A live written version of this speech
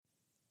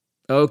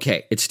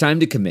Okay, it's time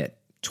to commit.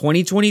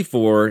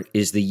 2024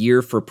 is the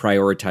year for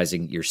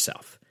prioritizing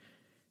yourself.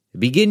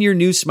 Begin your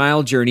new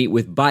smile journey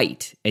with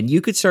Byte, and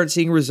you could start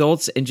seeing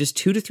results in just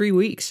 2 to 3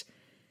 weeks.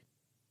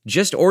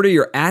 Just order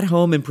your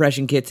at-home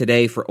impression kit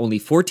today for only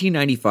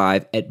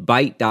 $14.95 at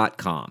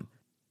Byte.com.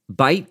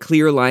 Byte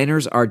clear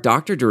liners are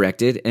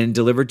doctor-directed and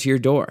delivered to your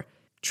door.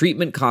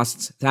 Treatment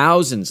costs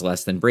thousands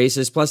less than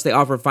braces, plus they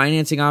offer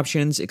financing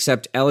options,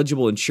 accept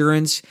eligible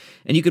insurance,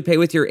 and you could pay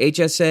with your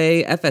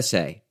HSA,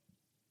 FSA.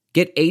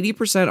 Get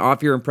 80%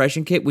 off your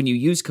impression kit when you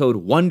use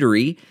code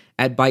WONDERY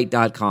at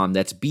Byte.com.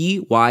 That's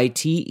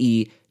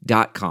BYTE.com.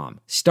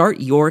 Start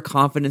your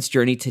confidence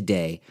journey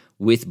today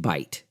with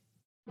Byte.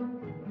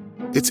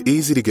 It's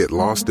easy to get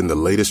lost in the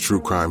latest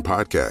true crime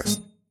podcast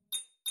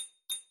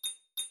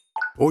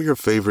or your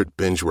favorite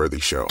binge-worthy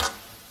show.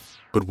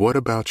 But what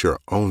about your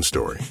own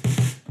story?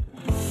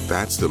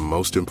 That's the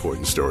most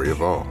important story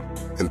of all,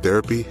 and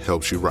therapy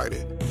helps you write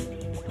it.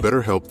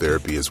 BetterHelp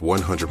Therapy is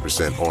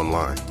 100%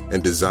 online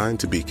and designed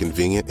to be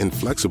convenient and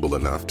flexible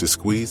enough to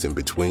squeeze in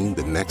between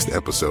the next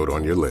episode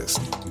on your list.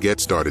 Get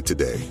started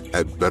today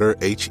at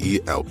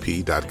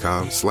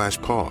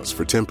betterhelp.com/pause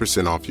for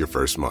 10% off your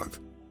first month.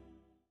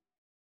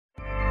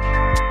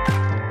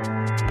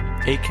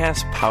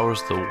 Acast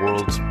powers the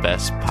world's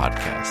best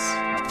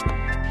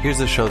podcasts. Here's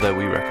a show that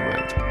we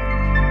recommend.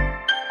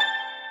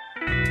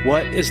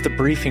 What is The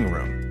Briefing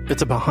Room?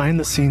 It's a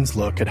behind-the-scenes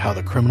look at how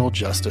the criminal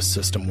justice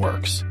system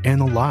works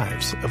and the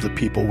lives of the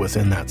people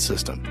within that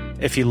system.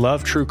 If you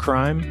love true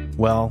crime,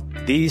 well,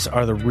 these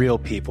are the real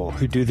people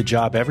who do the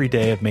job every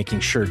day of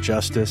making sure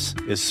justice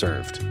is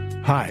served.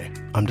 Hi,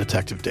 I'm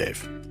Detective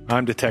Dave.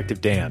 I'm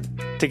Detective Dan.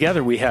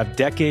 Together, we have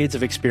decades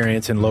of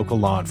experience in local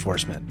law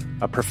enforcement,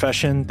 a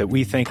profession that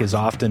we think is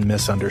often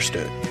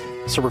misunderstood.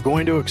 So we're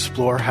going to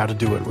explore how to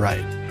do it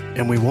right,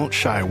 and we won't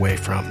shy away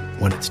from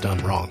when it's done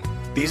wrong.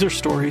 These are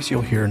stories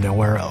you'll hear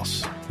nowhere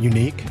else.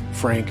 Unique,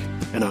 frank,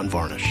 and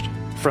unvarnished.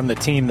 From the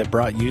team that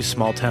brought you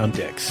Small Town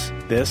Dicks,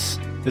 this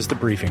is The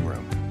Briefing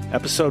Room.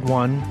 Episode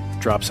 1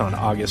 drops on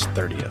August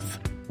 30th.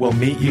 We'll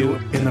meet you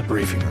in the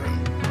briefing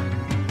room.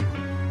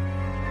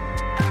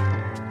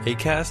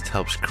 Acast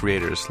helps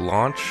creators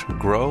launch,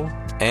 grow,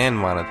 and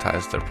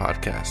monetize their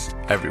podcasts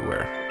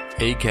everywhere.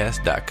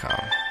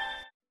 Acast.com.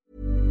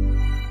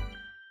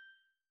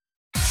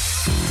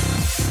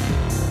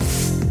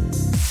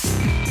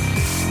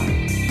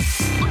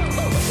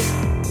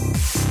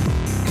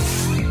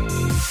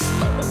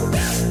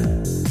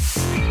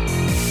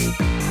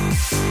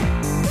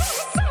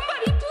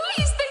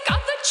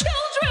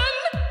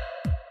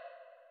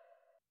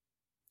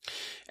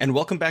 And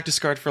welcome back to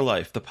Scarred for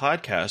Life, the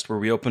podcast where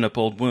we open up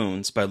old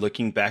wounds by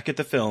looking back at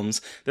the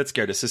films that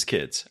scared us as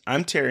kids.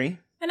 I'm Terry.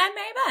 And I'm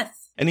Mary Beth.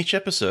 And each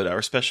episode,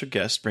 our special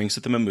guest brings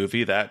with them a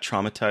movie that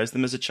traumatized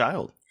them as a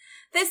child.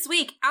 This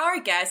week, our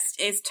guest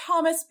is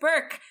Thomas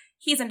Burke.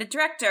 He's a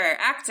director,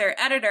 actor,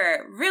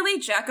 editor, really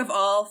jack of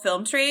all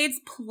film trades.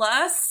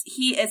 Plus,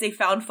 he is a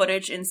found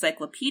footage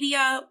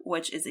encyclopedia,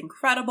 which is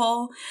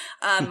incredible.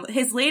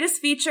 His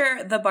latest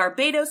feature, The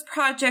Barbados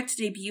Project,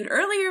 debuted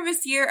earlier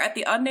this year at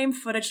the Unnamed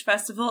Footage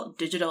Festival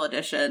Digital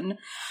Edition.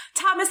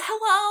 Thomas,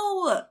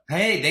 hello!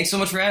 Hey, thanks so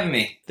much for having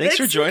me. Thanks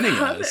for joining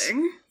us.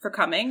 For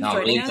coming, no,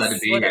 joining really us, excited to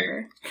be whatever.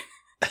 Here.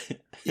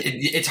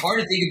 It's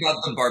hard to think about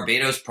The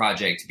Barbados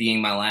Project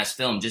being my last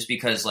film just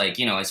because, like,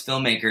 you know, as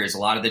filmmakers, a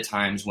lot of the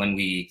times when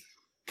we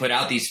put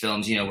out these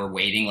films, you know, we're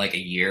waiting like a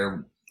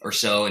year or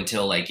so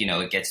until, like, you know,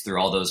 it gets through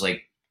all those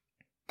like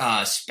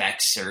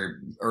specs or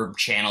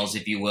channels,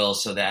 if you will,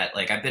 so that,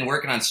 like, I've been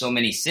working on so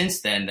many since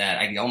then that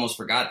I almost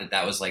forgot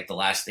that was like the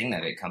last thing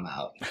that had come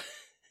out.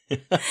 Yeah,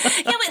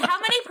 wait,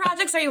 how many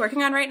projects are you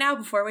working on right now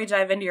before we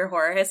dive into your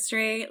horror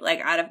history?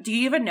 Like, do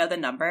you even know the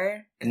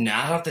number?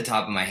 Not off the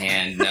top of my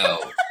hand, no.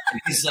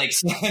 Because, like,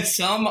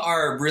 some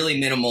are really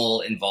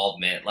minimal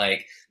involvement.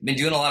 Like, I've been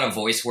doing a lot of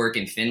voice work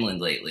in Finland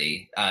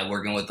lately,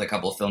 working with a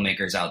couple of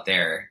filmmakers out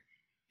there.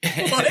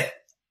 What?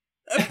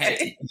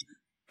 Okay.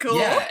 Cool.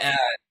 Yeah,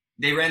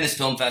 they ran this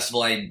film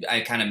festival.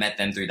 I kind of met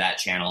them through that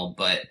channel,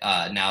 but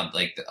now,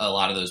 like, a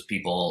lot of those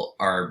people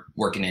are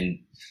working in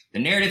the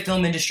narrative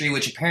film industry,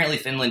 which apparently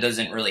Finland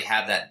doesn't really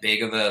have that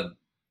big of a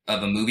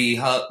movie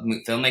hub,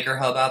 filmmaker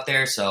hub out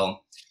there. So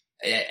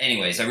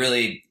anyways, I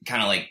really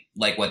kind of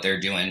like what they're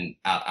doing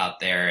out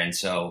there. And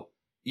so,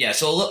 yeah,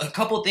 so a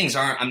couple of things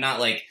I'm not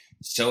like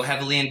so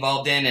heavily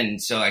involved in.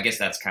 And so I guess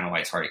that's kind of why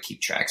it's hard to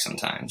keep track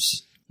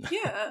sometimes.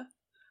 Yeah.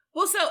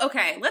 Well, so,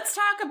 okay, let's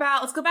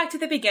go back to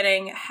the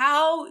beginning.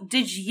 How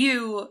did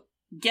you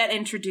get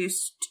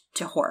introduced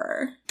to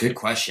horror? Good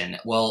question.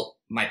 Well,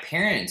 my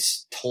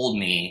parents told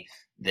me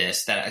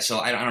this, so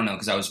I don't know,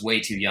 because I was way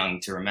too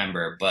young to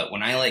remember, but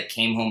when I like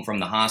came home from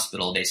the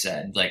hospital, they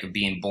said, like, of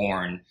being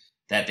born,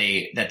 that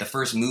the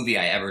first movie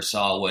I ever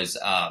saw was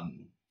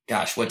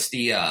what's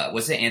the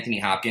Anthony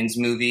Hopkins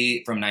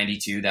movie from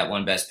 '92 that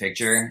won Best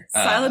Picture?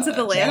 Silence of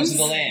the Lambs. Silence of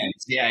the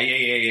Lambs.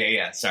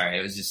 Yeah. Sorry,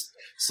 it was just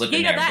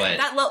slipping there.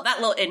 That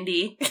little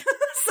indie.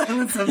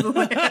 Silence of the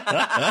Lambs.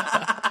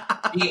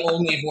 The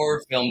only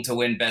horror film to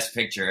win Best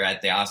Picture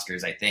at the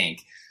Oscars, I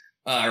think.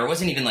 or it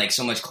wasn't even like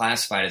so much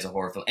classified as a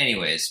horror film.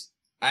 Anyways,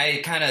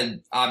 I kind of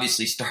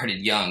obviously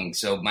started young,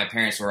 so my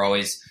parents were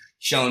always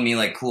showing me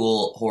like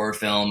cool horror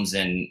films,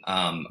 and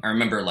I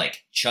remember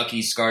like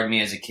Chucky scarred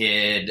me as a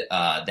kid,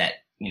 that,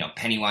 you know,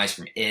 Pennywise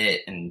from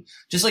It, and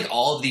just like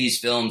all of these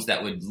films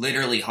that would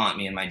literally haunt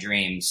me in my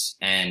dreams,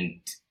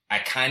 and I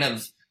kind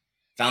of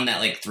found that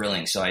like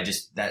thrilling. So I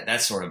just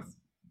that's sort of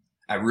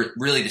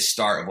really the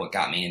start of what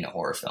got me into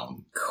horror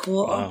film.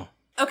 Cool. Wow.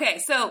 Okay,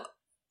 so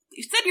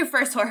you said your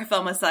first horror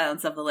film was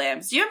Silence of the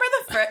Lambs. Do you remember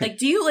the first,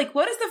 like,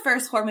 what is the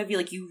first horror movie,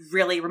 like, you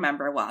really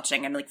remember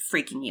watching and, like,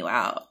 freaking you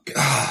out?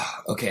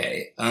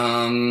 Okay.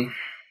 You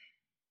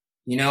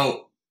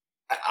know,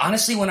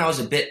 honestly, when I was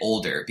a bit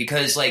older,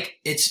 because, like,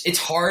 it's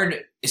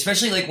hard,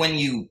 especially, like, when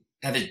you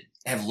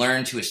have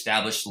learned to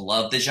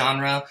love the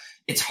genre,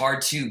 it's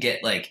hard to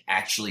get, like,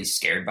 actually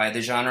scared by the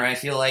genre, I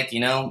feel like,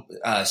 you know?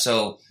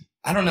 So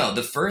I don't know.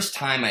 The first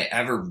time I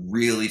ever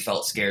really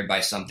felt scared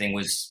by something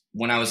was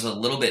when I was a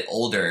little bit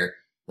older,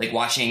 like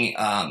watching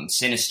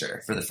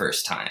Sinister for the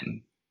first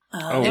time.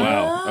 Oh,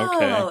 wow.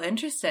 Okay. Oh,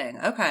 interesting.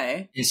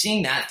 Okay. And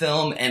seeing that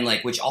film, and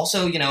like, which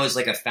also, you know, is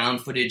like a found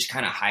footage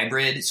kind of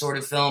hybrid sort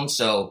of film.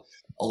 So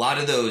a lot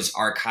of those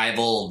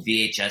archival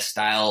VHS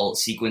style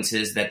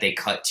sequences that they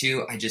cut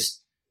to, I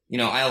just, you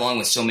know, I, along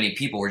with so many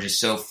people, were just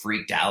so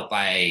freaked out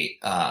by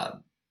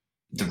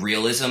the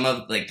realism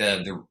of, like,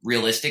 the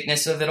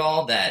realisticness of it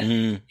all that,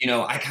 you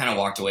know, I kind of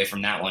walked away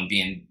from that one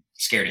being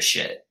scared as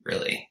shit,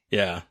 really.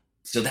 Yeah.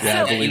 So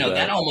that, you know,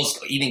 that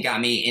almost even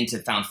got me into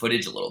found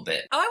footage a little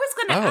bit. Oh, I was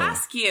going to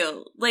ask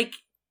you, like,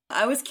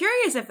 I was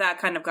curious if that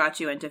kind of got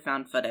you into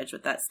found footage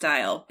with that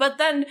style. But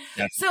then,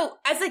 so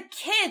as a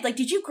kid, like,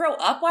 did you grow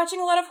up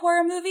watching a lot of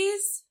horror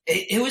movies?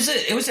 It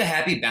was a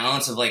happy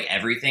balance of, like,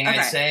 everything,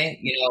 I'd say.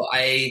 You know,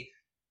 I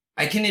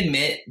can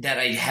admit that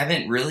I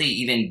haven't really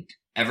even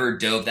ever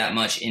dove that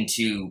much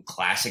into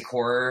classic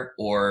horror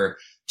or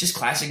just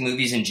classic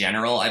movies in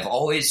general. I've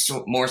always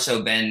more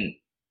so been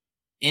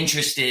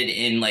interested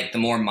in, like, the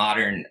more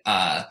modern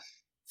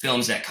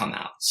films that come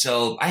out.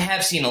 So I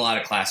have seen a lot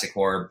of classic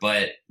horror,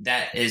 but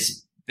that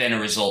has been a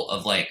result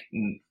of, like,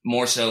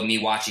 more so me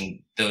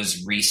watching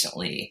those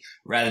recently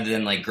rather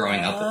than, like, growing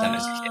up with them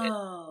as a kid.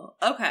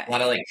 Okay. A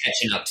lot of, like,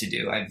 catching up to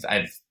do.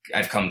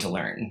 I've come to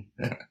learn.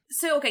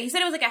 So, okay, you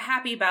said it was like a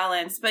happy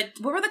balance, but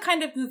what were the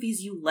kind of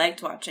movies you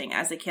liked watching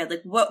as a kid?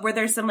 Like, what were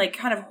there some, like,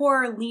 kind of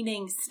horror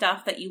leaning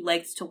stuff that you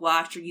liked to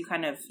watch, or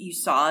you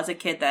saw as a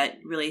kid that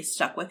really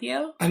stuck with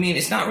you? I mean,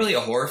 it's not really a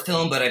horror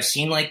film, but I've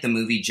seen, like, the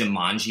movie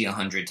Jumanji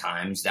 100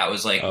 times. That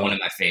was, like, one of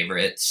my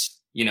favorites.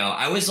 You know,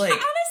 I was like,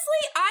 honestly,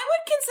 I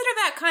would consider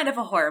that kind of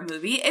a horror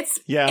movie. It's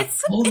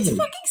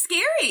fucking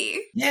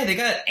scary. Yeah, they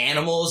got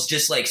animals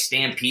just, like,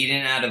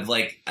 stampeding out of,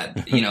 like,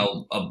 you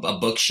know, a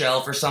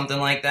bookshelf or something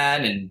like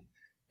that, and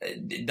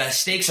the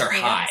stakes are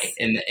high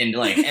in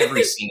like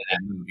every scene of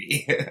that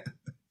movie.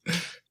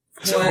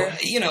 So,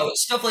 you know,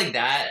 stuff like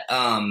that.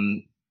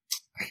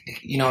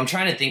 You know, I'm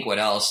trying to think what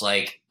else.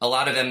 Like, a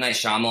lot of M. Night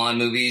Shyamalan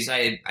movies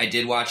I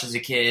did watch as a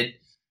kid.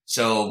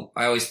 So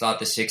I always thought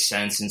The Sixth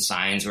Sense and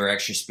Signs were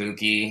extra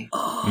spooky.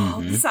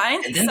 Oh,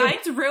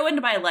 Signs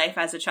ruined my life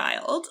as a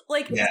child.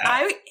 Like,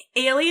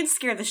 Aliens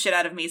scared the shit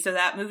out of me, so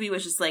that movie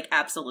was just, like,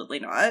 absolutely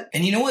not.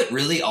 And you know what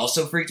really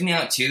also freaked me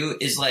out too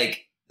is,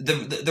 like,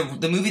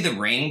 the movie The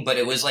Ring, but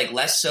it was, like,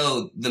 less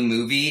so the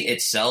movie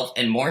itself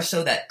and more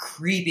so that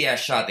creepy ass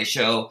shot they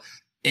show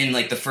in,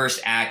 like, the first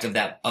act of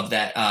that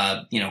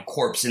you know,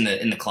 corpse in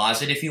the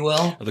closet, if you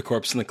will. The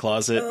corpse in the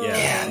closet.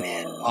 Yeah,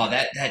 man. Oh,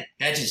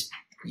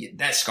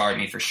 that scarred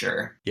me for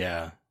sure.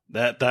 Yeah.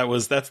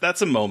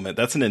 That's a moment.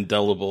 That's an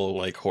indelible,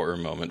 like, horror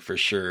moment for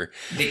sure.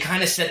 They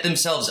kind of set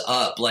themselves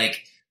up,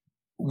 like,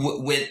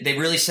 they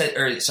really set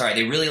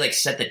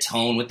the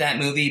tone with that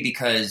movie,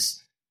 because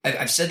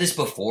I've said this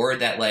before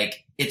that,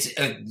 like, it's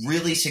a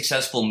really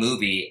successful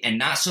movie, and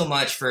not so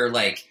much for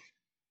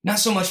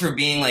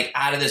being, like,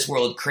 out of this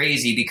world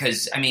crazy,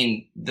 because, I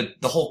mean, the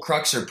whole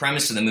crux or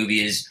premise of the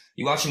movie is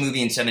you watch a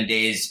movie in 7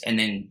 days and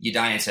then you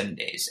die in 7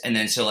 days. And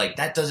then, so, like,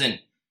 that doesn't,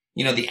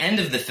 you know, the end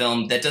of the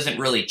film, that doesn't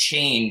really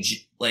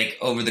change, like,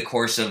 over the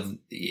course of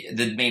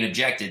the main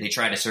objective. They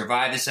try to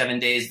survive the 7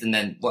 days, and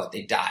then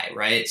they die,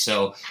 right?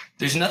 So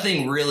there's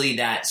nothing really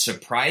that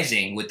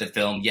surprising with the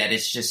film, yet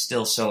it's just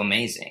still so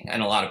amazing.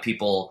 And a lot of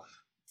people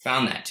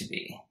found that to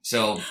be.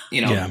 So,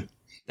 you know,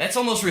 that's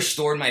almost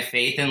restored my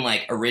faith in,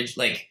 like,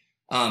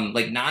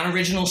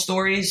 non-original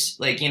stories,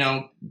 like, you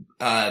know,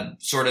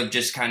 sort of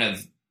just kind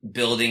of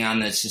building on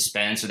the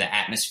suspense or the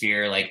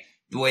atmosphere, like,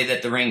 the way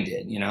that The Ring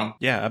did, you know?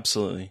 Yeah,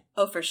 absolutely.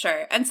 Oh, for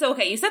sure. And so,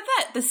 okay, you said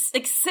that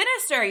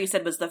Sinister, you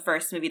said, was the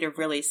first movie to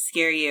really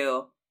scare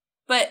you.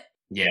 But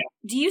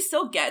do you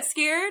still get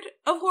scared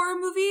of horror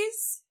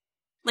movies?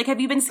 Like,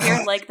 have you been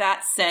scared like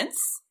that since?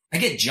 I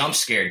get jump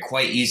scared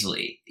quite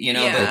easily, you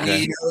know, but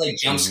you know, like,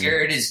 jump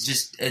scared is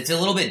just, it's a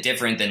little bit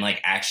different than,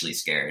 like, actually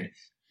scared.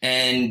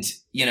 And,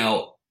 you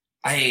know,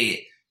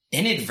 I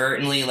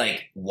inadvertently,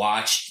 like,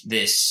 watched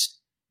this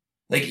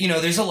like, you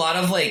know, there's a lot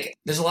of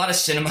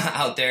cinema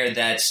out there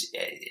that's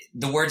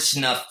the word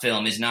snuff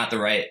film is not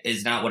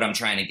what I'm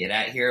trying to get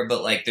at here.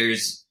 But like, there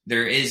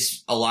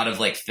is a lot of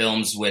like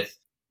films with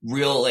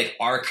real like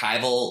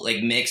archival,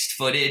 like mixed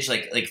footage,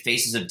 like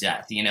Faces of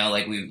Death, you know,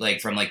 like we like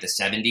from like the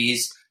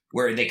 70s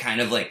where they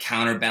kind of like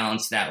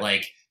counterbalance that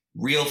like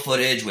real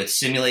footage with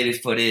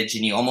simulated footage.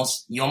 And you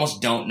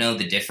almost don't know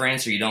the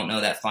difference, or you don't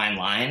know that fine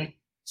line.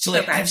 So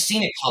like, I've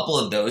seen a couple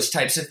of those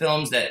types of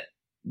films that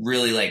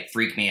really like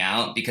freak me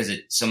out because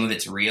some of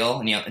it's real,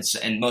 and you know,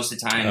 and most of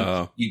the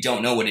time you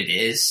don't know what it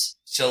is.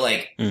 So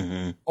like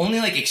only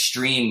like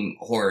extreme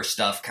horror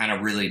stuff kind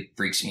of really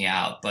freaks me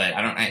out, but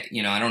I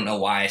don't know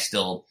why I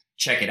still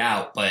check it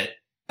out, but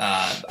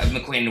I'm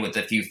acquainted with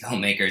a few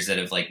filmmakers that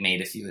have like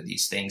made a few of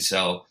these things.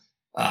 So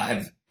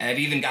I've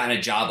even gotten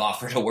a job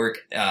offer to work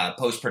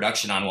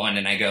post-production on one,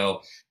 and I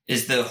go,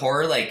 is the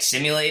horror like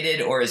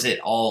simulated, or is it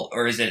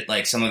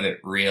like some of it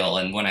real?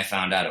 And when I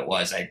found out it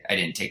was, I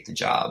didn't take the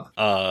job.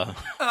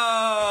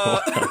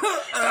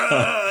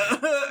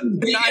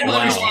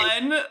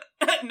 911.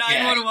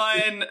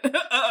 911.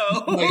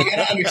 Uh-oh. Well, you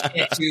gotta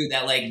understand too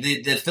that like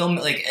the film,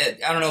 like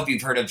I don't know if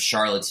you've heard of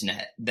Charlotte's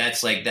Net.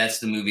 That's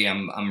the movie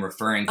I'm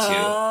referring to.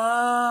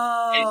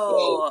 Oh. And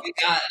so you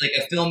got like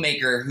a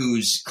filmmaker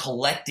who's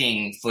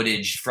collecting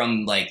footage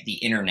from like the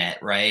internet,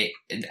 right?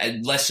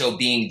 Less so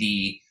being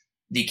the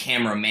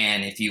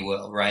cameraman, if you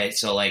will, right?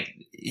 So like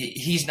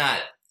he's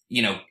not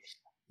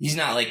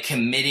like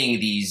committing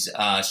these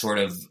sort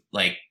of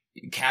like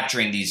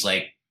capturing these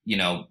like, you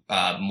know,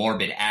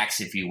 morbid acts,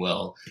 if you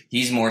will.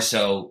 He's more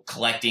so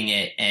collecting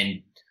it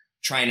and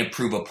trying to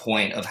prove a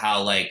point of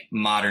how like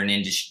modern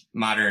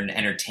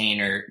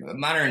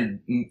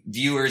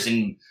viewers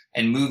and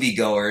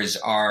moviegoers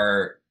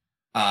are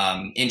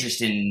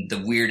interested in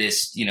the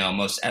weirdest, you know,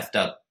 most effed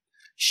up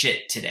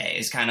shit today.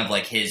 Is kind of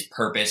like his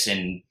purpose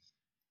in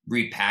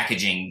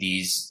repackaging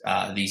these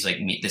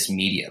like this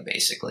media,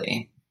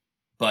 basically.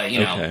 But you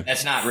know,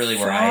 that's not really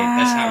where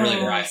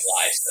I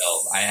fly.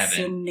 So I haven't.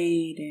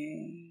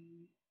 Fascinating.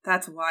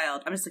 That's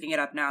wild. I'm just looking it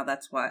up now.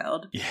 That's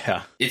wild.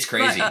 Yeah, it's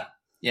crazy. But,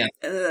 yeah.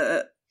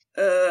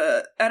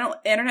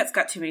 Internet's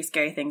got too many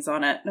scary things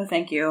on it. No,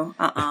 thank you.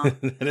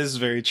 That is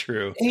very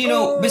true. And, you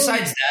know,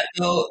 besides that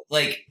though,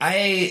 like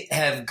I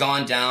have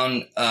gone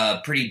down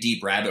a pretty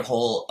deep rabbit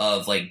hole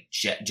of like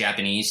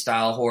Japanese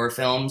style horror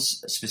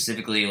films,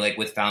 specifically like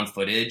with found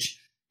footage.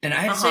 And I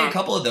have to say a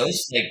couple of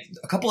those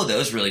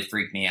really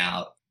freak me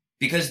out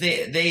because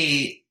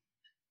they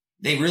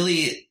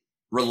really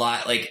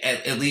rely, like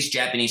at least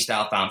Japanese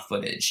style found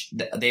footage.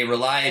 They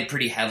rely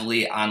pretty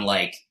heavily on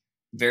like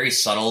very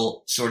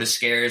subtle sort of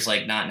scares,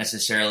 like not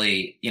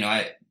necessarily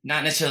like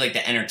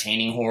the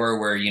entertaining horror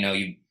where, you know,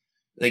 you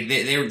like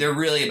they're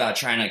really about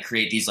trying to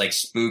create these like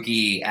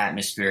spooky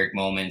atmospheric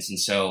moments. And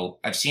so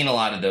I've seen a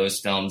lot of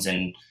those films,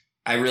 and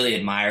I really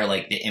admire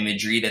like the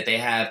imagery that they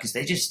have, because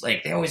they just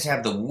like they always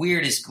have the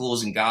weirdest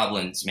ghouls and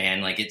goblins,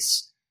 man. Like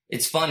it's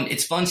fun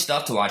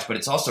stuff to watch, but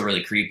it's also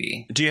really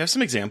creepy. Do you have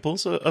some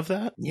examples of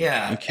that?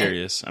 Yeah, I'm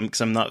curious.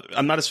 Because I'm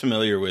not as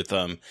familiar with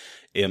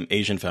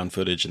Asian found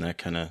footage and that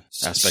kind of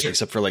aspect,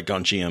 except for like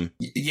Gonjiam.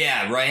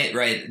 Yeah, right.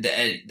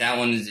 That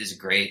one is a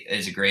great.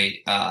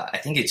 I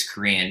think it's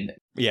Korean.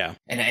 Yeah,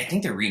 and I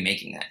think they're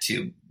remaking that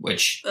too,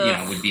 which you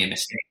know would be a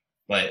mistake.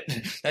 But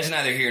that's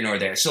neither here nor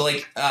there. So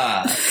like,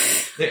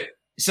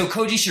 so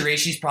Koji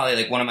Shireishi's probably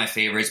like one of my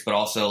favorites, but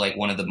also like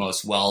one of the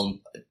most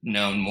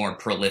well-known, more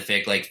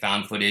prolific, like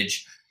found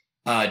footage,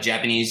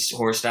 Japanese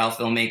horror style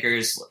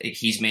filmmakers. Like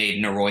he's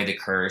made Noroi the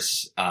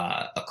Curse,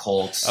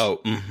 Occult,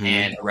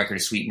 and A Record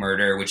of Sweet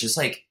Murder, which is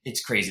like,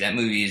 it's crazy. That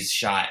movie is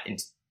shot in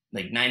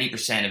like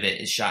 90% of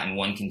it is shot in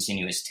one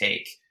continuous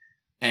take.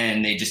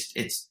 And they just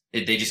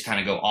kind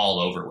of go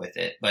all over with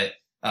it. But,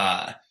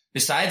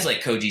 besides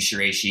like Koji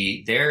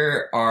Shiraishi,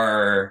 there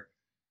are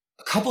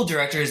a couple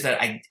directors that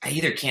I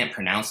either can't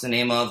pronounce the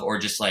name of, or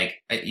just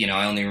like, you know,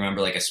 I only remember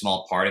like a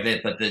small part of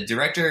it. But the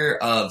director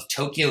of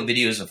Tokyo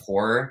Videos of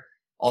Horror,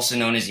 also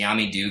known as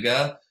Yami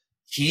Duga,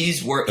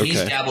 he's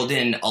dabbled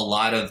in a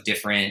lot of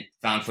different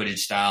found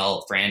footage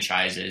style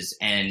franchises.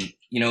 And,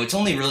 you know, it's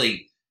only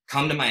really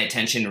come to my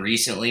attention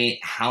recently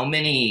how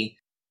many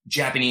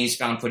Japanese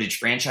found footage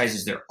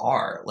franchises there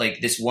are.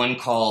 Like this one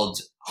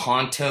called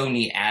Honto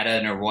ni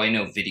Ada Noroi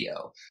no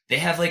Video. They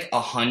have like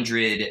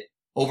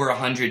over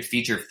 100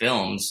 feature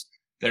films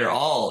that are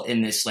all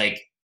in this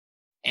like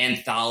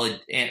anthology,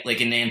 like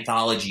an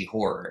anthology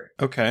horror.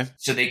 Okay.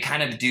 So they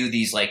kind of do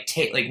these like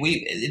tape, like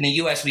in the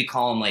US we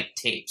call them like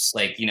tapes,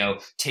 like, you know,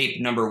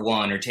 tape number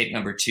 1 or tape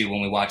number 2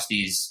 when we watch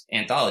these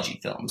anthology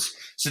films.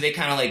 So they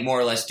kind of like more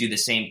or less do the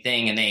same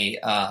thing. And they,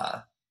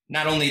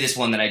 not only this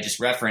one that I just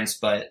referenced,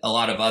 but a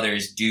lot of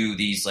others do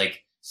these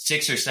like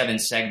 6 or 7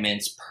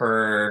 segments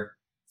per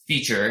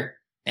feature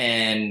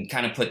and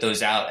kind of put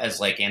those out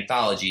as like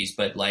anthologies.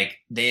 But like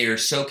they are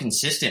so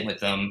consistent with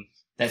them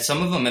that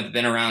some of them have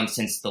been around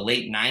since the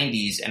late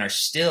 90s and are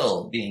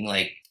still being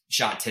like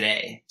shot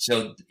today.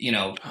 So, you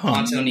know,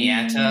 Honto ni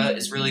Ata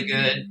is really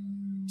good.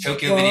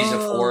 Tokyo Videos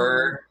of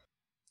Horror.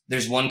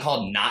 There's one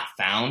called Not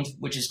Found,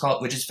 which is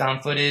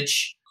found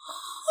footage.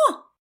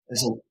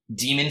 There's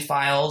Demon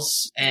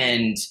Files,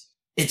 and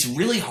it's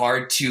really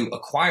hard to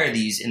acquire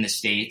these in the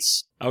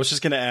States. I was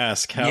just going to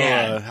ask,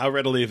 how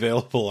readily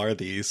available are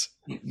these?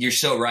 You're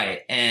so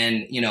right.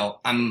 And,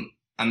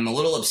 I'm a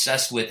little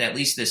obsessed with at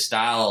least this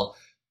style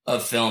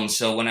of film.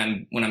 So when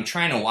I'm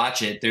trying to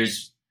watch it,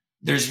 there's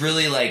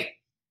really like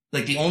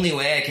the only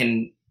way I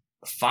can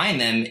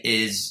find them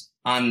is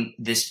on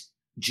this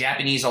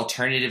Japanese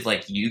alternative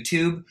like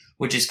YouTube,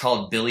 which is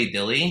called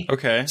Bilibili.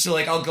 Okay. So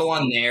like I'll go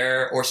on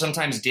there, or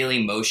sometimes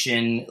Daily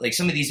Motion, like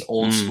some of these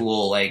old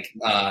school like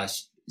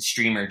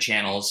streamer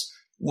channels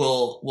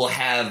will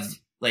have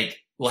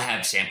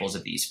samples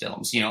of these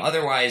films.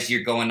 Otherwise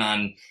you're going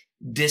on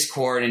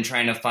Discord and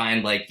trying to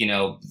find like,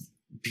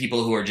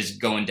 people who are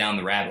just going down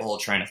the rabbit hole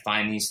trying to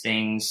find these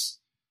things.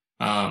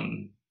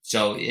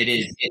 So it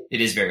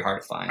is very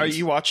hard to find. Are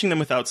you watching them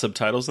without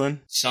subtitles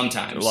then?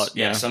 Sometimes.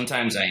 Yeah,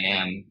 sometimes I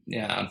am.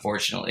 Yeah,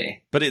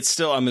 unfortunately. But it's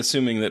still, I'm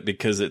assuming that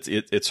because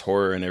it's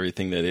horror and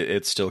everything, that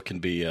it still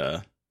can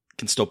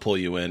still pull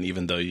you in,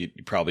 even though you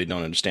probably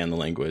don't understand the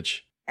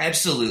language.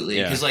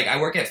 Absolutely. Because like I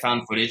work at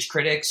Found Footage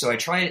Critic, so I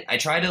try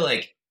to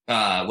like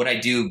what I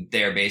do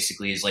there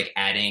basically is like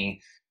adding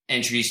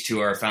entries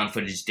to our found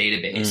footage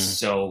database.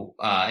 So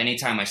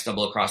anytime I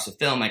stumble across a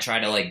film, I try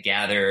to like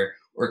gather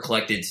or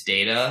collect its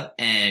data,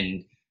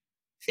 and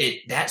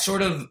that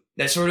sort of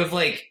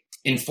like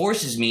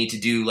enforces me to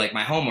do like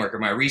my homework or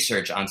my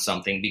research on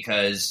something,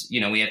 because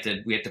we have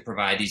to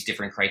provide these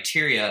different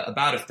criteria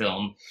about a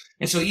film.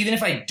 And so even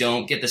if I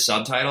don't get the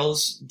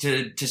subtitles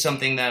to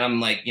something that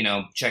I'm like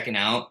checking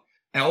out,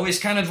 I always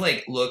kind of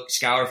like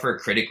scour for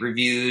critic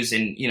reviews,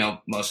 and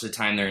most of the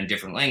time they're in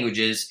different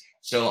languages,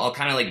 so I'll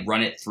kind of like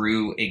run it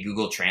through a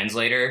Google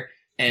Translator,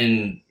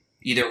 and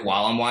either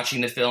while I'm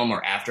watching the film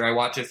or after I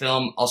watch a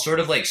film, I'll sort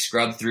of like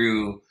scrub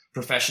through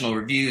professional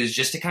reviews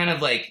just to kind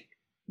of like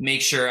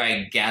make sure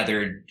I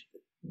gathered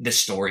the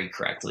story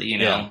correctly,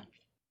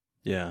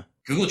 Yeah.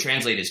 Google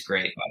Translate is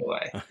great, by the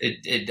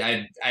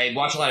way. I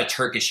watch a lot of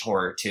Turkish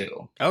horror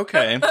too.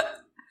 Okay.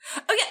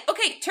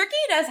 Okay. Turkey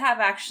does have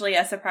actually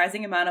a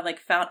surprising amount of like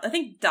I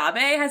think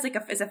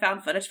Dabe is a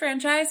found footage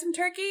franchise in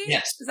Turkey.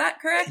 Yes. Is that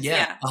correct?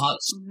 Yeah.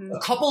 A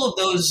couple of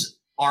those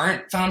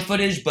aren't found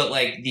footage, but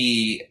like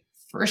the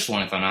first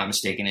one, if I'm not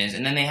mistaken, is,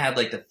 and then they had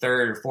like the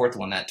third or fourth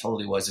one that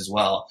totally was as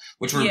well,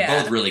 which were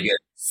both really good.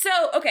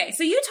 So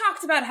you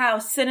talked about how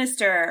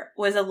Sinister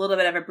was a little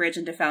bit of a bridge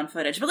into found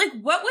footage, but like,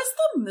 what was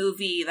the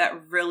movie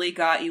that really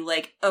got you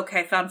like,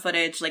 okay, found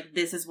footage, like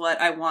this is what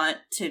I want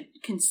to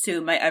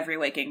consume my every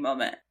waking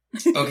moment?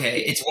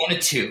 Okay, it's one of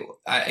two,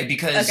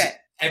 because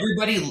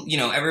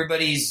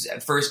everybody's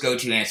first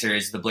go-to answer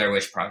is the Blair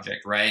Witch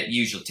Project, right?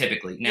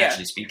 Typically,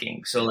 naturally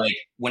speaking. So like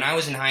when I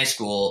was in high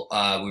school,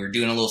 we were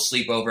doing a little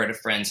sleepover at a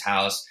friend's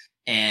house,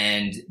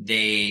 and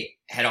they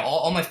had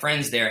all my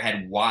friends there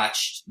had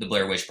watched the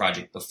Blair Witch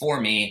Project before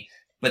me,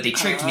 but they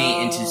tricked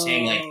me into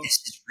saying like,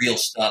 this is real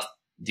stuff,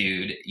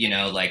 dude,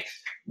 like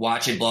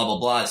watch it, blah, blah,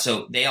 blah.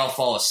 So they all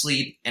fall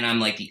asleep, and I'm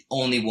like the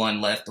only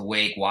one left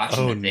awake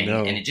watching the thing.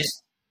 No. And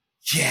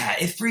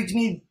it freaked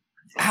me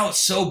out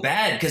so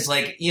bad, because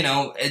like,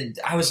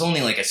 I was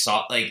only like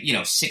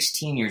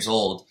 16 years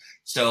old.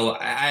 So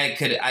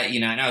and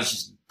I was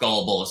just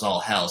gullible as all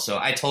hell. So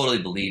I totally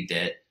believed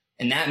it.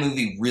 And that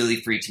movie really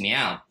freaked me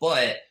out.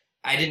 But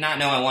I did not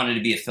know I wanted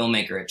to be a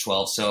filmmaker at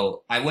 12.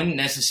 So I wouldn't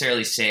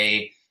necessarily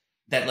say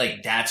that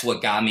like that's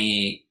what got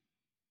me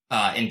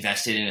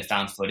invested in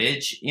found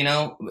footage,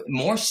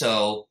 more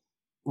so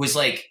was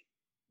like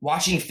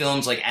watching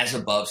films like As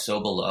Above, So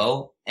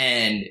Below,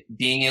 and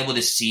being able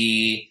to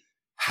see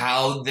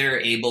how they're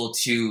able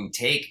to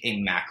take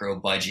a macro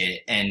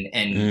budget and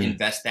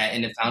invest that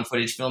into found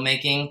footage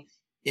filmmaking.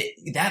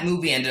 That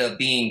movie ended up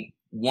being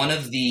one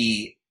of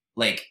the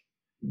like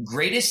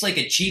greatest like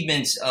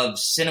achievements of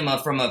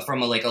cinema from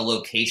a like a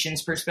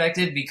locations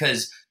perspective,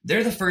 because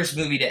they're the first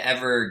movie to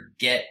ever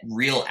get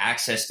real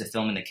access to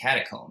film in the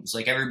catacombs.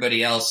 Like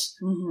everybody else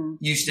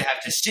used to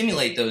have to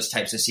simulate those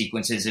types of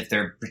sequences if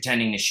they're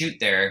pretending to shoot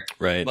there.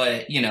 Right.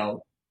 But,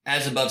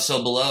 As Above,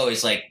 So Below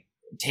is like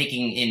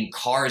taking in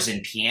cars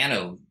and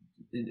piano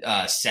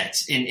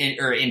sets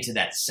into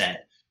that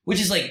set, which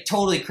is like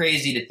totally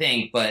crazy to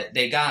think, but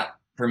they got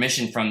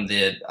permission from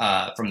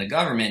the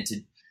government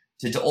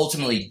to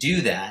ultimately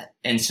do that.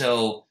 And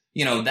so,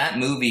 that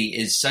movie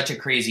is such a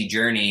crazy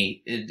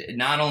journey,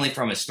 not only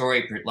from a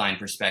storyline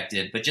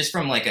perspective, but just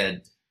from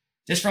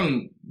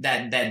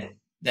that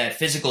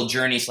physical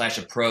journey /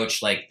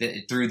 approach, like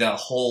through the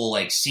whole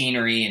like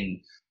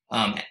scenery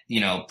and,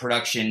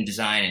 production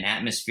design and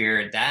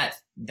atmosphere.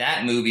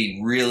 That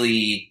movie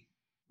really,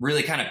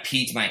 really kind of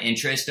piqued my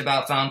interest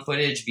about found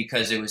footage,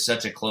 because it was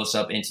such a close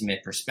up,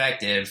 intimate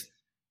perspective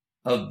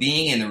of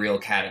being in the real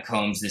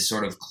catacombs, this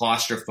sort of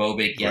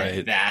claustrophobic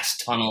yet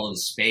vast tunnel of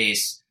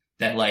space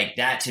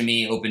that to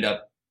me opened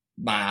up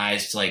my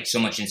eyes to like so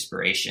much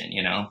inspiration,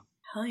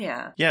 Hell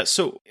yeah. Yeah.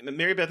 So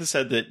Mary Beth has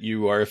said that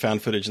you are a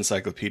found footage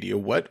encyclopedia.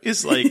 What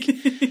is like,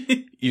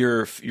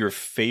 your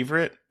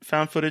favorite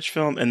found footage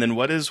film, and then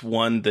what is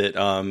one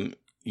that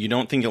you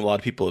don't think a lot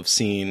of people have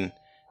seen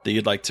that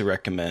you'd like to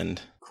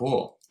recommend?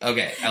 Cool.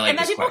 Okay, I like and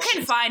that this people question.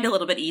 can find a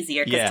little bit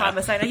easier because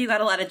Thomas, I know you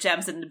got a lot of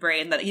gems in the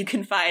brain that you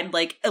can find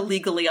like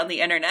illegally on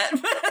the internet.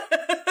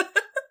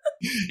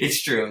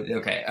 It's true.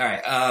 Okay, all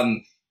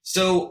right.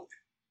 So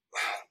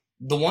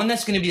the one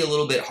that's going to be a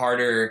little bit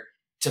harder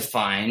to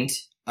find,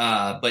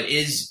 but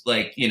is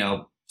like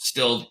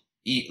still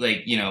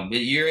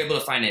you're able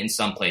to find it in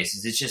some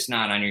places. It's just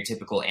not on your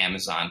typical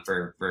Amazon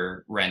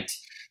for rent.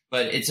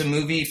 But it's a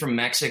movie from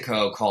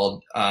Mexico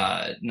called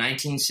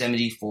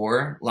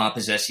 1974, La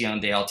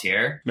Posesión de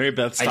Altair. Mary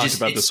Beth's talked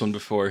about this one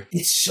before.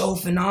 It's so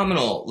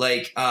phenomenal.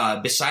 Like,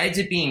 besides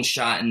it being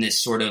shot in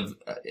this sort of,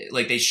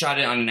 they shot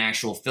it on an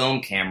actual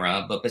film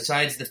camera, but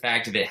besides the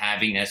fact of it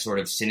having that sort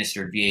of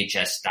sinister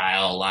VHS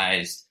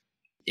stylized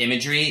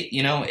imagery,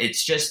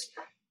 it's just,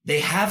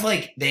 they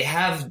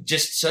have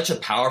just such a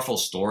powerful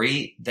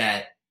story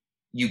that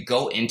you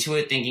go into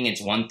it thinking it's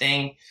one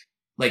thing.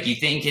 Like, you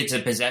think it's a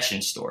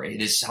possession story.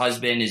 This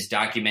husband is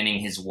documenting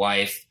his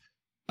wife,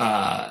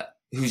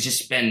 who's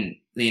just been,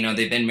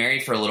 they've been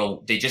married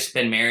they just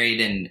been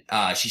married,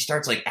 and she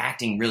starts like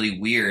acting really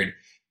weird.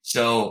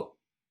 So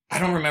I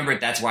don't remember if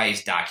that's why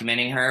he's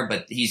documenting her,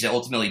 but he's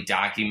ultimately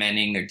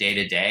documenting their day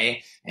to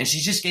day. And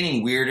she's just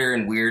getting weirder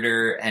and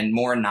weirder, and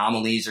more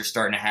anomalies are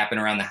starting to happen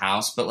around the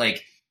house. But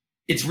like,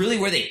 it's really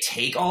where they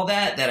take all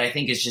that I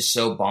think is just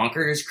so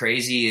bonkers,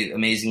 crazy,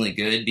 amazingly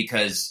good,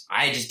 because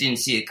I just didn't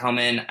see it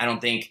coming. I don't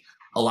think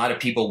a lot of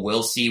people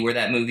will see where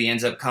that movie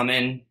ends up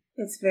coming.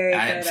 It's very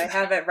good. I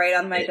have it right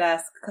on my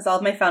desk because all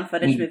of my found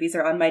footage movies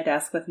are on my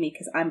desk with me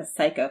because I'm a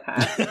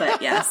psychopath.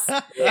 But yes,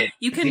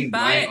 you can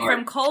buy it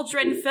from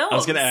Cauldron Films. I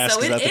was going to ask,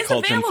 so is that the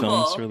Cauldron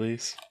available. Films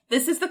release?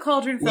 This is the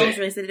Cauldron Films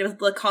release that it was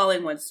the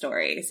Collingwood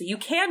story. So you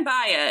can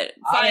buy it,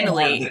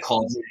 finally. I have the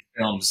Cauldron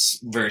Films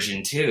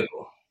version too.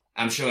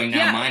 I'm showing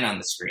now mine on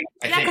the screen.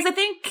 Because I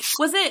think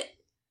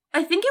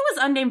it was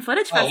Unnamed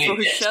Footage Festival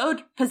who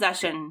showed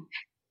Possession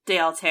de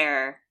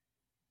Altair.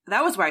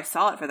 That was where I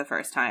saw it for the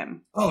first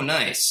time. Oh,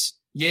 nice.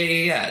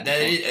 Yeah.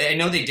 I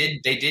know they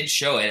did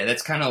show it.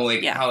 That's kind of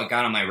like how it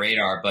got on my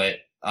radar, but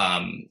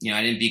I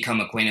didn't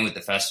become acquainted with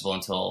the festival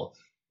until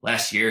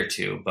last year or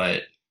two,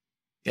 but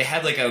they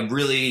had like a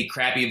really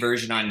crappy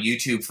version on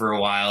YouTube for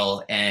a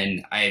while,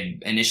 and I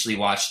initially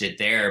watched it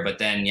there. But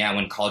then,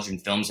 when Cauldron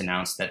Films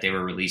announced that they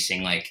were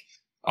releasing like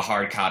a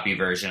hard copy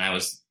version, I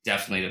was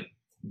definitely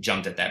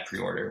jumped at that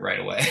pre-order right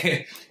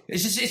away.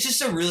 It's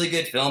just a really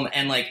good film,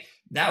 and like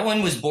that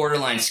one was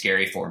borderline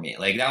scary for me.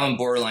 Like that one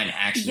borderline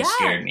actually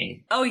scared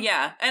me. Oh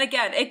yeah, and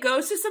again, it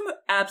goes to some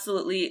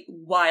absolutely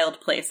wild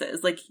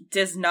places. Like,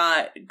 does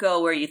not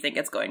go where you think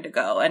it's going to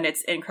go, and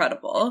it's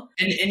incredible.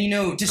 And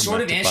to sort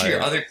of answer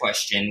your other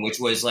question, which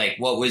was like,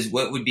 what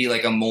would be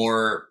like a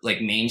more like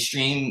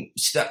mainstream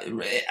stuff?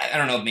 I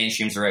don't know if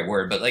mainstream's the right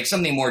word, but like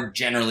something more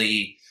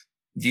generally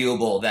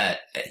viewable that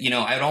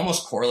I would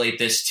almost correlate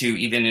this to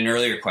even an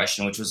earlier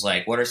question, which was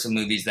like, what are some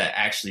movies that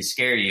actually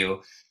scare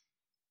you?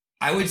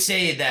 I would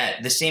say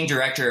that the same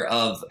director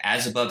of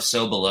As Above,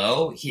 So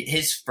Below,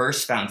 his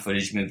first found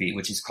footage movie,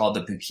 which is called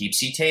the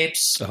Poughkeepsie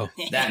Tapes,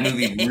 that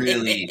movie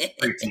really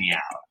freaked me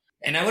out.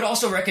 And I would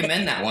also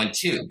recommend that one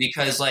too,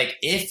 because like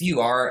if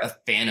you are a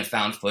fan of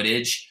found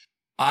footage,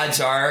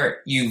 odds are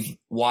you've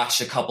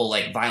watched a couple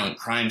like violent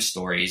crime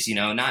stories.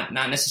 Not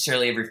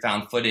necessarily every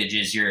found footage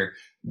is your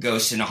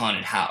ghost in a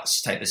haunted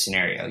house type of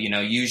scenario.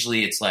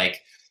 Usually it's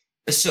like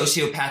a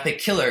sociopathic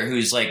killer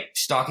who's like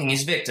stalking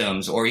his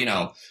victims, or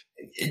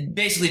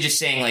basically just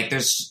saying like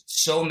there's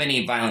so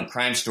many violent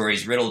crime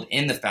stories riddled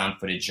in the found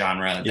footage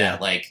genre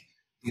that like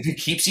the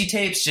Poughkeepsie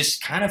Tapes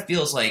just kind of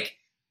feels like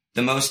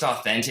the most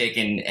authentic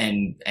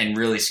and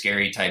really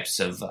scary types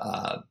of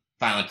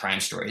violent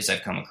crime stories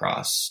I've come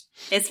across.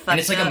 It's fun.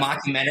 And it's like a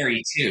mockumentary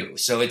too,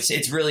 so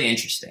it's really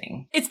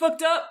interesting. It's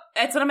booked up.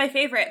 It's one of my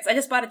favorites. I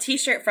just bought a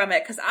t-shirt from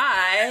it because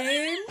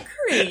I'm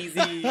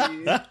crazy.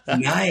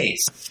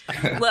 Nice.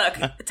 Look,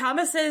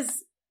 Thomas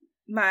is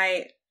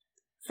my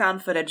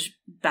found footage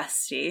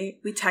bestie.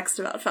 We text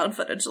about found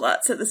footage a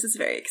lot, so this is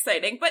very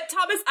exciting. But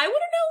Thomas, I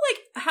want to know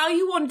like how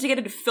you wanted to get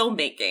into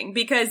filmmaking,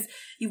 because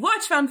you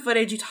watch found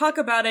footage, you talk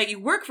about it, you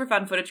work for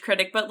Found Footage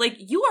Critic, but like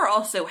you are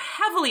also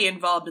heavily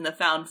involved in the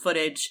found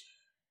footage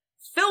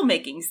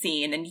filmmaking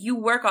scene, and you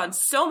work on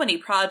so many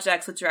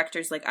projects with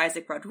directors like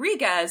Isaac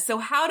Rodriguez. So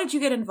how did you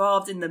get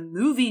involved in the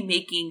movie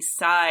making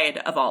side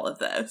of all of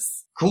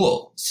this?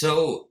 Cool.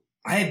 So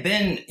I've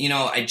been,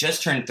 I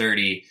just turned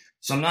 30.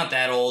 So I'm not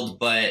that old,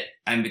 but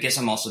I guess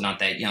I'm also not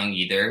that young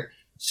either.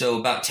 So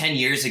about 10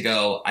 years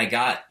ago, I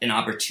got an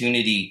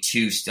opportunity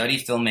to study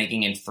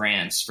filmmaking in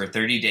France for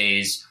 30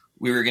 days.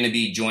 We were going to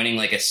be joining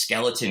like a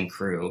skeleton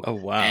crew. Oh,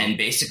 wow. And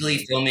basically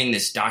filming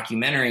this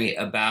documentary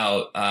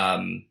about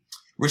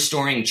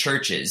restoring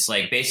churches.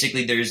 Like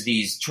basically there's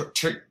these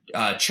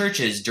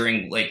churches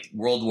during like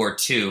World War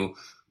II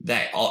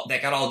that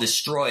got all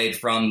destroyed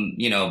from,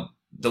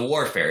 the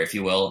warfare, if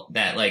you will,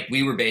 that like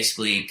we were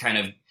basically kind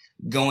of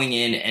going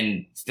in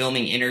and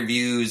filming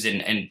interviews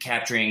and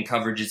capturing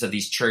coverages of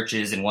these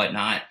churches and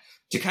whatnot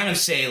to kind of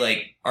say,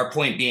 like, our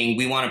point being,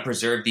 we want to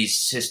preserve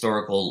these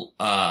historical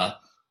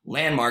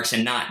landmarks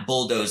and not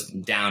bulldoze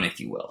them down, if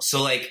you will.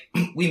 So, like,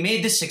 we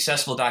made this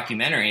successful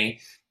documentary.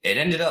 We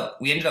ended up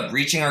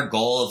reaching our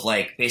goal of,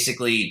 like,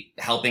 basically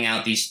helping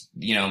out these,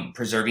 you know,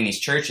 preserving these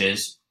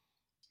churches,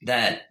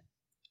 that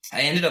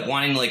I ended up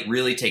wanting to, like,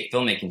 really take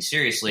filmmaking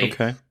seriously.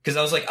 Okay. Because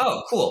I was like,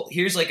 oh, cool.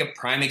 Here's, like, a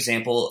prime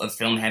example of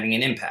film having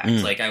an impact.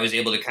 Like, I was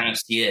able to kind of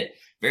see it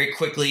very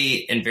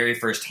quickly and very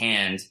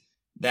firsthand,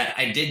 that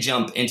I did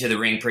jump into the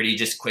ring pretty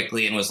just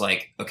quickly and was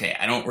like, okay,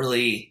 I don't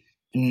really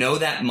know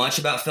that much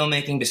about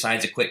filmmaking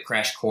besides a quick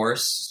crash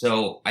course.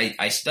 So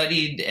I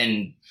studied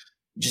and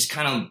just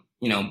kind of,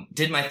 you know,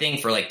 did my thing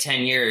for like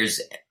 10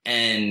 years.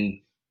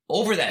 And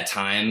over that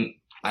time,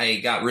 I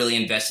got really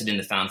invested in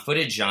the found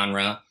footage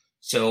genre.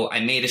 So I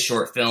made a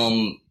short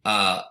film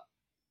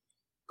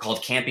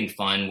called Camping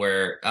Fun,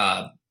 where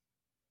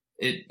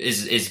it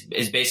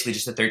is basically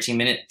just a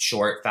 13-minute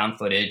short found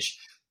footage.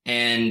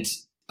 And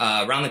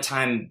around the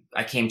time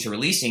I came to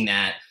releasing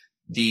that,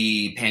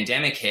 the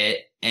pandemic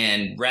hit.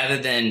 And rather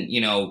than, you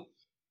know,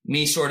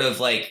 me sort of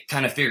like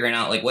kind of figuring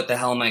out like, what the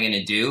hell am I going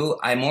to do?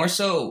 I more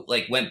so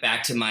like went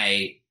back to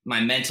my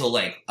mental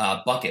like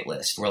bucket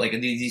list, where like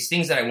these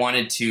things that I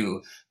wanted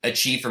to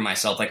achieve for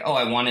myself. Like, oh,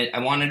 I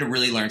wanted to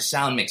really learn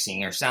sound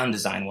mixing or sound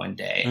design one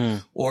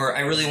day, or I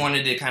really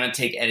wanted to kind of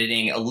take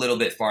editing a little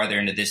bit farther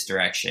into this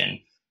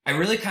direction. I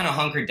really kind of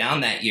hunkered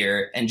down that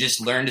year and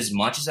just learned as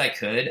much as I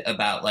could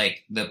about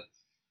like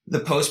the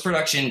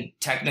post-production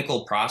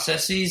technical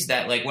processes,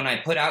 that like when I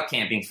put out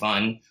Camping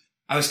Fun,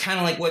 I was kind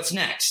of like, what's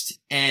next?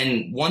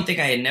 And one thing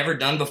I had never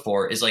done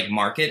before is like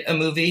market a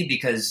movie,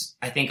 because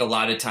I think a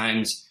lot of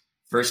times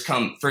first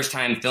time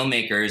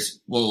filmmakers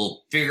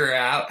will figure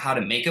out how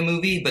to make a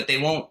movie, but they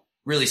won't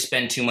really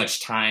spend too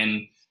much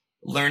time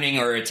learning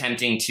or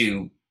attempting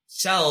to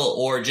sell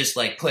or just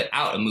like put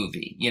out a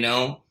movie, you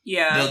know?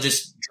 Yeah. They'll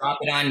just drop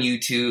it on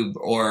YouTube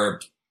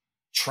or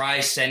try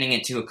sending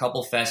it to a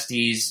couple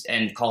festies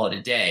and call it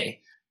a day.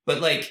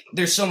 But like,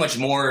 there's so much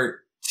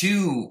more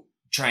to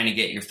trying to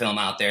get your film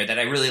out there, that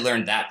I really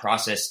learned that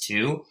process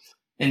too.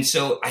 And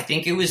so I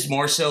think it was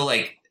more so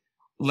like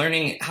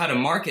learning how to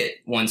market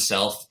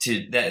oneself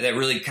to that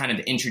really kind of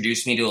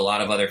introduced me to a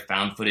lot of other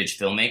found footage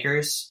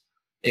filmmakers.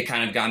 It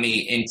kind of got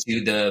me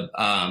into the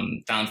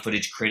found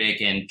footage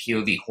critic and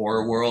POV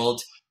horror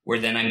world, where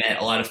then I met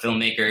a lot of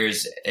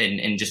filmmakers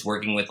and just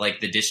working with like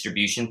the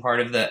distribution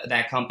part of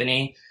that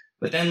company.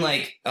 But then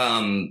like,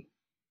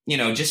 you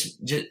know,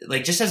 just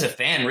as a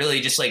fan, really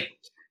just like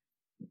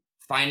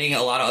finding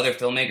a lot of other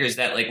filmmakers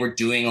that like were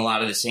doing a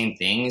lot of the same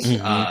things, you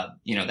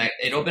know, that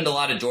it opened a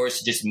lot of doors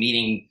to just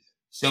meeting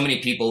so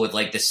many people with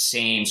like the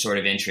same sort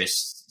of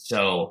interests.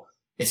 So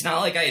it's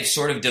not like I've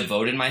sort of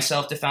devoted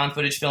myself to found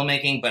footage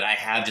filmmaking, but I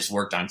have just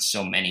worked on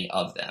so many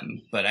of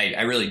them. But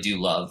I really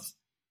do love,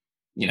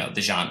 you know,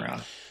 the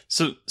genre.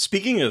 So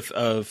speaking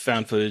of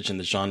found footage and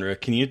the genre,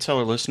 can you tell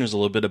our listeners a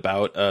little bit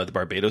about the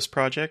Barbados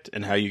Project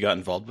and how you got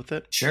involved with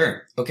it?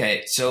 Sure.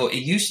 Okay. So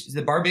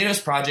the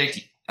Barbados Project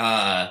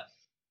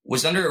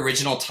was under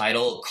original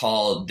title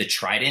called The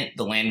Trident,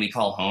 The Land We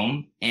Call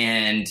Home.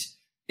 And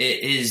it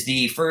is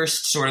the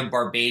first sort of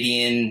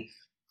Barbadian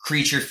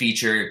creature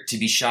feature to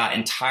be shot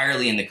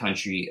entirely in the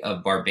country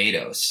of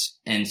Barbados.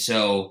 And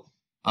so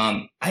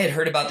I had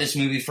heard about this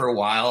movie for a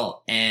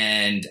while.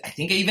 And I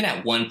think even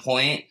at one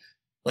point,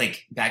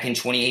 like back in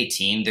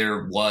 2018,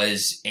 there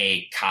was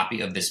a copy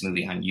of this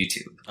movie on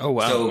YouTube. Oh,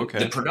 wow. So okay.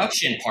 The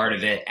production part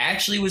of it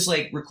actually was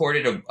like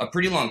recorded a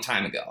pretty long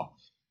time ago.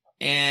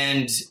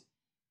 And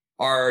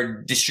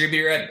our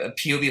distributor at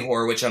POV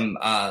Horror, which I'm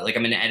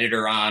an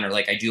editor on, or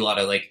like I do a lot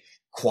of like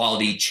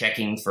quality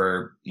checking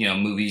for, you know,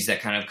 movies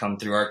that kind of come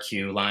through our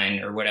queue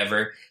line or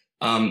whatever.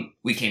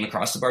 We came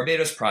across the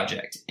Barbados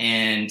Project,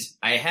 and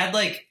I had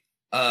like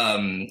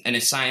an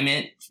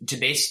assignment to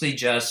basically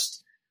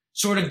just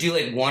sort of do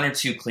like one or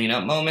two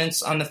cleanup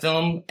moments on the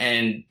film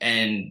and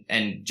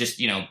just,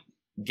 you know,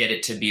 get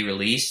it to be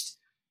released.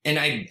 And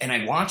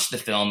I watched the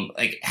film,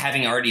 like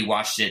having already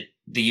watched it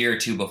the year or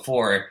two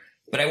before,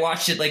 but I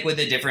watched it like with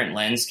a different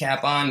lens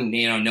cap on,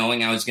 you know,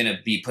 knowing I was going to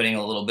be putting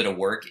a little bit of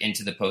work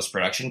into the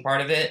post-production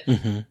part of it.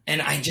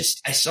 And I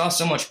saw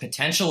so much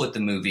potential with the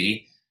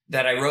movie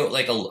that I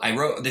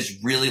wrote this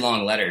really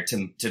long letter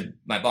to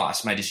my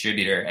boss, my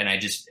distributor. And I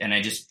just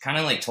kind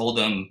of like told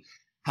him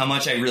how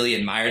much I really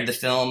admired the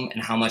film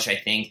and how much I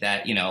think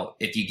that, you know,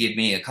 if you give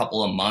me a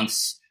couple of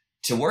months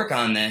to work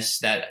on this,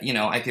 that, you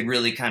know, I could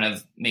really kind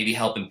of maybe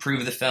help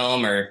improve the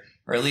film or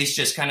at least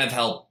just kind of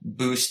help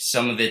boost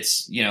some of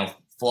its, you know,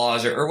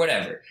 flaws or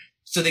whatever.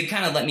 So they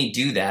kind of let me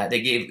do that.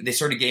 They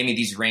sort of gave me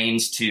these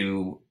reins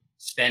to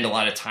spend a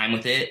lot of time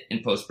with it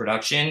in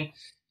post-production.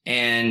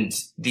 And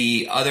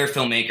the other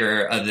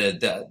filmmaker,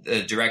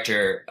 the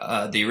director,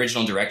 the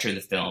original director of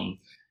the film,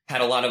 had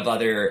a lot of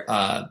other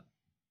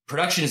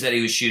productions that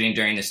he was shooting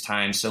during this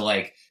time. So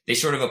like they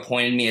sort of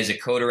appointed me as a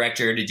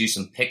co-director to do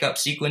some pickup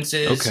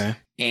sequences. Okay.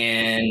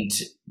 And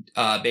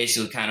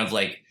basically kind of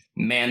like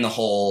man the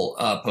whole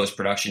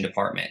post-production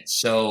department.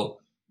 So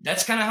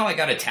that's kind of how I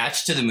got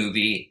attached to the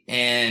movie.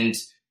 And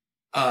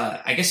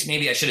I guess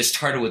maybe I should have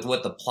started with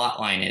what the plot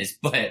line is,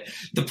 but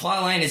the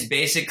plot line is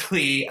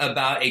basically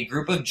about a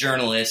group of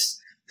journalists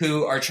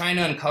who are trying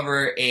to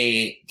uncover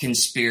a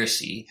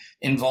conspiracy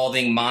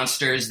involving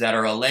monsters that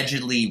are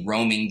allegedly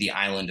roaming the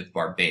island of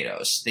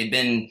Barbados. They've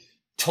been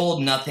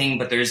told nothing,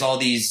 but there's all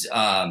these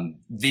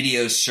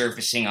videos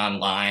surfacing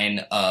online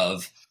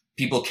of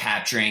people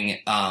capturing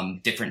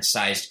different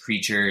sized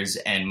creatures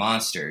and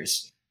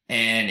monsters.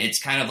 And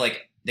it's kind of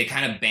like they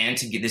kind of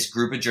this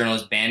group of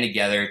journalists band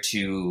together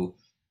to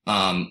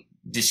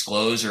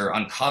disclose or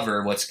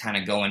uncover what's kind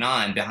of going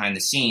on behind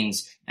the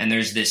scenes. And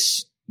there's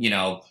this,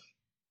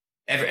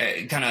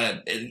 kind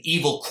of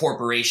evil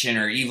corporation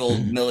or evil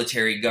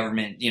military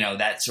government,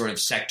 that sort of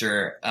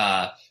sector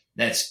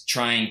that's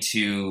trying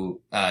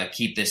to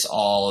keep this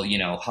all,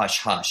 hush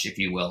hush, if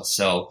you will.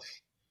 So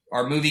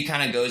our movie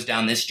kind of goes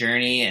down this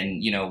journey,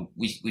 and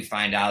we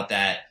find out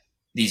that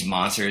these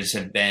monsters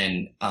have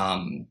been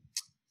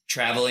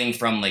traveling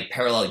from like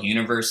parallel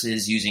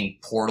universes using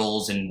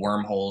portals and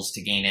wormholes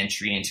to gain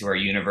entry into our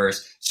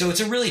universe. So it's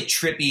a really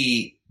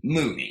trippy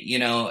movie,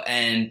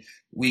 and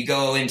we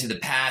go into the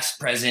past,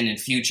 present, and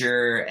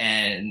future,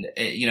 and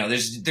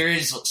there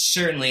is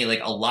certainly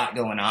like a lot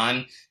going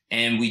on,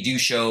 and we do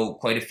show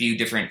quite a few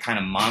different kind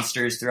of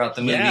monsters throughout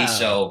the movie. Yeah.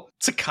 So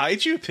it's a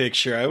kaiju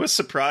picture. I was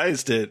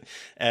surprised at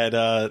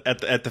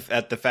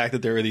the fact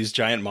that there were these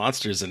giant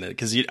monsters in it,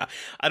 because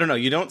I don't know,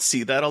 you don't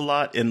see that a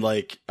lot in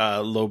like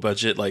low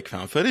budget like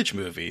found footage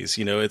movies.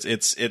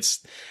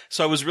 It's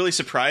so I was really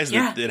surprised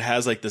that it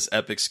has like this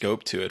epic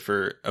scope to it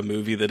for a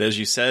movie that, as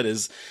you said,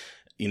 is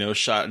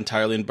shot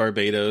entirely in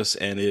Barbados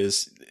and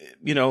is,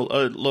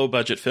 a low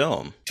budget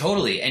film.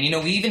 Totally. And,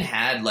 we even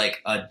had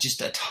like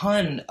just a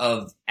ton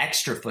of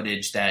extra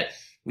footage that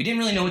we didn't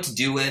really know what to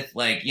do with.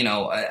 Like,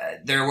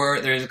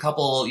 there's a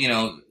couple,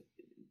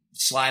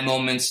 sly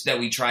moments that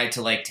we tried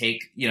to like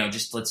take,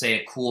 just let's say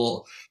a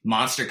cool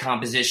monster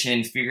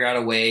composition, figure out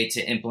a way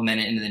to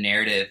implement it into the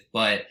narrative.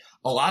 But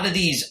a lot of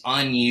these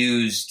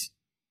unused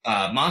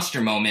monster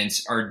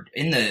moments are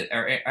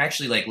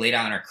actually like laid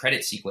out in our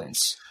credit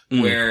sequence.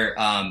 Where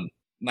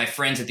my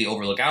friends at the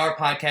Overlook Hour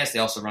podcast, they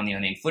also run the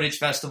Unnamed Footage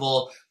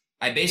Festival.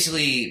 I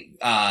basically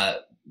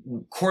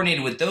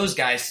coordinated with those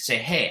guys to say,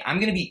 hey, I'm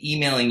going to be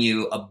emailing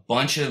you a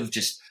bunch of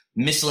just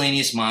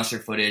miscellaneous monster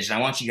footage, and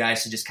I want you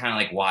guys to just kind of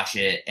like watch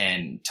it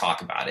and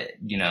talk about it,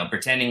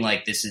 pretending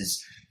like this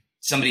is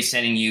somebody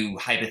sending you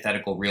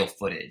hypothetical real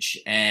footage,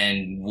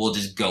 and we'll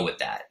just go with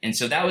that. And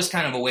so that was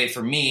kind of a way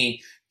for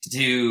me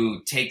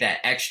to take that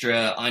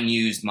extra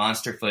unused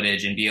monster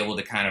footage and be able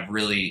to kind of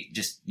really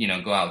just,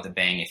 go out with a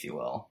bang, if you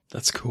will.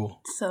 That's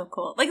cool. So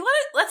cool. Like,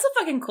 that's so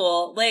fucking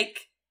cool.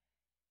 Like,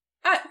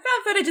 found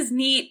footage is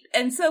neat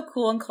and so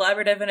cool and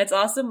collaborative, and it's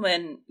awesome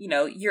when,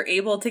 you're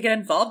able to get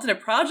involved in a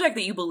project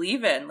that you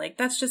believe in. Like,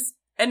 that's just,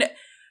 and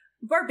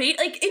Barbados,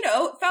 like,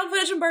 found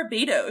footage in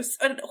Barbados,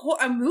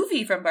 a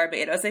movie from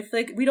Barbados. I feel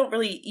like we don't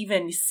really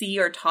even see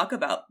or talk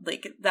about,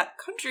 like, that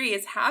country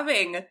is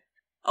having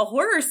a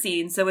horror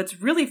scene, so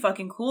it's really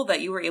fucking cool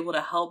that you were able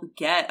to help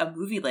get a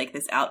movie like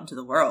this out into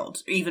the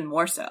world, even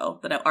more so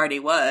than it already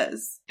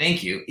was.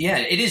 Thank you. Yeah,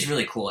 it is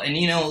really cool. And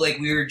like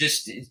you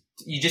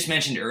just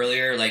mentioned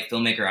earlier, like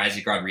filmmaker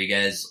Isaac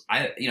Rodriguez.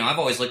 I've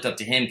always looked up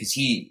to him because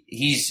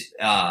he's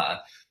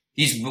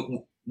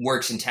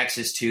works in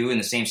Texas too, in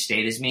the same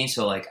state as me.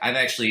 So like I've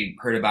actually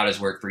heard about his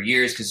work for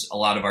years because a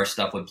lot of our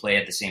stuff would play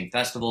at the same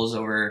festivals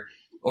over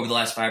the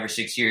last 5 or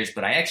 6 years.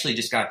 But I actually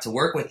just got to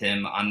work with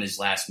him on this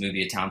last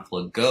movie, A Town Full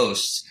of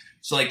Ghosts.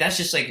 So like, that's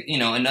just like,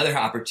 another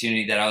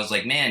opportunity that I was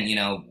like, man,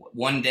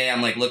 one day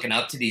I'm like looking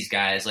up to these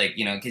guys, like,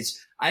 cause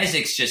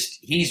Isaac's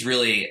he's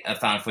really a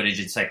found footage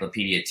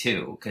encyclopedia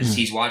too. Cause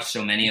he's watched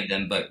so many of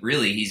them, but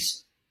really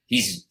he's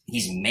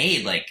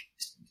made like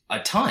a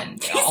ton,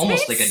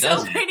 almost like a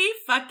dozen. So many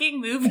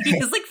fucking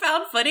movies, like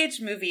found footage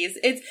movies.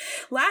 It's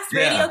Last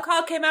Radio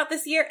Call came out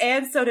this year,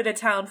 and so did A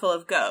Town Full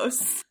of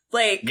Ghosts.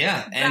 Like,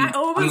 and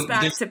almost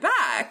back to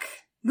back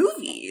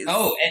movies.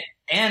 Oh,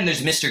 and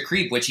there's Mr.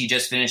 Creep, which he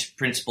just finished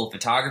principal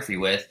photography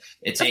with.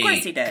 Of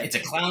course he did. It's a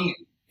clown.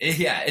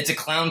 Yeah, it's a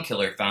clown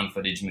killer found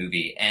footage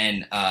movie,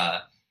 and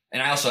I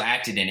also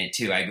acted in it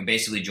too. I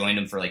basically joined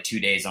him for like 2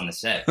 days on the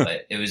set,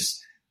 but it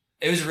was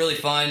really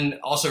fun.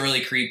 Also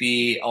really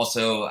creepy.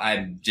 Also,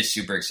 I'm just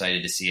super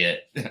excited to see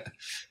it.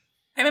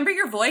 I remember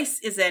your voice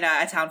is in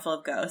A Town Full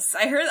of Ghosts.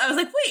 I was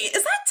like, wait,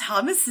 is that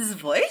Thomas's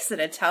voice in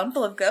A Town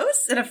Full of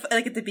Ghosts?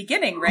 Like at the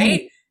beginning,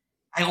 right?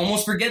 I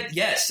almost forget.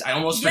 Yes, I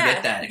almost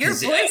forget that. Your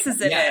voice is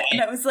in it.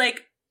 And I was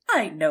like,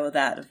 I know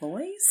that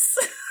voice.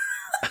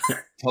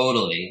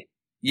 Totally.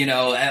 A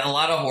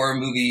lot of horror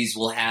movies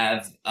will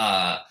have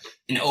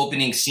an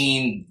opening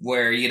scene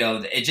where,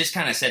 it just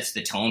kind of sets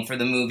the tone for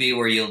the movie,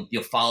 where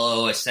you'll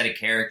follow a set of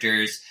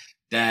characters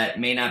that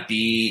may not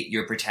be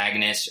your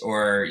protagonist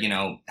or,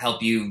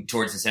 help you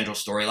towards the central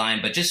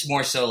storyline, but just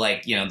more so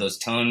like, those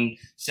tone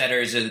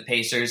setters or the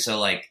pacers. So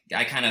like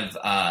I kind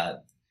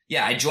of,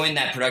 I joined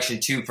that production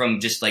too from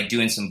just like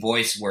doing some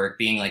voice work,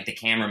 being like the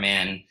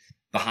cameraman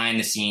behind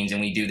the scenes,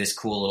 and we do this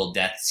cool little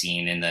death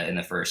scene in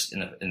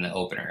the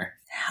opener.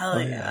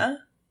 Hell yeah.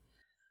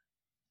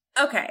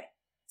 Okay.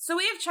 So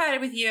we have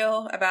chatted with you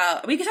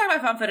about, we could talk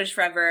about found footage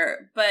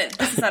forever, but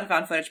this is not a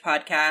found footage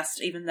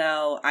podcast, even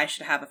though I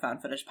should have a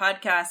found footage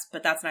podcast,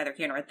 but that's neither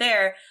here nor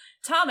there.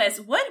 Thomas,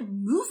 what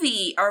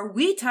movie are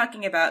we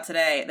talking about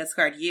today that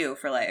scarred you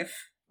for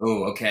life?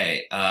 Oh,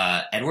 okay.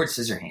 Edward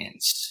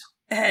Scissorhands.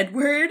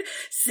 Edward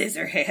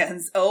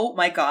Scissorhands. Oh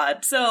my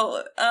god.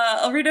 So,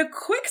 I'll read a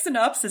quick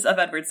synopsis of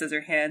Edward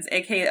Scissorhands,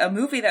 aka a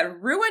movie that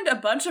ruined a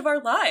bunch of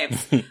our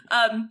lives.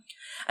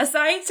 A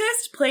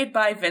scientist, played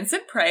by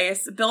Vincent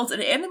Price, built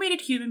an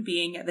animated human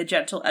being, the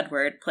gentle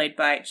Edward, played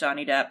by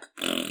Johnny Depp.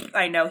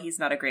 I know he's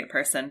not a great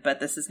person, but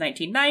this is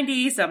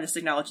 1990, so I'm just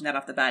acknowledging that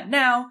off the bat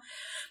now.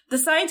 The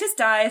scientist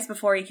dies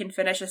before he can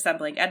finish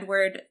assembling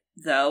Edward,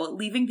 though,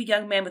 leaving the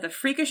young man with a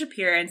freakish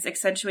appearance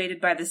accentuated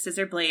by the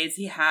scissor blades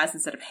he has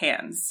instead of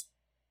hands.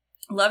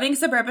 Loving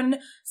suburban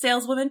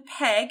saleswoman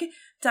Peg,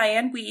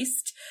 Diane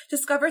Wiest,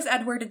 discovers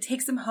Edward and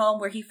takes him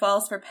home, where he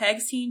falls for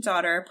Peg's teen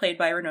daughter, played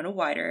by Winona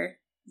Ryder.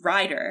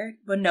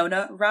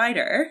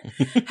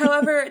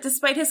 However,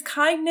 despite his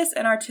kindness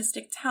and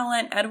artistic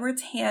talent,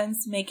 Edward's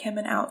hands make him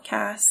an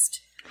outcast.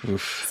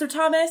 Oof. So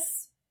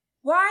Thomas,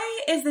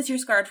 why is this your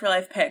scarred for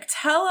life pick?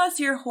 Tell us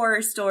your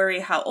horror story,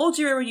 how old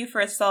you were when you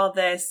first saw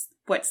this,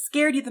 what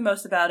scared you the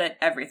most about it,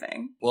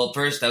 everything. Well,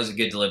 first, that was a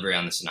good delivery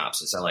on the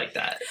synopsis. I like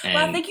that. And,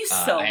 wow, thank you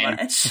so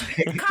much.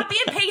 Copy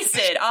and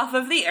pasted off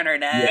of the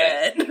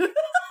internet. Yeah.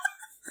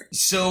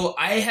 So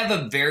I have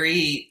a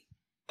very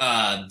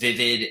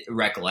vivid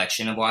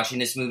recollection of watching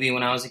this movie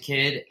when I was a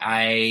kid.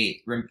 I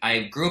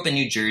grew up in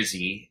New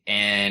Jersey,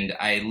 and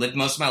I lived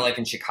most of my life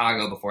in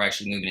Chicago before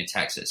actually moving to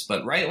Texas.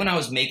 But right when I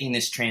was making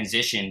this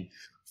transition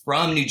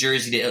from New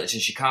Jersey to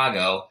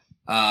Chicago,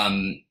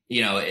 I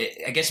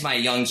guess my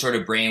young sort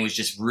of brain was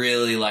just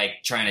really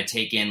like trying to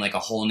take in like a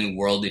whole new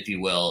world, if you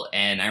will.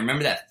 And I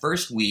remember that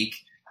first week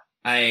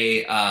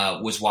I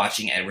was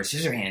watching Edward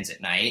Scissorhands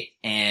at night,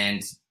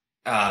 and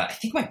I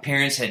think my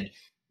parents had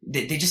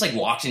they just like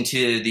walked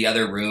into the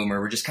other room, or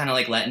were just kind of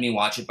like letting me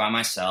watch it by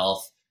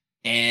myself.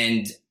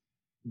 And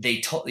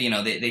they told me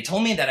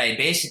that I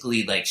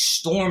basically like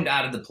stormed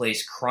out of the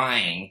place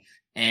crying.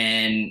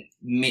 And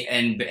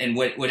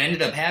what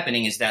ended up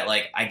happening is that,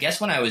 like, I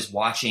guess when I was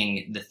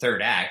watching the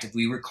third act, if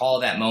we recall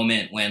that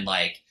moment when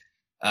like,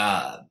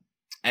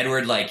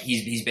 Edward, like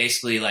he's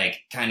basically like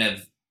kind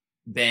of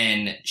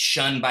been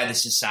shunned by the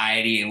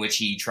society in which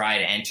he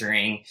tried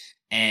entering.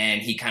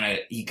 And he kind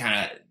of,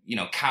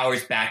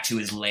 cowers back to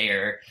his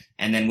lair.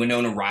 And then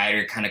Winona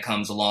Ryder kind of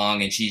comes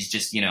along, and she's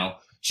just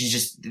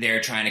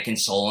there trying to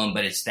console him.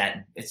 But it's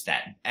that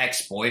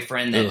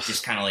ex-boyfriend that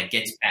just kind of like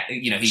gets back,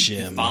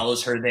 he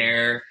follows her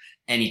there,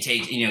 and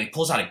he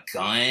pulls out a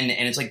gun,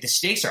 and it's like the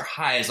stakes are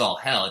high as all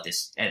hell at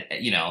this,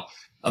 he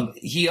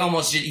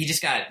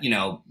just got,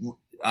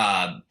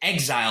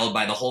 exiled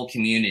by the whole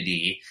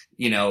community.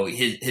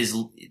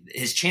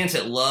 His chance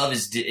at love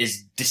is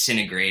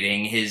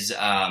disintegrating.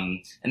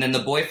 And then the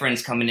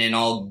boyfriend's coming in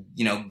all,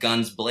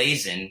 guns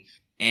blazing.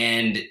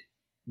 And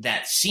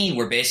that scene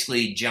where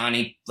basically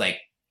Johnny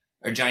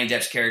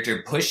Depp's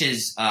character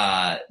pushes,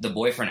 the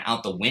boyfriend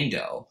out the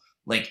window.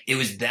 Like, it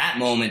was that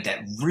moment that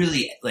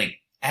really like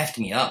effed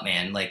me up,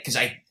 man. Like, cause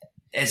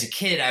as a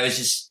kid, I was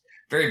just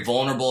very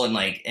vulnerable and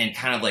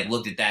kind of like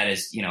looked at that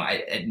as,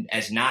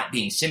 as not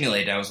being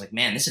simulated. I was like,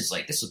 man, this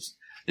was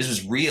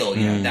real.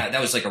 That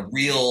was like a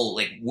real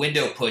like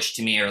window push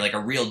to me, or like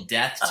a real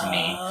death to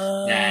me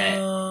that,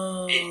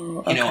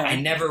 I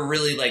never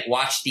really like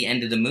watched the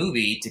end of the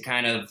movie to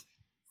kind of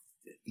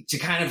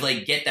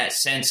like get that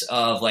sense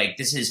of like,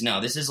 this is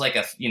like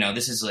a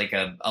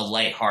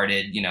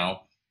lighthearted,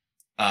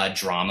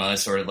 drama,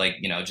 sort of like,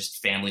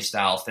 just family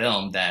style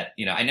film that,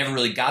 I never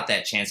really got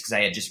that chance because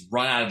I had just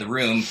run out of the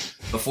room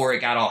before it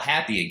got all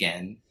happy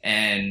again.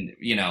 And,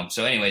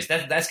 so anyways,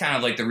 that's kind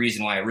of like the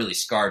reason why it really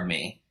scarred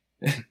me.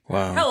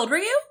 Wow. How old were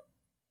you?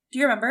 Do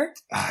you remember?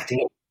 I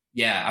think,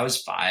 I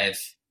was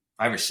 5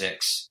 or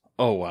 6.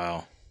 Oh,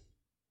 wow.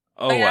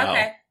 Oh, yeah, wow.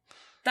 Okay.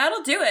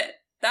 That'll do it.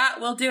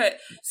 That will do it.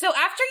 So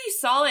after you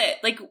saw it,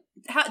 like,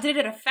 how did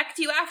it affect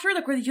you after?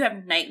 Like, did you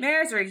have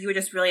nightmares, or you were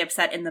just really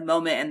upset in the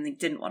moment and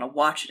didn't want to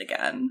watch it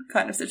again,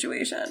 kind of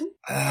situation?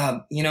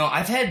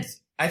 I've had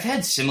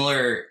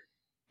similar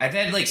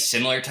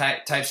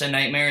types of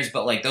nightmares,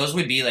 but like those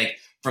would be like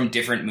from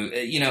different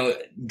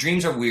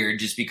dreams are weird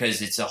just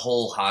because it's a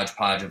whole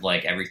hodgepodge of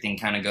like everything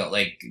kind of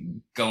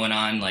going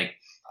on. Like,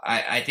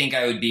 I think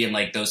I would be in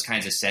like those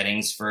kinds of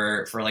settings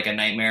for like a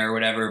nightmare or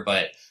whatever,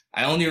 but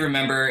I only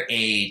remember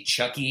a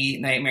Chucky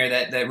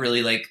nightmare that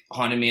really like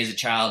haunted me as a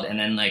child, and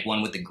then like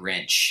one with the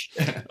Grinch,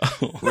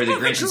 where the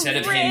Grinch instead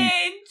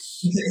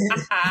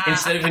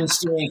of him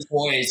stealing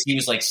toys, he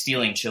was like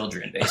stealing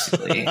children,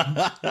 basically.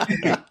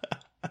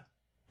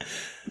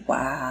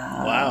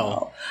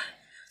 Wow.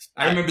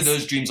 I remember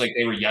those dreams like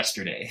they were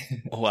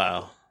yesterday.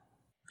 Wow.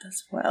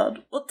 That's wild.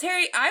 Well,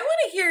 Terry, I want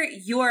to hear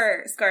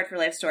your Scarred for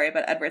Life story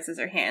about Edward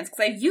Scissorhands,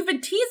 because you've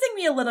been teasing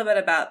me a little bit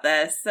about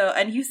this.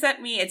 And you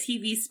sent me a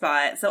TV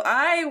spot, so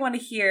I want to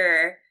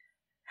hear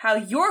how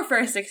your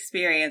first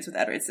experience with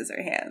Edward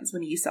Scissorhands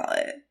when you saw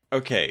it.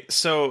 Okay,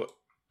 so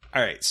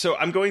all right, so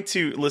I'm going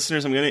to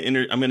listeners. I'm going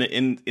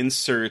to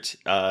insert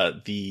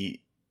the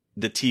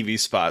TV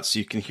spot so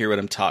you can hear what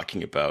I'm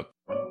talking about.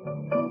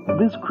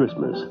 This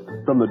Christmas,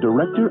 from the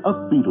director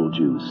of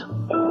Beetlejuice.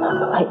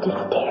 I just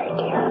stare,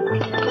 dear.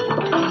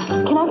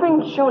 Can I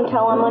bring show and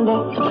tell on Monday?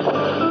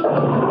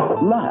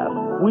 Laugh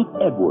with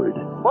Edward.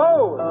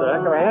 Whoa, it's a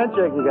heck of a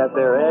handshake you got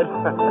there, Ed.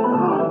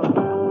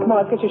 Come on,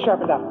 let's get you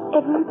sharpened up.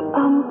 Edward,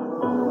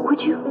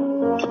 would you?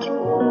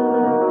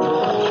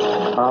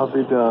 I'll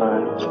be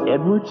darned.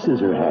 Edward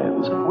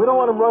Scissorhands. We don't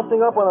want him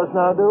rusting up on us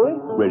now, do we?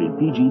 Rated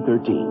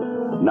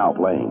PG-13. Now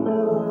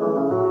playing.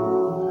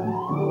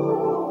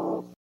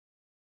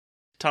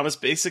 Thomas,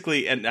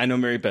 basically, and I know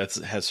Mary Beth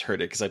has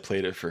heard it because I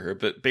played it for her,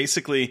 but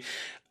basically,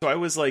 so I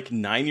was like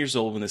 9 years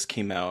old when this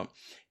came out.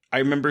 I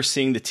remember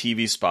seeing the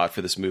TV spot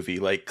for this movie,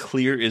 like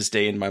clear as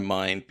day in my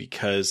mind,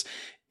 because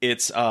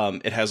it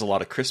has a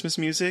lot of Christmas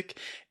music,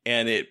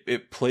 and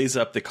it plays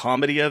up the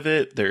comedy of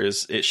it.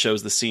 It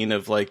shows the scene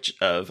of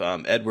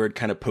Edward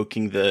kind of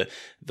poking the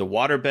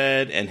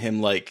waterbed, and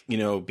him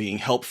being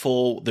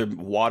helpful. They're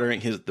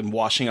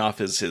washing off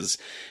his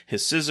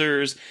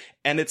scissors,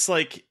 and it's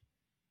like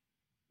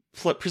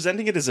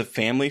presenting it as a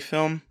family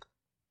film,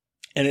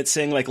 and it's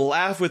saying like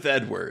laugh with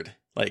Edward.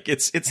 Like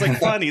it's like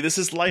funny. This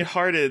is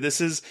lighthearted.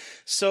 This is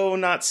so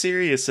not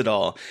serious at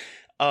all.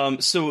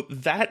 So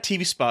that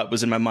TV spot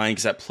was in my mind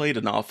because that played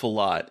an awful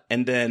lot.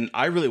 And then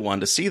I really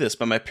wanted to see this,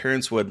 but my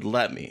parents wouldn't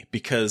let me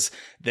because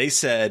they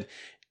said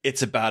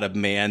it's about a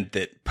man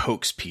that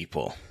pokes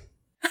people.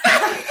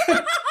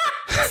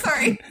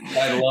 Sorry.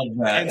 I love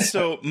that. And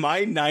so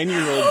my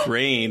 9-year-old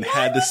brain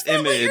had this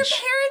image. What your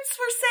parents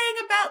were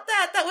saying about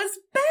that? That was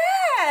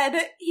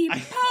bad. He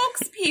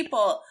pokes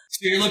people. So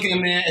you're looking at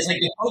me as like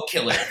the poke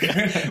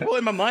killer. Well,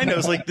 in my mind, I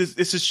was like,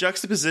 this is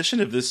juxtaposition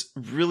of this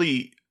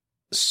really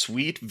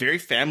sweet, very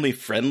family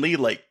friendly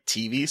like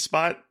TV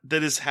spot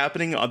that is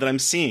happening that I'm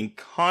seeing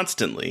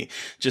constantly,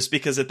 just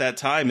because at that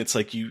time it's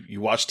like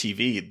you watch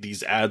TV,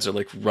 these ads are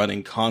like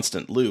running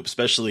constant loop,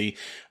 especially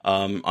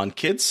on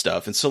kids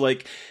stuff. And so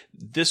like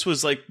this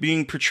was like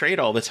being portrayed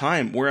all the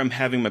time, where I'm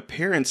having my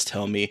parents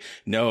tell me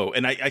no,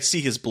 and I see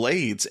his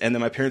blades, and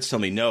then my parents tell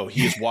me no,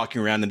 he is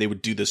walking around, and they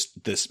would do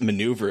this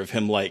maneuver of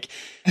him like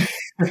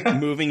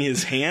moving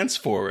his hands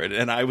forward,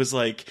 and I was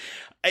like,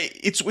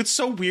 it's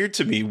so weird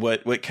to me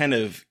what kind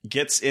of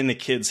gets in a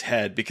kid's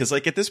head, because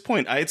like at this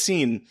point I had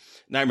seen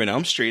Nightmare on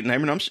Elm Street,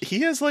 and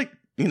he has like,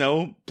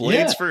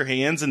 blades for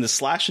hands and the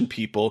slashing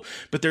people,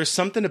 but there's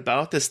something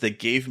about this that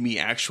gave me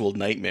actual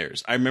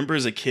nightmares. I remember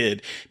as a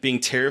kid being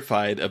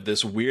terrified of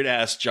this weird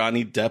ass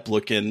Johnny Depp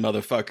looking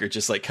motherfucker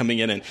just like coming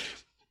in and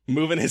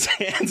moving his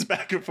hands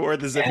back and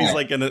forth as if he's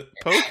like gonna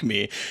poke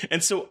me.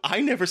 And so I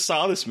never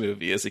saw this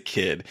movie as a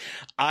kid.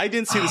 I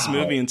didn't see this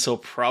movie until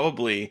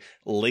probably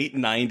late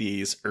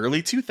 90s,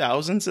 early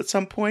 2000s at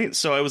some point.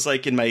 So I was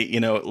like in my,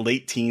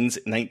 late teens,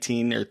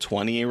 19 or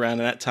 20, around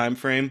that time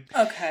frame.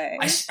 Okay.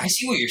 I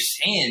see what you're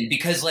saying,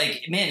 because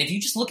like, man, if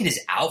you just look at his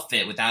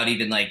outfit without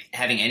even like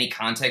having any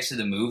context to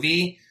the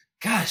movie,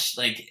 gosh,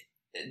 like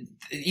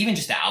even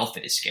just the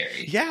outfit is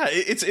scary. Yeah,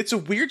 it's a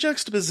weird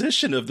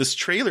juxtaposition of this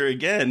trailer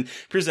again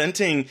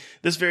presenting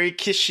this very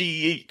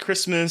kishy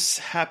Christmas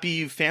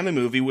happy family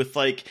movie with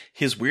like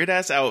his weird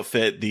ass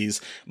outfit,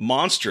 these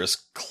monstrous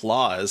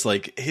claws,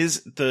 like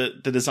the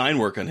design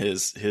work on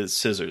his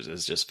scissors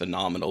is just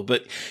phenomenal.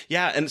 But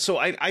yeah, and so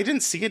I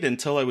didn't see it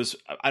until I was,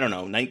 I don't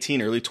know,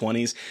 19, early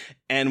 20s,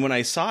 and when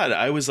I saw it,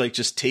 I was like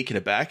just taken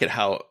aback at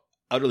how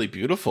utterly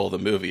beautiful the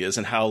movie is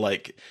and how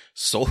like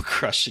soul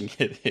crushing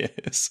it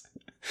is.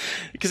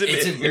 Because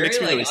it's a very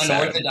really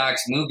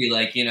unorthodox movie.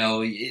 Like,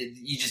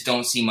 you just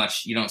don't see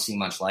much. You don't see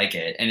much like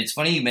it. And it's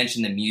funny you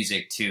mentioned the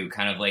music too,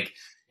 kind of like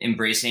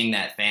embracing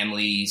that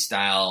family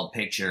style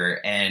picture.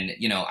 And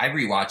I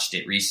rewatched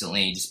it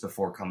recently just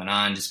before coming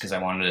on, just because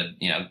I wanted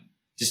to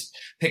just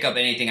pick up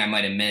anything I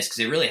might have missed,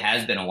 because it really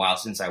has been a while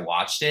since I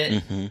watched it.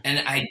 Mm-hmm.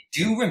 And I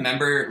do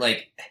remember,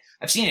 like,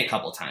 I've seen it a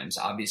couple times,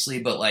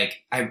 obviously, but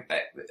like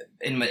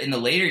in the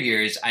later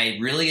years, I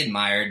really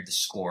admired the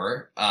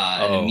score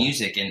and the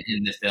music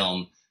in the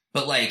film.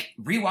 But like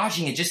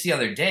rewatching it just the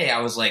other day, I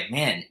was like,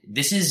 man,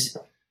 this is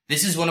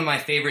one of my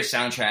favorite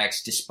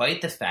soundtracks,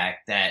 despite the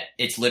fact that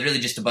it's literally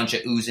just a bunch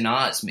of oohs and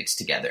ahs mixed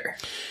together.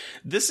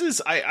 This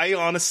is, I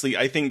honestly,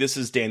 I think this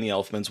is Danny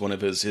Elfman's one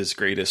of his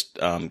greatest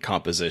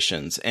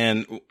compositions.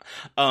 And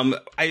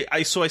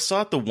I saw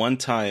it the one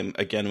time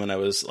again when I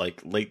was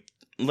like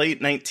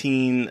late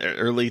 19,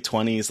 early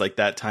 20s, like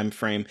that time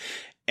frame.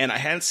 And I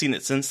hadn't seen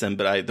it since then,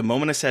 but the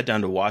moment I sat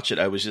down to watch it,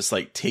 I was just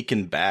like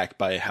taken back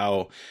by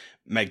how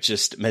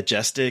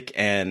majestic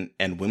and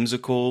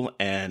whimsical,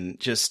 and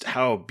just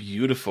how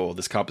beautiful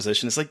this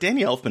composition is. Like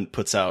Danny Elfman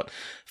puts out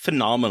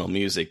phenomenal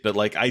music, but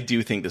like I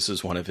do think this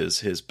is one of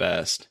his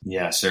best.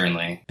 Yeah,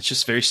 certainly. It's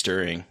just very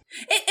stirring.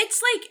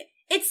 It's like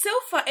It's so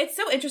fun. It's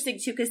so interesting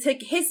too because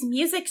his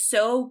music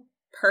so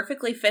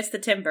perfectly fits the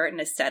Tim Burton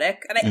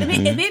aesthetic, and I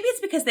mean, maybe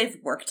it's because they've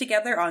worked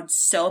together on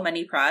so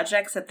many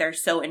projects that they're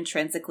so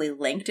intrinsically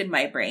linked in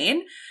my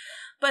brain.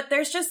 But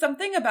there's just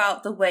something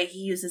about the way he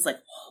uses like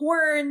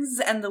horns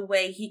and the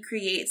way he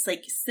creates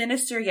like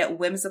sinister yet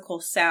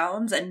whimsical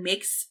sounds and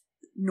makes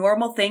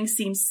normal things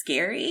seem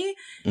scary.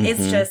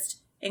 It's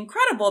just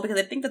incredible because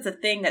I think that's a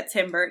thing that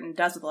Tim Burton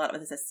does with a lot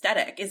of his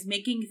aesthetic is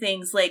making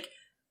things like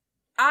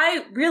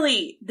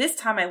this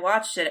time I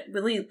watched it,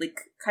 really like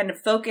kind of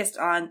focused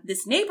on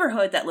this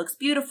neighborhood that looks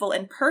beautiful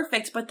and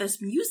perfect, but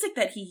this music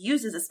that he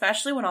uses,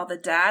 especially when all the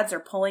dads are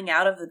pulling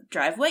out of the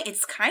driveway,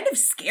 it's kind of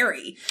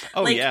scary.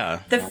 Oh, like, yeah.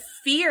 The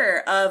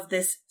fear of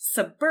this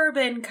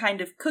suburban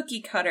kind of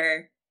cookie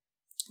cutter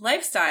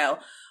lifestyle,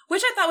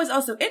 which I thought was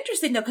also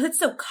interesting though, because it's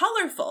so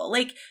colorful.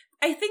 Like,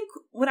 I think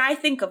when I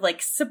think of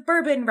like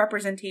suburban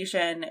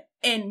representation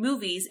in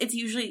movies, it's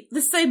usually the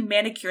same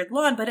manicured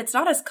lawn, but it's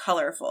not as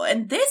colorful.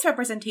 And this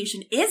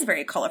representation is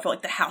very colorful.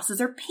 Like the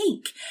houses are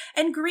pink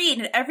and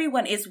green and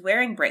everyone is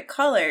wearing bright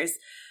colors.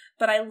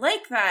 But I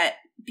like that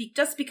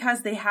just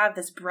because they have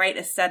this bright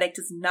aesthetic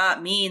does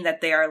not mean that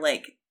they are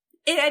like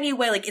in any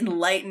way like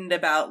enlightened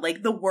about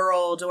like the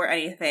world or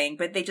anything.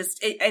 But they just,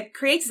 it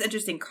creates this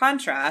interesting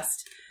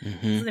contrast. So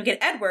then we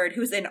get Edward,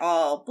 who's in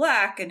all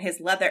black, and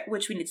his leather,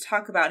 which we need to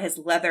talk about, his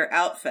leather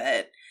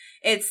outfit.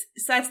 It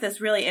sets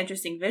this really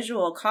interesting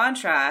visual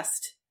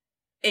contrast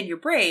in your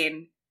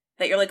brain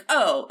that you're like,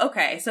 oh,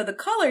 okay, so the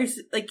colors,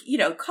 like, you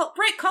know,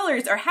 bright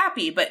colors are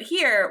happy, but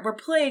here we're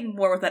playing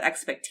more with that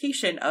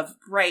expectation of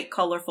bright,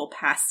 colorful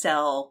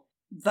pastel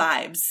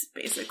vibes,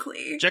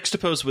 basically.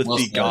 Juxtaposed with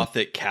the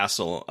Gothic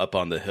castle up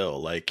on the hill.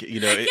 Like,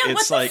 you know,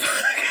 it's like... that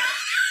fucking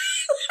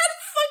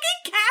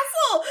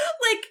castle!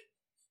 Like...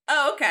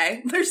 Oh,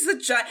 okay. There's a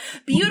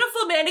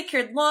beautiful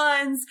manicured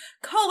lawns,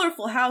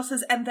 colorful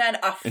houses, and then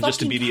a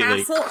fucking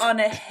castle on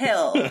a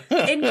hill.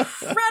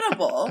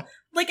 Incredible.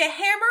 Like a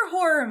Hammer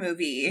horror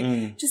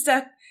movie. Just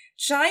a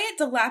giant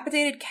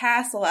dilapidated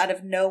castle out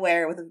of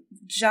nowhere with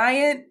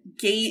giant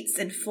gates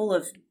and full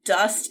of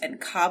dust and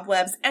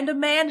cobwebs and a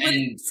man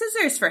with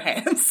scissors for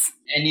hands.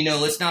 And, you know,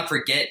 let's not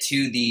forget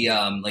too the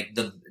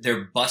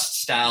their bust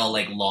style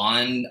like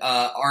lawn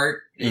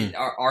art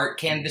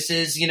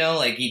canvases. You know,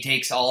 like he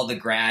takes all the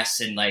grass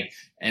and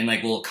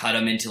will cut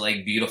them into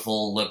like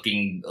beautiful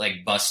looking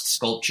like bust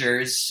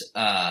sculptures.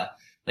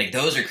 Like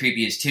those are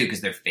creepy as too because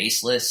they're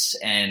faceless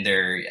and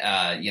they're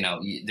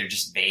they're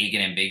just vague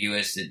and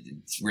ambiguous.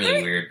 It's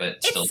really weird, but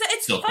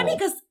it's still funny cool.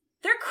 because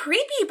they're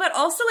creepy, but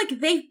also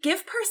like they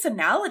give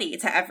personality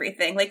to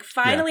everything. Like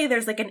finally,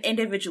 there's like an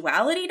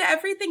individuality to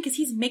everything because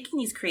he's making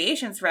these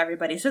creations for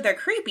everybody, so they're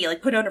creepy.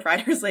 Like Winona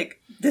Ryder's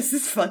like, this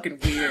is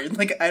fucking weird.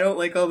 Like I don't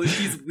like all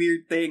these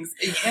weird things.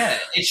 Yeah,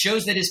 it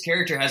shows that his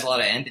character has a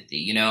lot of empathy.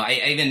 You know, I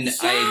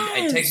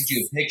texted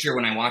you a picture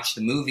when I watched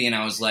the movie, and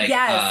I was like,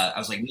 man,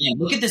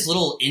 look at this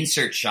little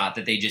insert shot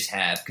that they just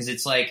have because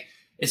it's like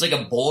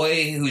a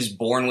boy who's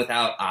born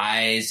without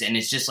eyes, and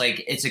it's just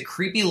like it's a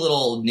creepy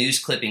little news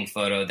clipping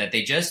photo that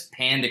they just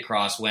panned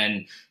across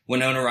when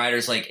Winona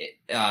Ryder's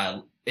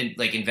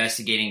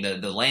investigating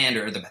the land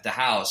or the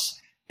house,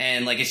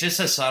 and like it's just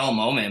a subtle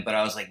moment. But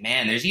I was like,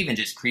 man, there's even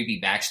just creepy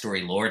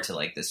backstory lore to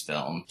like this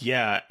film.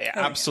 Yeah,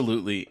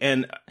 absolutely.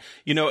 And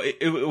you know,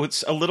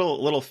 what's a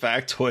little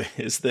factoid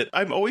is that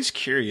I'm always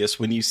curious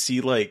when you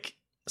see like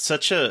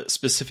such a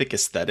specific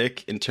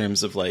aesthetic in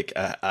terms of like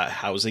a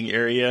housing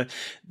area.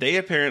 They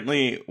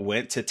apparently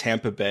went to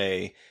Tampa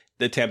Bay,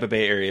 the Tampa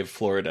Bay area of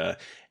Florida,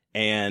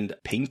 and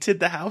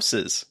painted the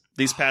houses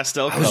these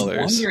pastel colors.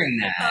 I was wondering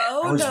that.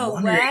 Oh, no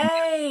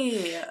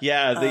way.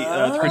 Yeah,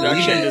 the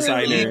production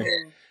designer.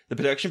 The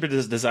production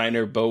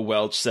designer, Bo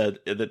Welch, said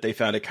that they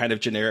found a kind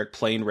of generic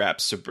plain wrap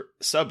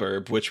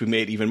suburb, which we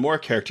made even more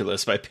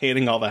characterless by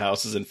painting all the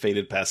houses in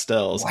faded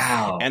pastels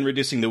and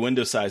reducing the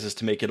window sizes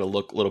to make it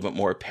look a little bit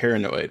more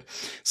paranoid.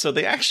 So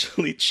they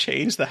actually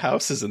changed the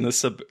houses in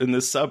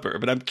this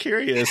suburb. And I'm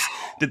curious,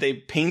 did they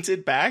paint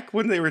it back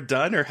when they were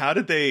done, or how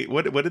did they?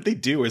 What did they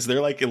do? Is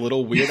there like a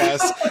little weird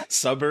ass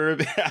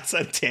suburb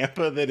outside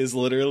Tampa that is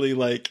literally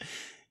like?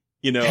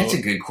 You know, that's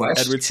a good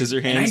question. Edward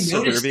Scissorhands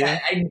suburbia.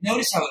 I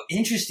noticed how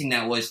interesting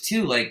that was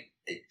too. Like,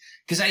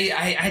 because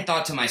I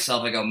thought to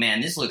myself, I go,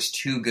 man, this looks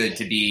too good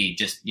to be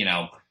just, you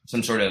know,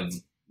 some sort of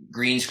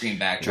green screen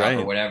backdrop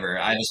or whatever.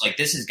 I was like,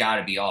 this has got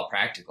to be all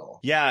practical.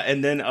 Yeah,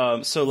 and then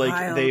so like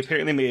Wild. They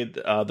apparently made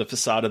the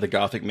facade of the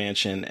Gothic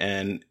mansion,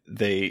 and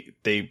they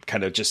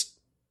kind of just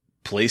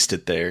placed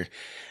it there,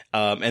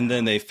 and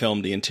then they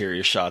filmed the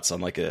interior shots on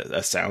like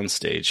a sound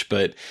stage,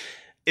 but.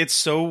 It's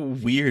so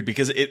weird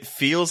because it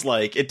feels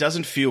like it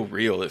doesn't feel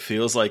real. It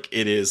feels like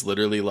it is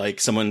literally like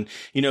someone,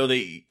 you know,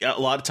 a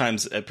lot of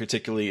times,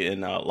 particularly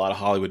in a lot of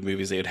Hollywood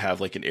movies, they would have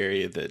like an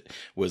area that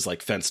was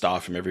like fenced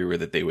off from everywhere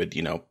that they would,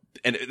 you know,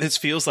 and this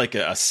feels like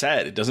a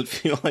set. It doesn't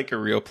feel like a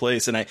real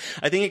place. And I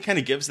think it kind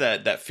of gives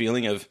that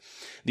feeling of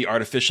the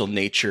artificial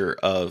nature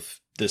of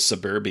the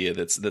suburbia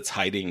that's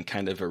hiding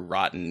kind of a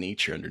rotten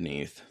nature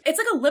underneath. It's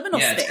like a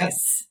liminal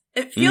space.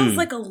 It feels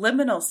like a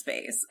liminal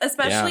space,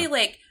 especially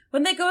like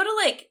when they go to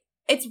like,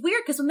 it's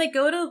weird because when they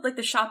go to like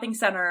the shopping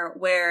center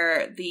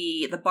where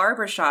the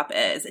barber shop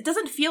is, it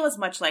doesn't feel as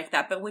much like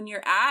that. But when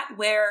you're at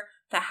where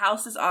the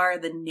houses are,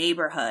 the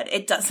neighborhood,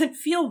 it doesn't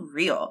feel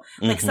real.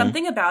 Like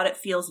something about it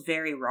feels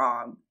very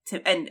wrong.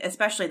 And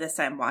especially this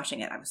time watching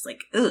it, I was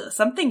like, ugh,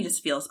 something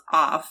just feels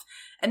off.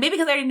 And maybe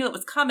because I already knew it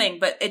was coming,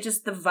 but it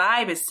just, the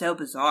vibe is so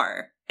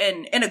bizarre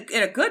and in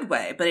a good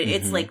way. But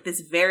it's like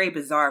this very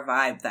bizarre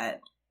vibe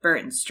that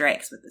Burton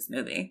strikes with this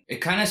movie. It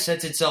kind of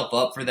sets itself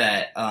up for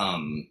that,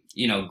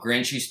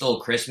 Grinch Who Stole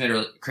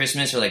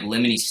Christmas or like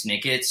Lemony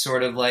Snicket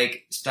sort of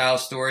like style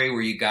story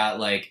where you got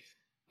like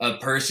a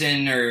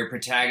person or a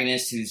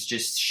protagonist who's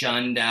just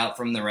shunned out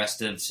from the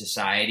rest of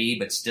society,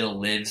 but still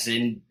lives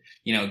in,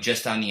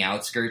 just on the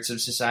outskirts of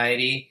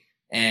society.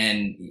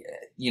 And,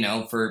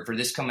 for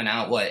this coming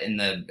out, in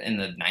the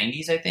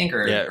 90s, I think,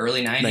 or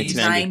early 90s?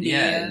 90,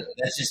 yeah.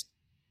 That's just,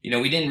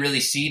 we didn't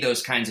really see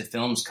those kinds of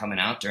films coming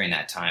out during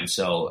that time.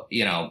 So,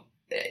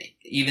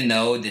 even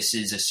though this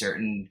is a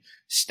certain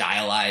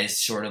stylized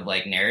sort of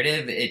like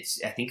narrative,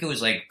 I think it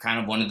was like kind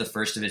of one of the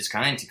first of its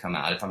kind to come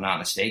out, if I'm not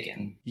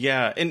mistaken.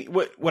 Yeah. And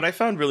what I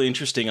found really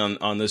interesting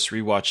on this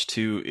rewatch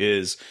too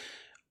is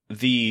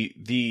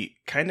the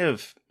kind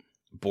of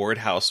bored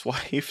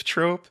housewife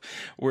trope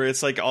where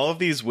it's like all of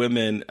these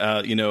women,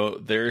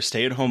 they're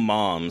stay-at-home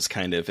moms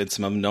kind of, and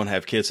some of them don't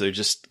have kids. So they're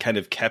just kind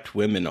of kept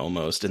women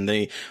almost. And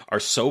they are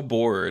so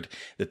bored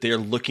that they're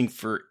looking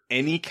for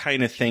any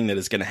kind of thing that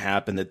is going to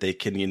happen that they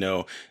can,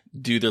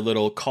 do their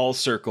little call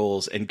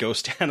circles and go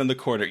stand in the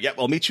corner. Yep,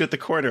 I'll meet you at the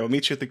corner. I'll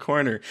meet you at the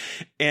corner.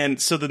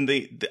 And so then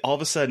they all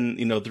of a sudden,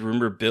 the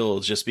rumor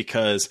builds just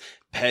because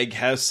Peg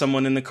has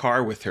someone in the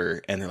car with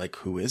her and they're like,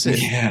 who is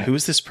it? Yeah. Who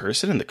is this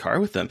person in the car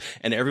with them?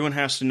 And everyone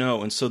has to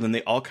know. And so then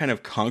they all kind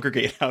of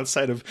congregate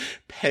outside of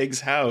Peg's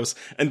house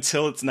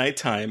until it's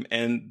nighttime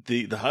and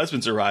the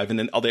husbands arrive. And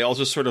then they all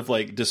just sort of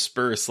like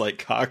disperse like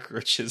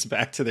cockroaches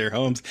back to their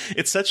homes.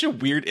 It's such a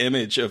weird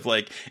image of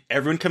like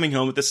everyone coming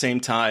home at the same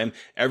time,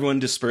 everyone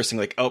dispersing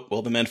like, oh,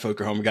 well, the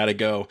menfolk are home, we gotta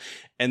go.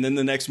 And then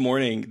the next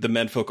morning, the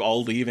menfolk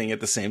all leaving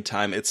at the same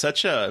time. It's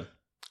such a,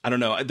 I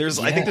don't know. I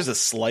think there's a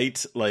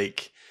slight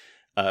like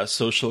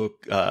social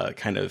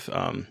kind of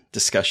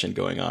discussion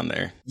going on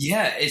there.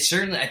 Yeah,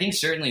 I think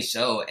certainly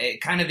so.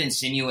 It kind of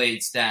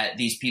insinuates that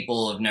these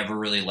people have never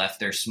really left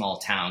their small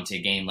town to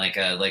gain like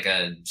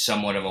a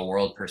somewhat of a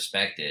world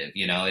perspective.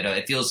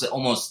 It feels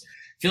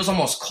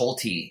almost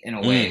culty in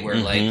a way where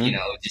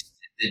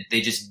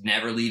they just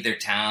never leave their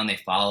town. They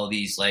follow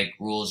these like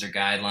rules or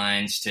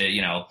guidelines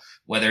to,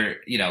 whether,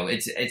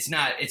 it's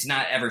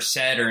not ever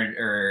said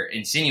or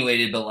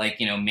insinuated, but like,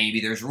 maybe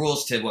there's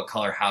rules to what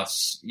color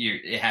house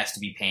it has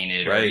to be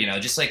painted, right. Or,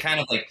 just like kind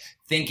of like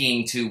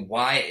thinking to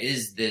why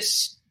is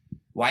this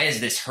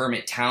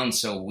hermit town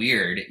so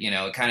weird?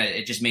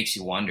 It just makes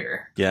you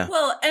wonder. Yeah.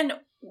 Well, and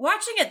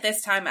watching it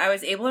this time, I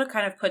was able to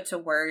kind of put to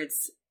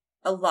words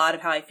a lot of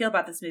how I feel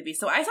about this movie.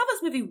 So I saw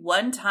this movie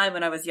one time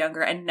when I was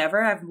younger and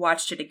never have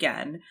watched it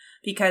again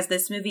because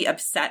this movie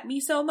upset me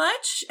so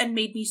much and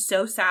made me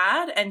so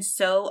sad and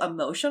so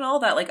emotional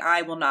that like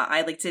I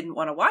didn't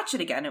want to watch it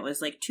again. It was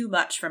like too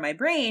much for my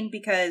brain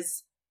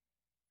because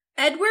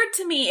Edward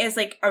to me is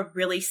like a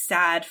really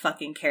sad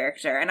fucking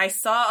character. And I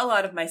saw a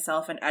lot of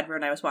myself in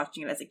Edward when I was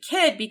watching it as a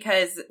kid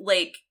because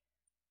like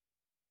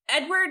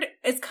Edward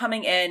is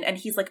coming in and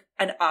he's like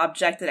an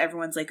object that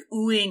everyone's like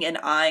oohing and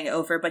eyeing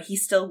over, but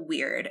he's still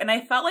weird. And I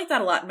felt like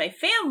that a lot in my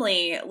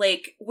family,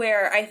 like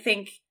where I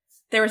think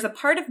there was a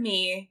part of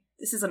me,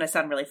 this is going to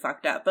sound really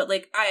fucked up, but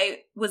like I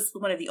was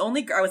the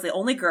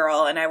only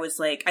girl and I was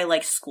like, I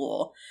liked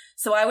school.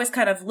 So I was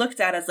kind of looked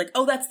at as like,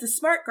 oh, that's the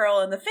smart girl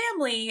in the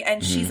family.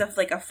 And she's a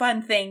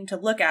fun thing to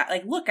look at.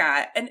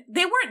 And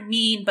they weren't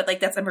mean, but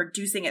like I'm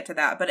reducing it to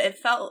that. But it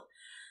felt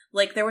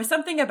like there was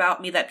something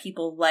about me that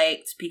people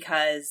liked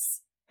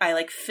because I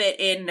like fit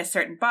in a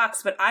certain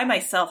box, but I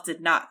myself did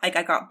not. Like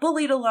I got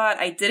bullied a lot.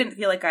 I didn't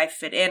feel like I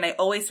fit in. I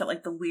always felt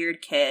like the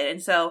weird kid. And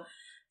so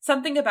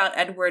something about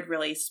Edward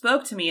really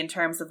spoke to me in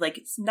terms of like,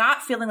 it's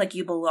not feeling like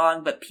you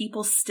belong, but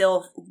people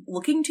still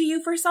looking to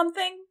you for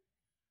something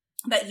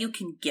that you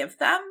can give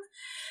them.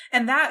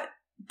 And that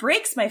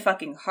breaks my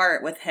fucking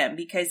heart with him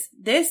because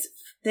this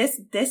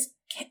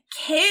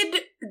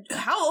kid,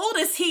 how old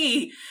is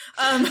he?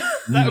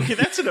 Okay,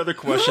 that's another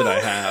question I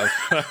have.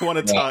 I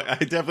want to talk. I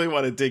definitely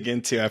want to dig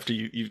into after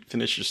you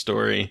finish your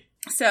story.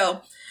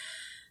 So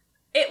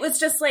it was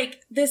just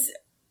like this,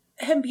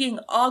 him being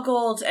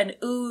ogled and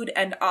oohed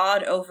and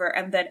awed over,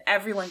 and then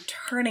everyone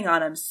turning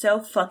on him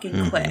so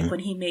fucking quick when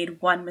he made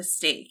one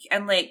mistake.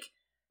 And like,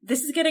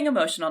 this is getting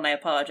emotional and I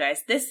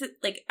apologize. This,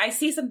 like, I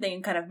see something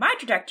in kind of my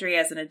trajectory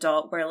as an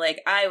adult where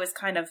like I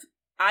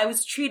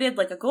was treated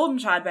like a golden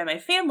child by my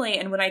family,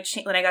 and when I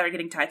got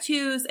getting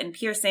tattoos and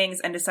piercings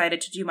and decided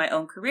to do my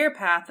own career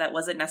path that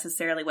wasn't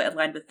necessarily what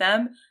aligned with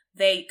them,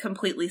 they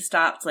completely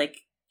stopped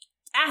like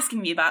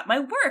asking me about my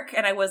work,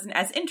 and I wasn't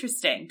as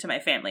interesting to my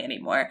family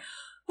anymore,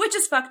 which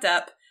is fucked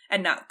up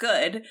and not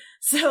good.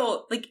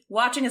 So like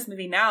watching this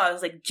movie now, I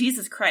was like,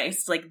 Jesus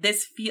Christ, like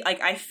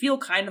I feel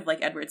kind of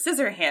like Edward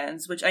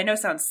Scissorhands, which I know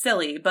sounds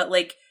silly, but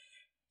like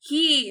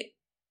he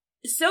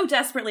so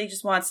desperately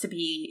just wants to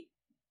be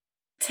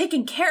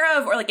taken care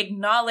of or like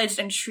acknowledged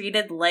and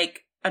treated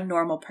like a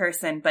normal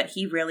person, but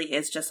he really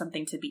is just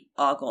something to be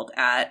ogled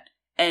at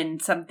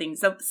and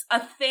a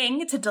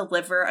thing to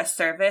deliver a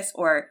service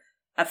or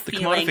a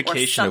feeling or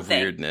commodification something.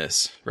 Of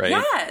weirdness, right?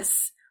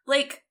 Yes.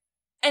 Like,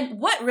 and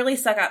what really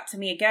stuck out to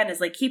me again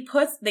is like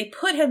they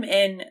put him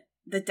in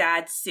the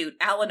dad's suit,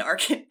 Alan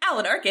Arkin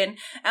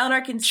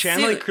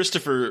channeling suit.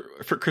 Christopher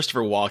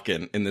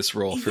Walken in this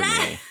role for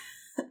me.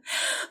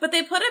 But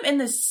they put him in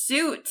the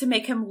suit to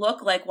make him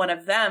look like one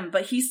of them,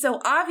 but he's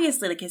so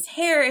obviously, like, his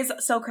hair is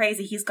so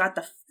crazy, he's got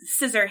the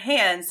scissor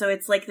hands, so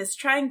it's like this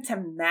trying to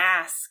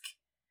mask.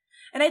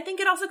 And I think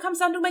it also comes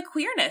down to my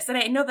queerness, and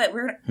I know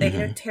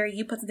that Terry,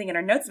 you put something in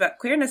our notes about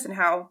queerness and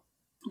how,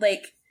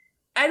 like,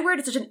 Edward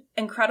is such an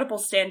incredible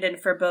stand-in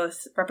for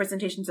both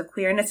representations of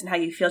queerness and how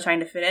you feel trying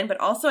to fit in, but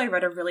also I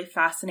read a really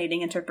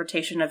fascinating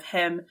interpretation of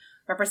him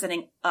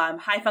representing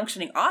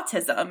high-functioning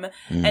autism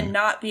and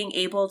not being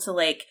able to,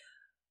 like,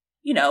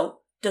 you know,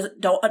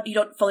 you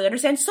don't fully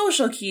understand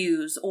social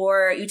cues,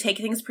 or you take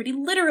things pretty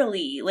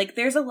literally. Like,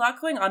 there's a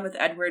lot going on with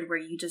Edward where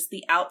you just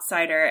the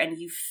outsider and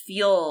you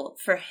feel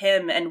for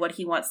him and what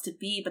he wants to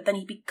be, but then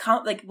he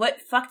becomes, like, what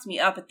fucked me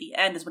up at the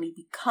end is when he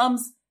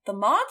becomes the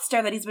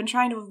monster that he's been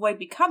trying to avoid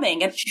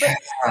becoming. And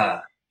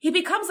but he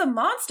becomes a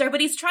monster,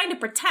 but he's trying to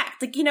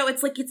protect. Like, you know,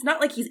 it's like, it's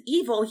not like he's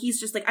evil. He's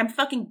just like, I'm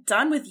fucking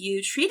done with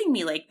you treating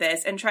me like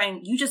this and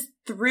you just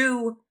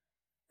threw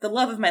the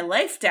love of my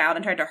life down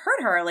and tried to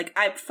hurt her. Like,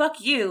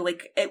 fuck you.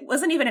 Like, it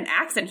wasn't even an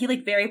accident. He,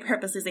 like, very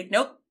purposely was like,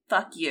 nope,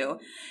 fuck you.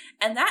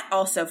 And that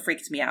also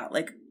freaked me out.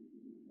 Like,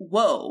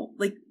 whoa.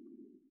 Like,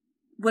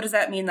 what does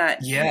that mean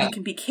that you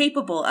can be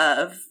capable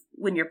of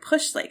when you're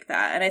pushed like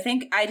that? And I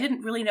think I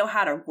didn't really know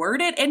how to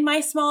word it in my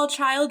small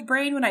child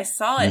brain when I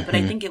saw it, but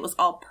I think it was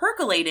all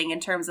percolating in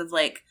terms of,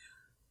 like,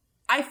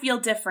 I feel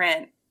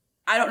different.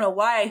 I don't know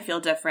why I feel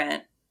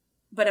different,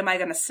 but am I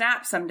going to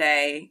snap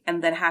someday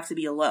and then have to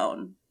be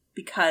alone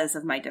because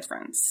of my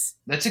difference?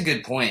 That's a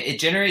good point. It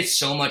generates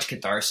so much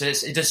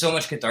catharsis. It does so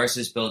much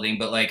catharsis building,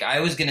 but, like,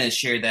 I was going to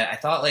share that I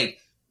thought, like,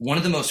 one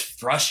of the most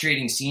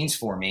frustrating scenes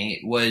for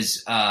me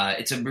was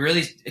it's a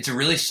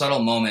really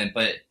subtle moment,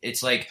 but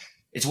it's like,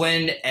 it's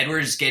when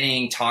Edward's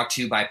getting talked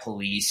to by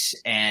police,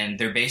 and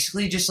they're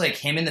basically just like,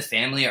 him and the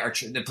family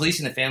the police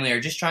and the family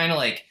are just trying to,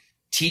 like,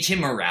 teach him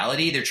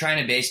morality. They're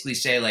trying to basically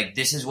say, like,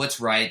 this is what's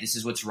right, this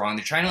is what's wrong.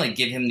 They're trying to, like,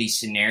 give him these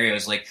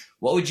scenarios, like,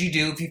 what would you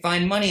do if you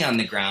find money on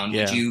the ground?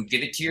 Yeah. Would you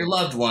give it to your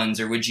loved ones,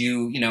 or would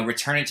you, you know,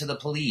 return it to the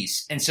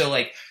police? And so,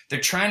 like,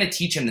 they're trying to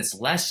teach him this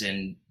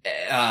lesson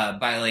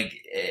by, like,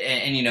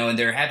 and you know, and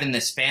they're having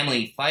this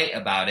family fight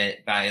about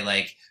it by,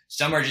 like,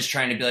 some are just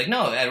trying to be like,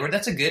 no, Edward,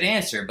 that's a good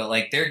answer. But,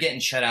 like, they're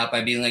getting shut out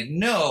by being like,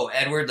 no,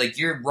 Edward, like,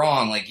 you're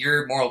wrong. Like,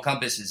 your moral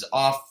compass is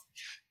off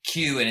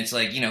cue. And it's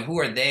like, you know, who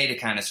are they to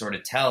kind of sort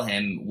of tell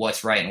him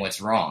what's right and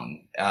what's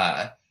wrong?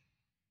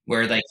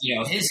 Where, like, you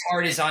know, his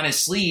heart is on his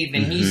sleeve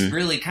and he's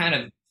really kind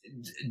of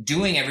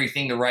doing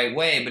everything the right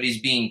way, but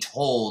he's being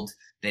told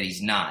that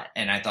he's not.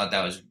 And I thought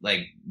that was,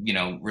 like, you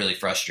know, really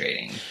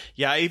frustrating.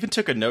 Yeah, I even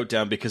took a note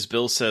down because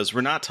Bill says,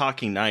 we're not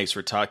talking nice,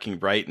 we're talking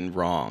right and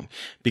wrong.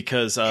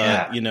 Because,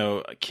 you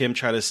know, Kim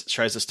tries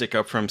to stick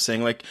up for him,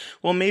 saying, like,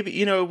 well, maybe,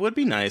 you know, it would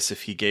be nice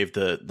if he gave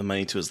the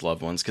money to his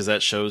loved ones, because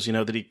that shows, you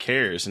know, that he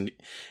cares.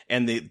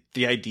 And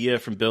the idea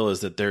from Bill is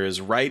that there is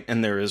right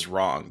and there is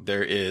wrong.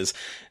 There is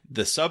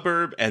the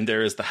suburb and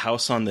there is the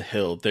house on the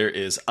hill. There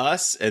is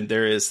us and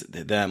there is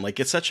them. Like,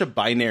 it's such a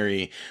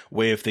binary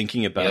way of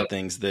thinking about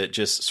things that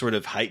just sort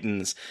of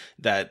heightens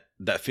that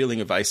feeling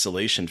of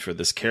isolation for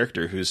this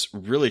character who's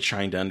really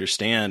trying to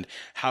understand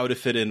how to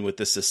fit in with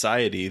this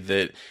society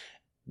that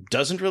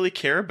doesn't really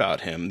care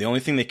about him. The only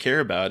thing they care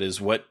about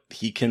is what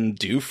he can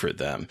do for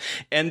them.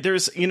 And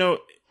there's, you know,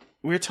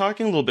 we were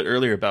talking a little bit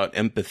earlier about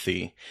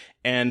empathy,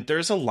 and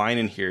there's a line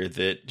in here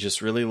that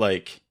just really,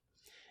 like,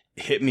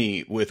 hit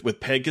me with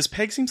Peg, because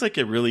Peg seems like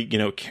a really, you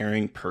know,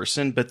 caring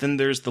person. But then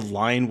there's the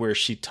line where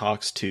she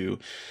talks to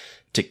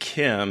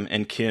Kim,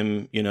 and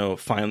Kim, you know,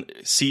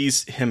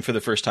 sees him for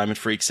the first time and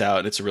freaks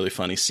out. It's a really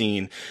funny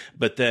scene.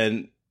 But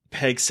then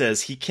Peg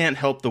says, he can't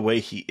help the way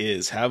he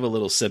is. Have a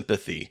little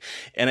sympathy.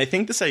 And I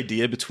think this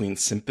idea between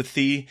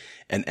sympathy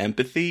and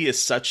empathy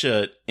is such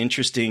a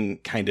interesting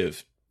kind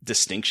of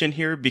distinction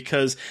here,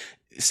 because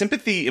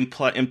sympathy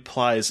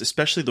implies,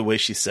 especially the way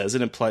she says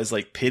it, implies,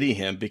 like, pity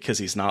him because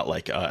he's not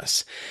like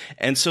us.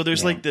 And so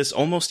there's like this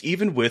almost,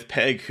 even with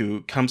Peg,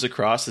 who comes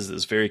across as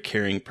this very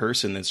caring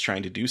person that's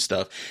trying to do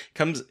stuff,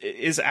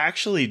 is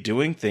actually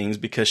doing things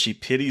because she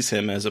pities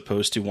him as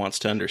opposed to wants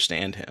to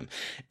understand him.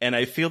 And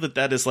I feel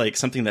that is, like,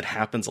 something that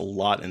happens a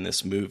lot in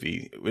this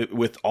movie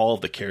with all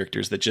of the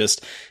characters that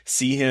just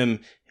see him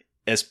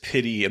as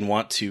pity and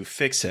want to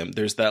fix him.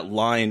 There's that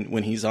line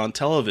when he's on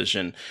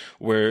television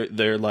where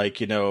they're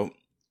like, you know,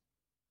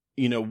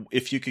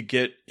 if you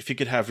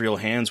could have real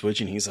hands, would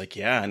you? And he's like,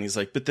 yeah. And he's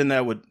like, but then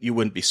you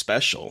wouldn't be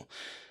special.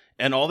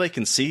 And all they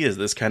can see is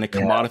this kind of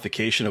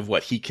commodification of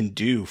what he can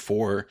do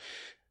for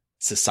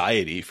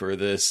society, for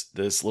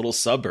this little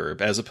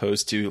suburb, as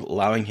opposed to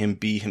allowing him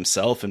be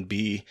himself and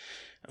be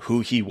who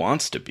he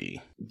wants to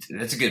be.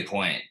 That's a good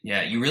point.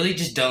 Yeah, you really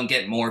just don't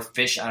get more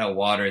fish out of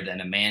water than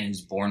a man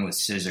who's born with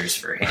scissors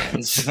for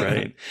hands.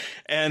 Right.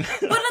 And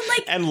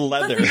like, and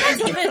leather. And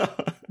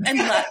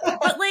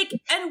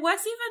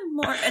what's even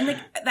more, and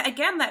like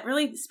again, that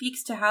really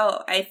speaks to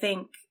how I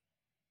think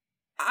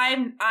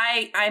I'm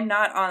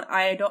not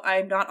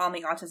on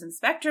the autism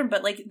spectrum,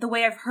 but like the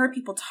way I've heard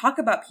people talk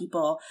about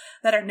people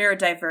that are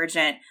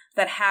neurodivergent,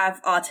 that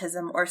have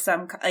autism or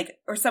some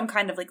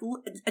kind of like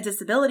a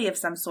disability of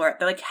some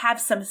sort, they like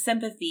have some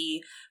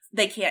sympathy,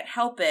 they can't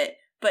help it,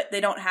 but they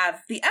don't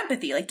have the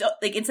empathy. Like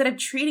instead of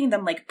treating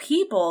them like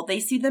people, they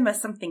see them as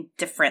something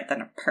different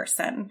than a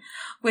person,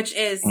 which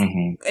is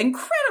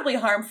incredibly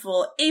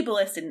harmful,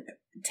 ableist, and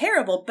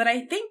terrible. But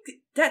I think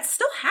that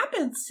still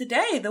happens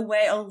today, the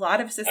way a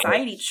lot of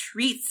society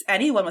treats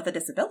anyone with a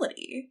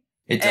disability.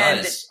 It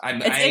does. I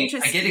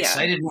get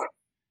excited.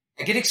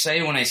 I get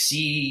excited when I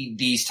see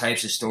these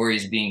types of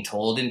stories being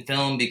told in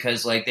film,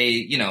 because like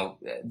they,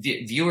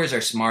 viewers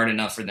are smart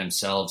enough for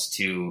themselves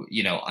to,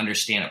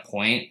 understand a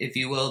point, if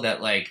you will,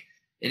 that like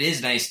it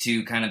is nice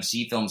to kind of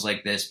see films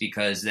like this,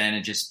 because then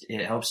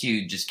it helps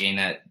you just gain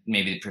that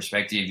maybe the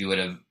perspective you would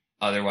have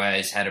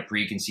otherwise had a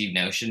preconceived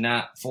notion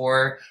not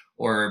for,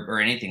 or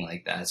anything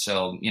like that.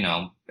 So,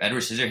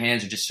 Edward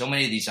Scissorhands, or just so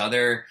many of these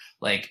other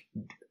like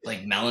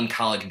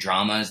melancholic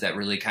dramas that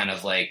really kind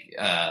of like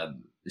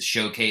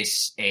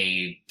showcase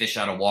a fish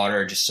out of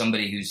water, just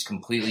somebody who's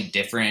completely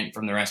different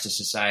from the rest of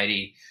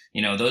society.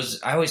 Those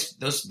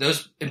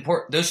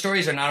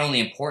stories are not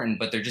only important,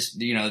 but they're just,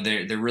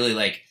 they're really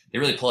like, they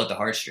really pull at the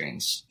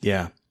heartstrings.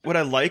 Yeah. What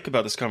I like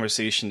about this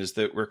conversation is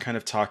that we're kind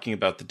of talking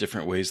about the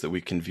different ways that we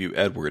can view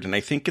Edward. And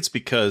I think it's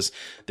because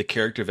the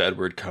character of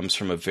Edward comes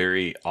from a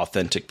very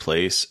authentic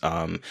place.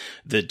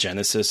 The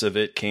genesis of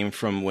it came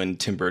from when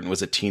Tim Burton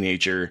was a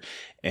teenager,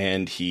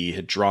 and he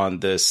had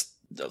drawn this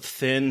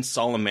thin,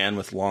 solemn man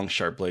with long,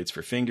 sharp blades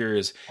for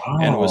fingers,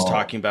 and was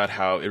talking about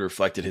how it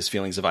reflected his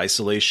feelings of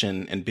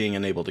isolation and being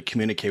unable to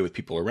communicate with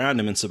people around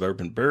him in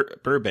suburban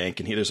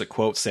Burbank. And there's a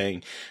quote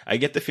saying, "I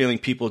get the feeling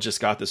people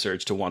just got this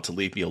urge to want to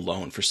leave me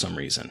alone for some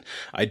reason.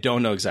 I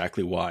don't know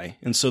exactly why."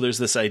 And so there's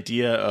this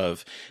idea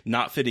of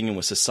not fitting in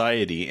with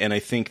society. And I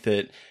think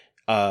that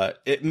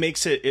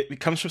it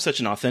comes from such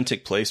an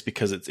authentic place,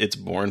 because it's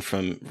born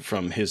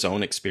from his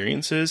own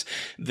experiences,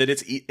 that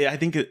I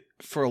think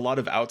for a lot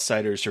of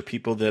outsiders, or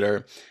people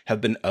that have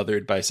been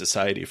othered by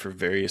society for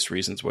various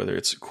reasons, whether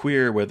it's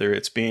queer, whether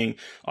it's being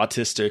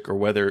autistic, or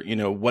whether,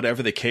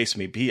 whatever the case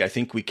may be, I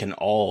think we can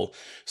all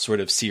sort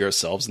of see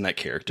ourselves in that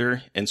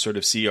character and sort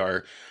of see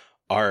our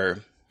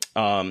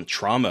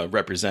trauma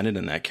represented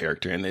in that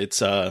character. And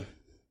it's a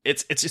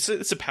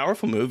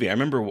powerful movie. I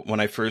remember when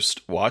I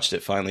first watched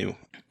it finally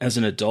as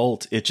an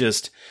adult, it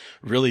just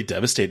really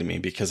devastated me,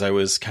 because I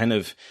was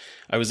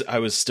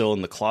still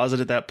in the closet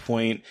at that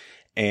point.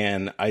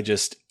 And it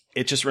just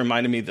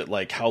reminded me that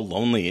like how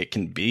lonely it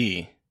can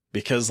be,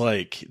 because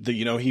like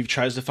he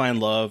tries to find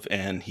love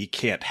and he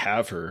can't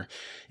have her,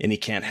 and he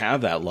can't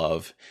have that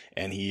love.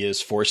 And he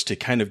is forced to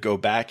kind of go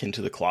back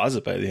into the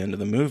closet by the end of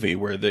the movie,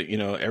 where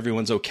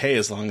everyone's okay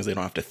as long as they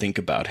don't have to think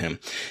about him.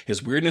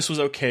 His weirdness was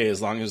okay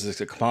as long as it's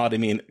a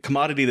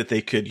commodity that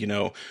they could,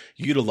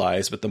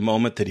 utilize. But the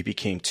moment that he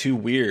became too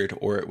weird,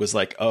 or it was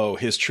like, oh,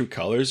 his true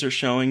colors are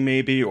showing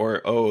maybe,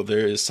 or, oh,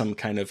 there is some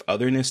kind of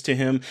otherness to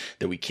him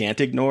that we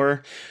can't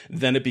ignore,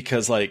 then it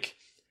becomes like,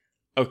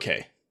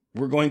 okay,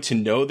 we're going to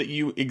know that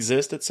you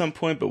exist at some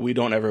point, but we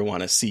don't ever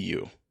want to see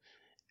you.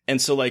 And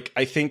so, like,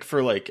 I think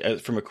for like,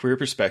 from a queer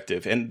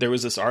perspective, and there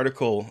was this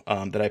article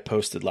that I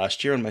posted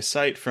last year on my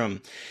site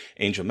from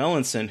Angel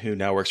Melanson, who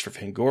now works for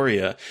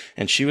Fangoria,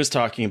 and she was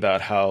talking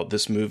about how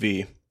this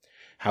movie,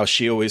 how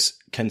she always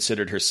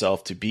considered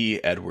herself to be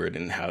Edward,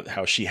 and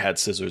how she had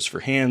scissors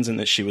for hands, and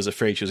that she was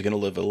afraid she was going to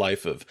live a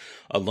life of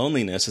a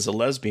loneliness as a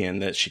lesbian,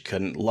 that she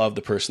couldn't love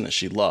the person that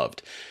she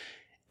loved.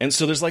 And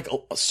so there's like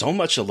so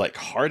much of like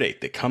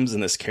heartache that comes in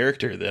this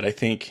character, that I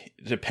think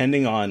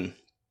depending on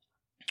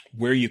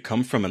where you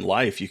come from in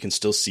life, you can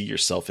still see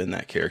yourself in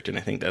that character. And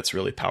I think that's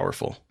really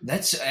powerful.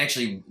 That's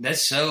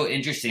so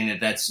interesting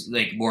that's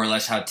like more or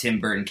less how Tim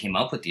Burton came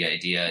up with the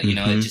idea.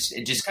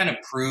 It just kind of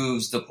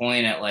proves the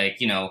point at like,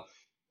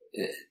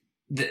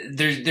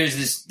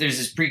 there's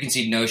this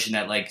preconceived notion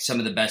that like some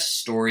of the best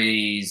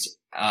stories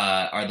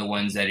are the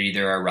ones that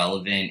either are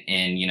relevant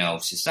in,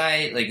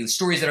 society, like the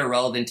stories that are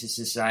relevant to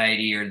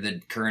society or the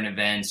current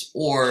events,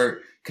 or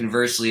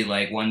conversely,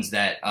 like ones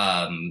that,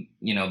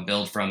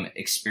 build from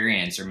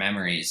experience or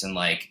memories. And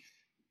like,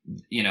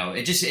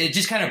 it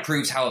just kind of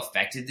proves how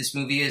effective this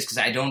movie is. Cause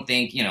I don't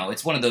think,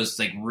 it's one of those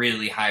like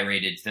really high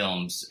rated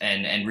films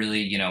and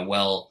really,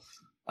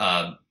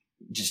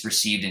 just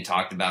received and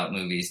talked about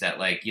movies that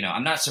like,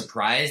 I'm not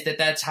surprised that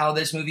that's how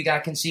this movie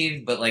got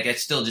conceived, but like,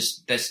 it's still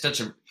just, that's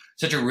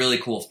such a really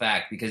cool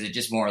fact, because it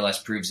just more or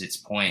less proves its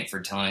point for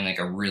telling like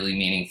a really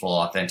meaningful,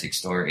 authentic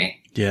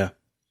story. Yeah.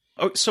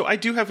 Oh, so I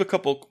do have a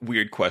couple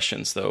weird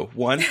questions though.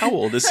 One, how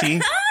old is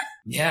he?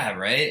 Yeah,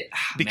 right.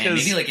 Because man,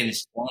 maybe like in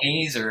his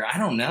 20s, or I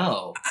don't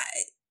know.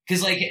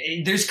 Because like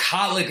there's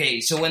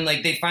okay, so when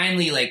like they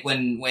finally like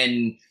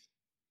when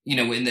you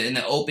know in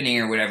the opening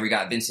or whatever, we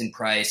got Vincent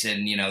Price,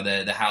 and you know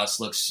the house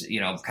looks, you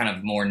know, kind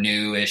of more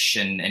newish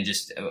and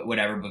just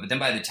whatever. But then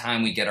by the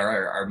time we get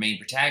our main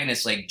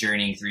protagonist like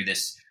journeying through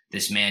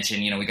this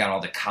mansion, you know, we got all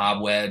the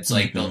cobwebs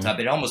like built up.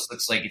 It almost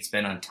looks like it's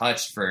been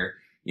untouched for,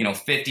 you know,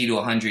 50 to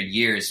 100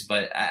 years.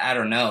 But I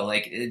don't know,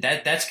 like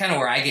that's kind of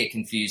where I get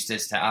confused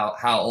as to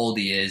how old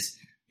he is.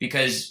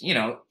 Because, you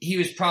know, he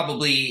was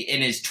probably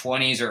in his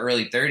 20s or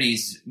early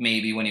 30s,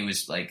 maybe, when he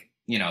was like,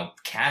 you know,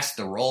 cast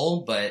the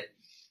role. But,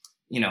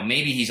 you know,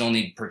 maybe he's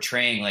only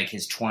portraying like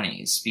his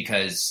 20s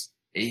because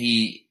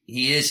he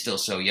is still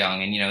so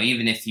young. And, you know,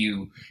 even if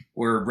you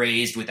were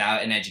raised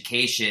without an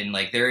education,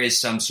 like there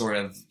is some sort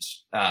of,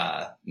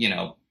 you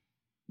know,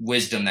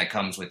 wisdom that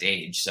comes with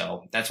age.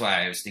 So that's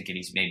why I was thinking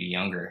he's maybe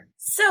younger.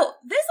 So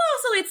this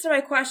also leads to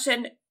my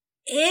question.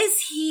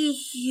 Is he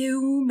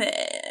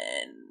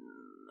human?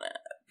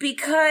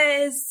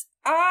 Because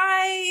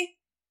I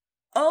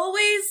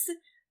always,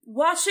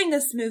 watching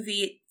this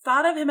movie,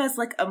 thought of him as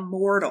like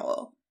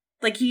immortal.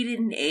 Like he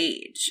didn't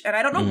age. And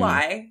I don't know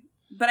why,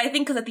 but I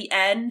think because at the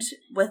end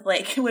with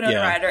like Winona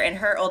Ryder and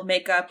her old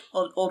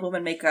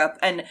woman makeup,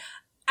 and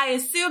I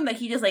assume that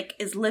he just like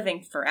is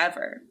living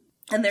forever.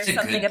 And there's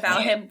something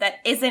about him that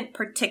isn't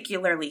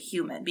particularly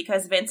human,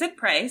 because Vincent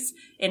Price,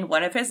 in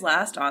one of his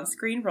last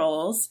on-screen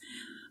roles,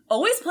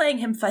 always playing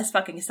him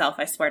fucking self,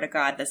 I swear to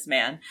God, this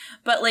man.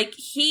 But, like,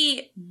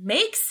 he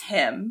makes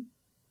him.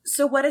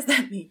 So what does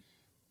that mean?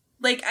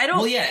 Like, I don't...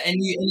 Well, yeah, and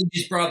you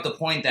just brought up the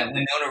point that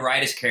Winona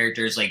Ryder's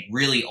character is, like,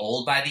 really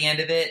old by the end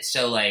of it.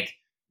 So, like,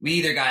 we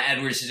either got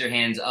Edward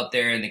Scissorhands up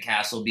there in the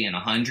castle being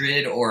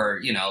 100, or,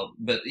 you know...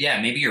 But, yeah,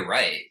 maybe you're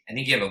right. I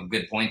think you have a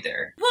good point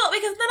there. Well,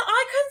 because then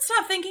I couldn't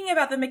stop thinking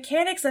about the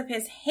mechanics of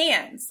his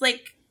hands.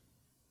 Like,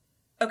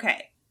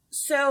 okay...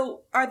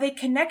 So, are they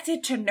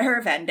connected to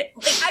nerve endings?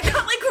 Like, I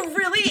got, like,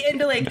 really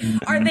into, like,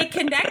 are they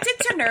connected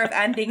to nerve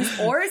endings,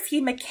 or is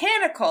he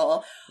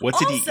mechanical? What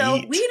did he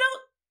eat? We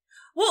don't...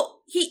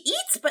 Well, he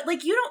eats, but,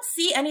 like, you don't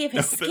see any of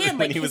his skin.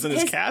 When like he was in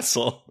his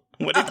castle.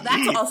 What did he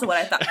that's eat? also what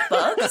I thought.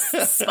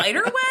 Bugs?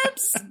 Spider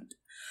webs?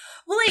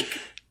 Well, like,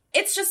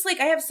 it's just, like,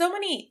 I have so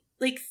many...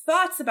 like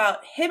thoughts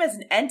about him as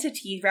an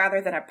entity rather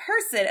than a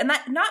person, and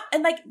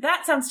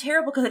that sounds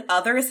terrible because it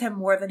others him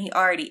more than he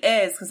already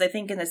is. Because I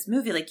think in this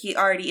movie, like he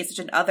already is such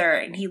an other,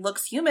 and he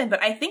looks human,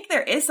 but I think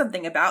there is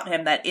something about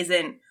him that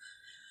isn't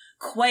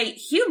quite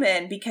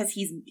human because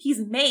he's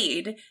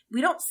made. We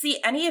don't see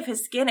any of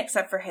his skin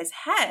except for his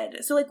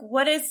head. So like,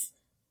 what is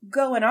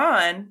going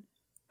on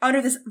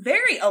under this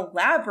very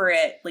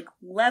elaborate like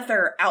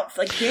leather outfit,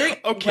 like very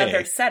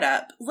leather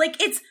setup? Like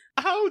it's.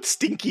 How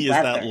stinky is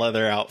that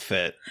leather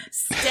outfit?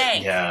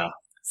 Stank. Yeah.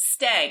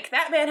 Stank.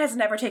 That man has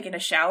never taken a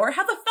shower.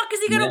 How the fuck is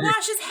he going to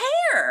wash his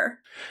hair?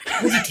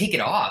 How does he take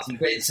it off?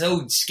 It's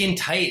so skin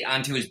tight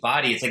onto his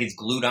body. It's like it's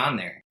glued on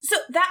there. So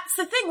that's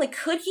the thing. Like,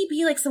 could he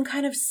be like some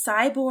kind of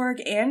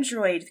cyborg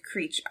android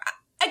creature?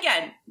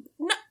 Again,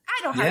 no,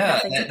 I don't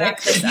have nothing to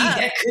back this up.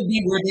 That could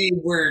be where they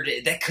were.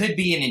 That could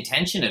be an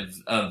intention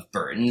of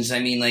Burton's. I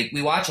mean, like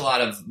we watch a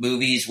lot of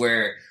movies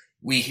where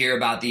we hear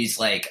about these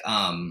like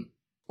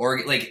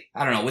or like,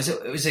 I don't know,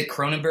 was it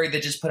Cronenberg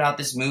that just put out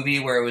this movie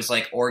where it was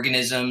like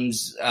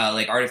organisms,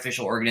 like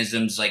artificial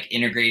organisms, like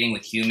integrating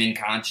with human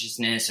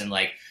consciousness, and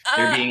like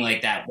there being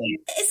like that. Like,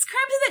 it's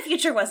Crimes of the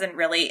Future wasn't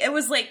really. It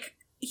was like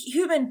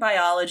human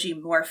biology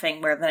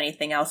morphing more than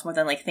anything else, more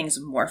than like things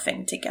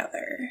morphing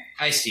together.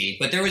 I see,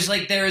 but there was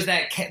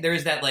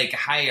that like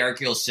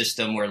hierarchical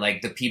system where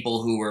like the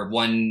people who were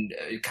one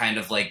kind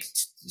of like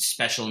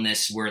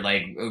specialness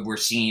were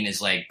seen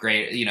as like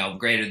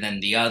greater than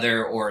the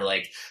other, or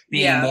like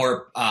being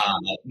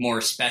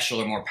more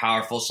special or more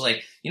powerful. So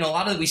like, you know, a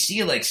lot of we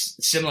see like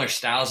similar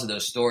styles of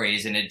those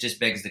stories, and it just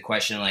begs the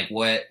question like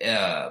what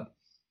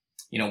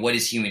what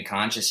is human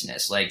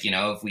consciousness? Like, you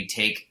know, if we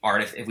take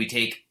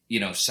you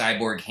know,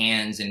 cyborg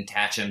hands and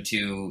attach them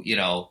to, you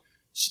know,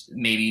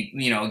 maybe,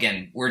 you know,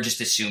 again, we're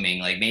just assuming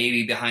like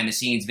maybe behind the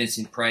scenes,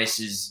 Vincent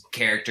Price's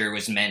character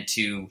was meant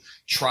to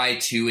try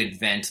to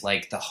invent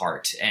like the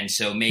heart. And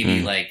so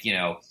maybe like, you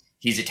know,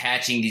 he's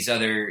attaching these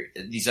other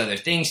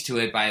things to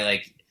it by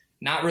like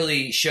not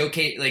really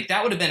showcase. Like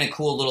that would have been a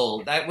cool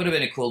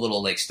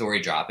little like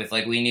story drop. If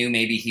like we knew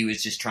maybe he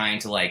was just trying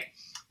to like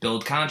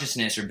build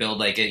consciousness or build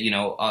like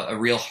a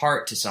real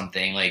heart to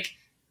something like,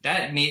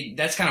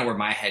 that's kind of where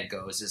my head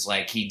goes, is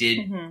like he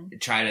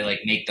did try to like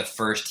make the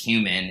first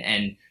human,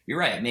 and you're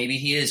right, maybe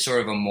he is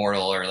sort of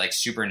immortal or like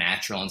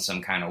supernatural in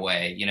some kind of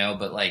way, you know,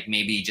 but like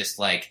maybe just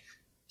like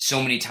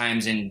so many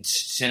times in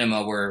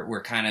cinema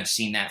we're kind of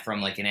seeing that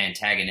from like an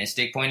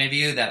antagonistic point of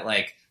view, that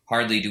like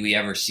hardly do we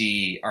ever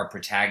see our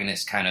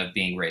protagonist kind of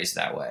being raised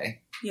that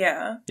way.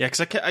 Yeah, because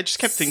I just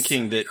kept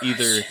thinking that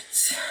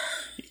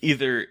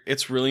either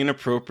it's really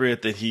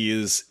inappropriate that he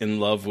is in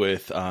love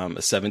with a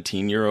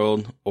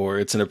 17-year-old, or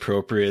it's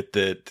inappropriate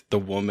that the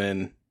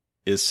woman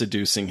is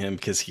seducing him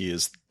because he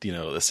is, you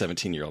know, the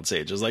 17-year-old's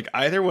age. It's like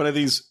either one of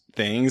these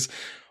things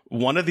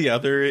one or the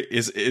other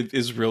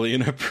is really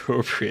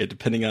inappropriate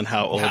depending on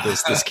how old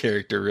this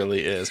character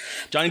really is.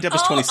 Johnny Depp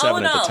is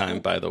 27 at the time,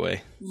 by the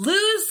way.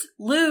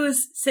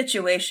 Lose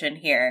situation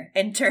here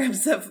in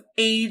terms of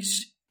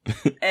age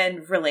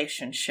and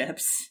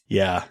relationships.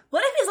 Yeah.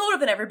 What if he's older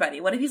than everybody?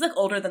 What if he's like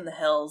older than the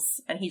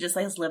hills and he just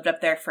like has lived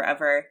up there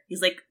forever?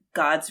 He's like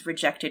God's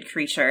rejected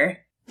creature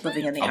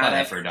living in the attic. I'll buy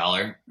that for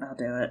 $1. I'll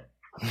do it.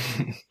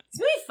 This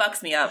movie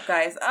fucks me up,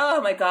 guys.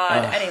 Oh my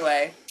god.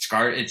 Anyway.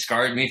 It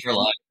scarred me for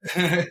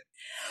life.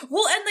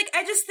 Well, and like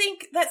I just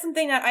think that's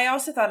something that I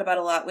also thought about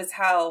a lot was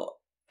how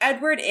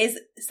Edward is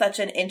such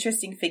an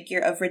interesting figure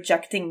of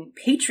rejecting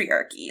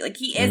patriarchy. Like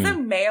he is a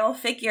male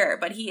figure,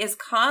 but he is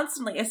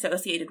constantly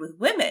associated with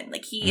women.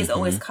 Like he is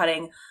always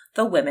cutting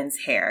the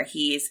women's hair.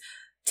 He's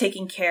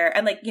taking care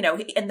and like, you know,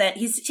 and then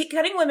he's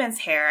cutting women's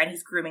hair and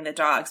he's grooming the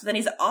dogs. But then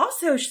he's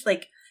also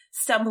like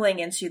stumbling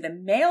into the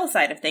male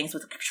side of things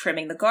with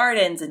trimming the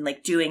gardens and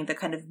like doing the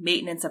kind of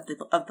maintenance of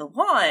the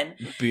lawn.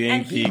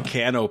 Being the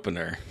can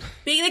opener.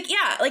 Being like,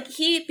 yeah, like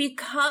he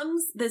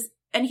becomes this,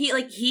 and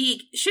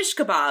he shish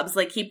kebabs,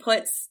 like he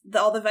puts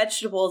all the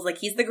vegetables, like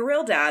he's the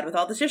grill dad with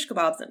all the shish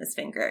kebabs in his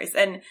fingers.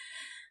 And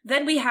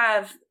then we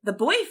have the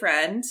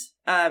boyfriend,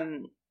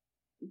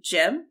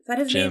 Jim, is that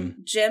his name?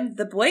 Jim,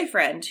 the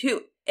boyfriend,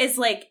 who is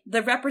like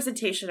the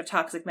representation of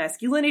toxic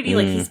masculinity.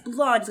 Like he's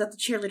blonde, he's got the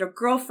cheerleader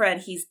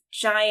girlfriend, he's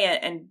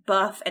giant and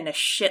buff and a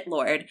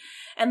shitlord.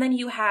 And then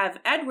you have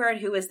Edward,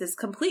 who is this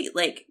complete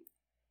like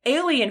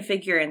alien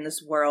figure in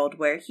this world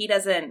where he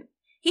has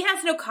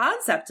no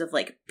concept of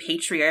like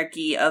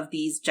patriarchy, of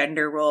these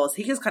gender roles.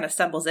 He just kind of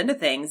stumbles into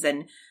things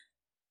and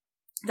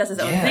does his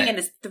own thing and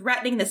is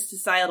threatening this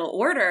societal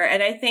order.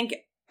 And I think,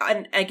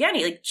 and again,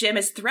 Jim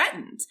is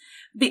threatened.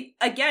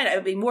 Again, it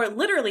would be more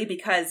literally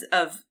because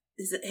of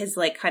his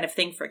like kind of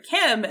thing for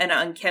Kim and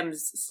on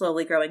Kim's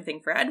slowly growing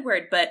thing for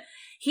Edward, but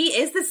he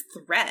is this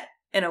threat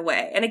in a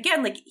way. And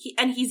again, like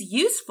he's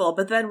useful,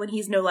 but then when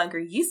he's no longer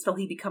useful,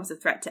 he becomes a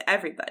threat to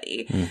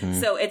everybody.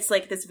 So it's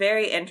like this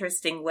very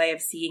interesting way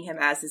of seeing him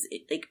as this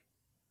like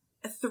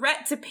a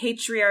threat to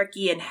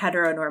patriarchy and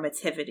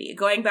heteronormativity,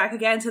 going back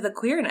again to the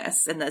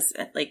queerness in this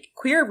like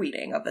queer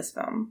reading of this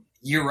film.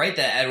 You're right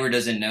that Edward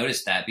doesn't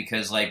notice that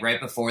because like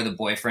right before the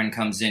boyfriend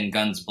comes in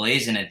guns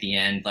blazing at the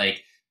end,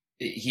 like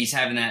he's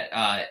having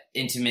that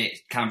intimate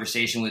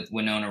conversation with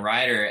Winona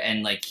Ryder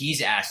and like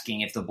he's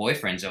asking if the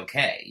boyfriend's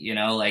okay, you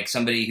know, like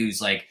somebody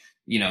who's like,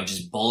 you know,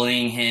 just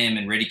bullying him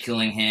and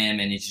ridiculing him.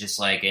 And it's just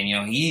like, and you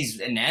know,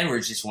 and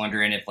Edward's just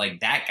wondering if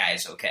like that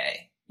guy's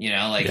okay, you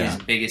know, like his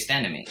biggest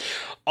enemy.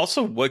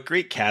 Also, what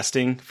great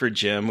casting for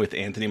Jim with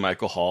Anthony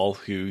Michael Hall,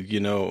 who, you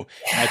know,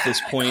 at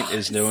this point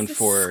is known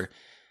for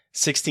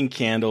 16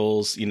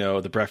 Candles, you know,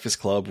 The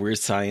Breakfast Club, Weird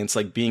Science,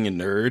 like being a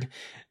nerd.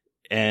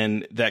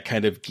 And that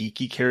kind of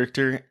geeky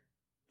character,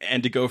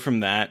 and to go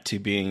from that to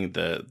being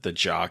the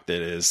jock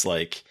that is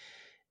like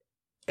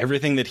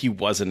everything that he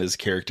wasn't as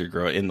character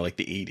growing in like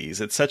the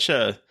 80s. It's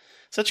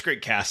such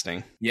great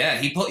casting. Yeah,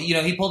 he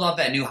pulled off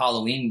that new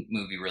Halloween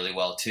movie really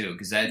well too,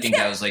 because I think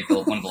that was like one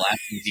of the last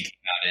movies he came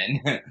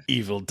out in.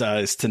 Evil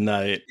Dies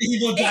Tonight.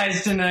 Evil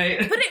Dies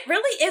Tonight. But it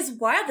really is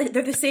wild that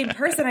they're the same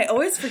person. I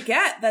always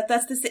forget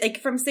that's the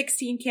like from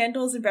 16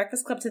 Candles and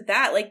Breakfast Club to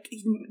that. Like,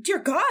 dear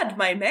God,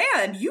 my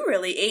man, you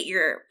really ate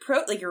your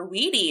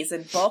Wheaties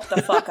and bulked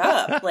the fuck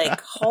up.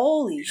 Like,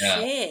 holy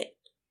shit,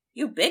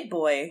 you big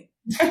boy.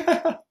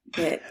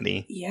 But,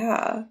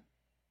 yeah.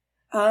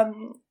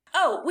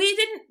 Oh,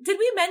 did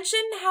we mention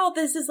how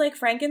this is like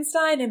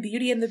Frankenstein and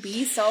Beauty and the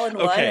Beast all in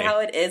one? How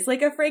it is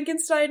like a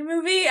Frankenstein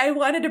movie? I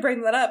wanted to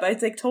bring that up. I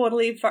was like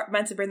totally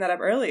meant to bring that up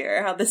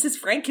earlier. How this is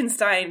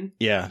Frankenstein.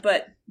 Yeah.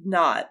 But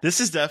not.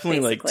 This is definitely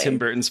like Tim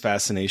Burton's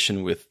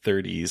fascination with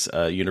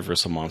 30s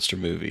Universal monster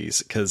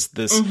movies. Because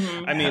this,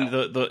 I mean,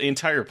 the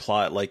entire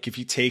plot, like if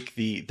you take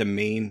the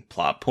main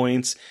plot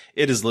points,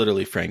 it is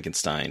literally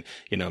Frankenstein.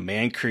 You know,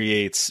 man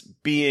creates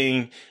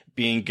being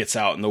gets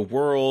out in the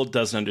world,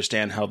 doesn't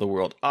understand how the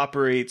world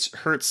operates,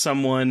 hurts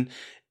someone,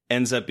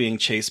 ends up being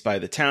chased by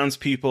the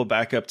townspeople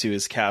back up to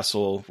his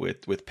castle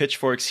with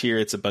pitchforks. Here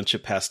it's a bunch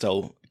of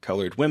pastel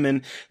colored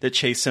women that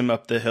chase him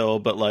up the hill,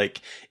 but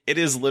like it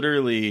is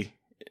literally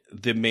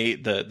the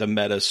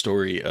meta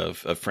story of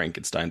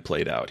Frankenstein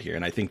played out here.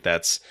 And I think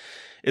it's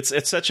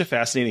such a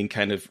fascinating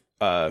kind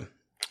of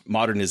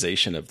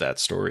modernization of that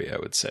story, I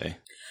would say.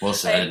 Well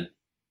said.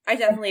 I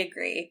definitely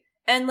agree.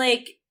 And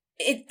like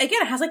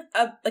it has like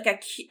a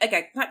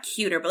not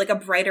cuter, but like a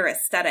brighter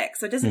aesthetic.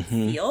 So it doesn't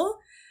feel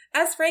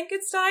as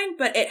Frankenstein,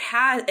 but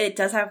it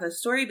does have those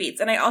story beats.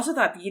 And I also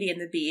thought Beauty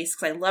and the Beast,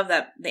 because I love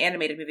that the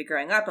animated movie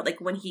growing up. But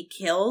like when he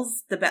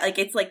kills like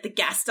it's like the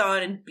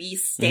Gaston and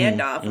Beast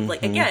standoff of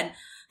like again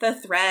the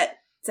threat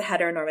to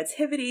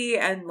heteronormativity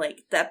and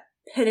like the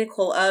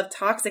pinnacle of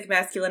toxic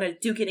masculinity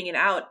duking it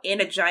out in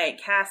a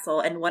giant castle,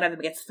 and one of them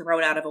gets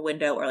thrown out of a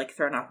window or like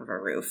thrown off of a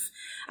roof.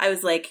 I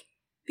was like,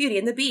 Beauty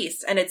and the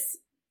Beast, and it's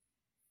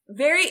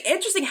very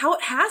interesting how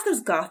it has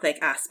those gothic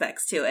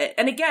aspects to it.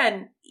 And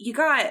again, you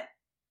got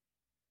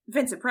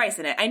Vincent Price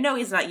in it. I know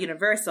he's not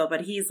Universal,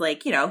 but he's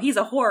like, you know, he's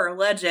a horror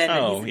legend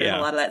and he's been in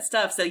a lot of that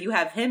stuff. So you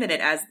have him in it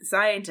as the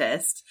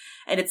scientist,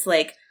 and it's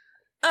like,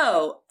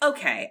 oh,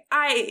 okay.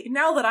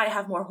 Now that I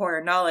have more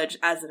horror knowledge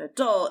as an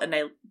adult and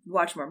I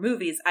watch more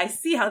movies, I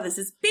see how this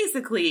is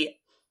basically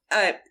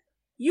a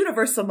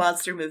Universal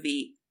monster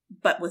movie,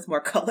 but with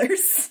more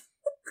colors.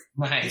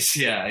 Nice.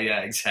 Yeah,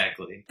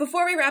 exactly.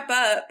 Before we wrap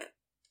up,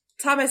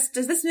 Thomas,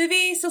 does this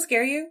movie still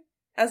scare you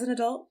as an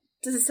adult?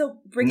 Does it still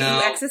bring you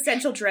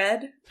existential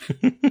dread?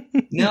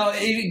 No,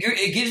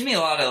 it gives me a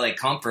lot of like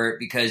comfort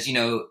because, you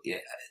know,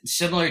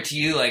 similar to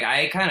you, like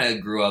I kind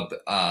of grew up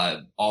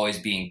always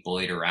being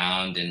bullied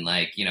around, and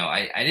like, you know,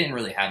 I didn't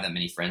really have that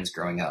many friends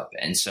growing up.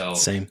 And so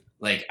same.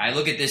 Like I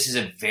look at this as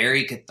a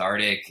very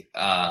cathartic,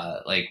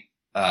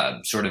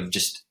 sort of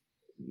just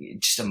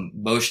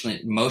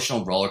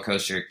emotional roller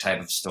coaster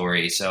type of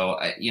story. So,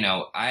 you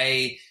know,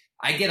 I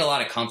get a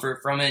lot of comfort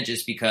from it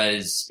just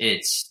because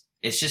it's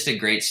just a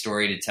great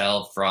story to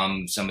tell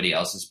from somebody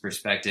else's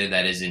perspective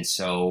that isn't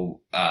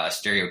so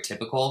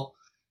stereotypical.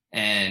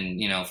 And,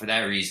 you know, for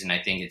that reason,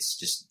 I think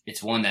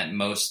it's one that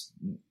most,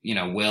 you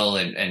know, will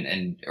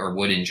and or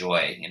would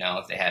enjoy, you know,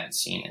 if they haven't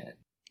seen it.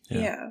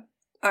 Yeah.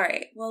 All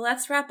right. Well,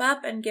 let's wrap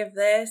up and give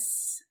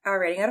this our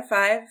rating out of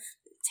 5.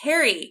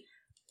 Terry,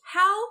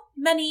 how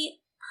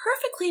many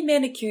perfectly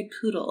manicured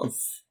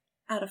poodles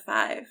out of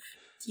 5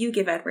 do you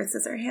give Edward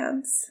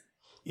Scissorhands?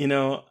 You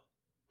know,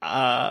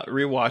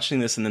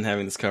 rewatching this and then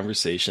having this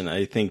conversation,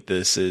 I think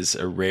this is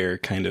a rare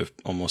kind of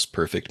almost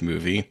perfect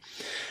movie.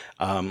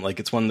 Like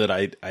it's one that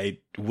I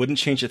wouldn't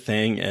change a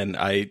thing. And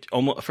I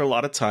almost, for a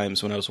lot of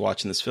times when I was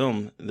watching this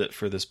film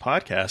for this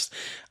podcast,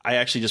 I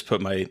actually just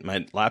put my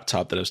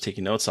laptop that I was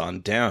taking notes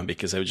on down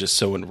because I was just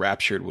so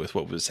enraptured with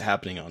what was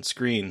happening on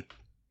screen.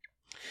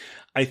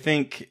 I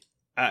think,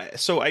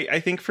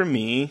 I think for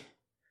me,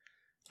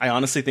 I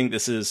honestly think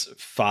this is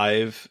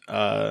 5,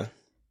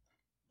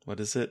 what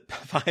is it?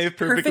 5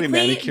 perfectly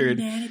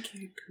manicured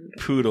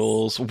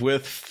poodles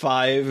with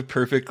 5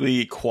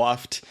 perfectly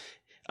coiffed,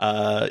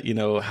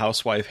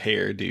 housewife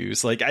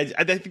hairdos. Like, I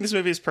think this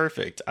movie is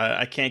perfect.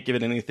 I can't give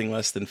it anything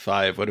less than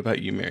 5. What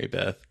about you, Mary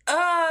Beth?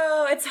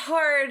 Oh, it's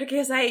hard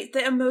because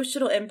the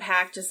emotional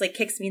impact just like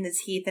kicks me in the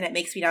teeth and it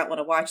makes me not want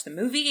to watch the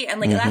movie. And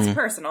like, that's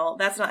personal.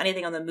 That's not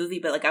anything on the movie,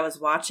 but like I was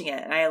watching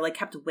it and I like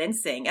kept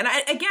wincing. And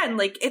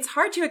it's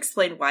hard to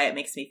explain why it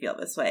makes me feel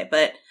this way.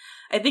 But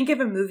I think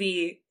if a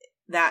movie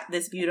that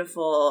this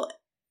beautiful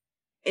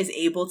is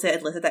able to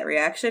elicit that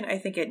reaction, I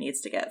think it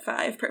needs to get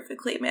 5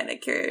 perfectly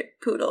manicured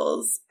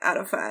poodles out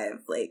of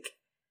 5. Like,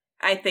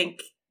 I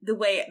think the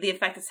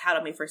effect it's had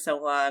on me for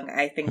so long,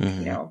 I think,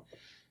 you know,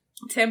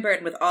 Tim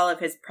Burton with all of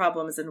his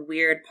problems and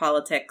weird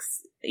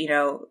politics, you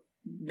know,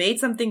 made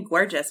something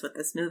gorgeous with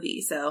this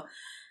movie. So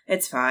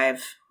it's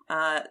 5.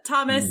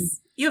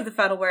 Thomas, you have the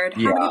final word.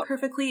 How many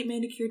perfectly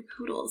manicured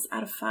poodles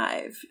out of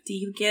 5 do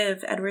you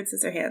give Edward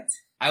Scissorhands?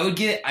 I'll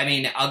give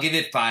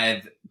it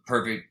 5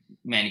 perfect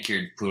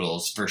manicured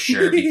poodles for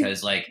sure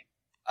because like,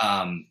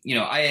 you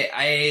know,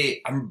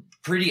 I'm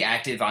pretty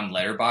active on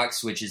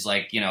Letterboxd, which is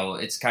like, you know,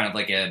 it's kind of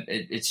like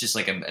it's just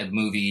like a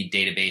movie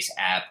database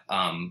app.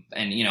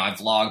 And you know,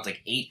 I've logged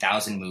like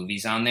 8,000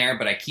 movies on there,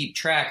 but I keep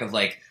track of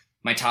like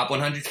my top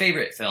 100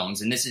 favorite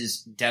films. And this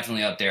is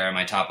definitely up there on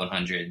my top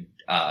 100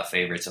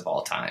 favorites of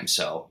all time.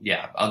 So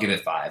yeah, I'll give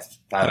it 5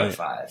 out of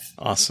 5.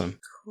 Awesome.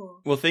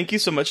 Cool. Well, thank you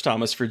so much,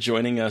 Thomas, for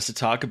joining us to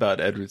talk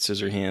about Edward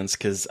Scissorhands.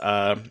 Because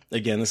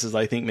again, this is,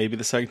 I think, maybe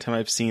the second time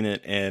I've seen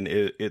it, and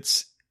it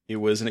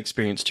was an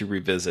experience to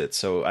revisit.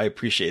 So I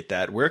appreciate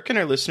that. Where can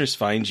our listeners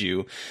find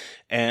you,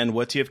 and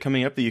what do you have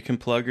coming up that you can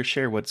plug or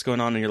share? What's going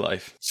on in your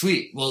life?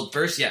 Sweet. Well,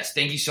 first, yes,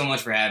 thank you so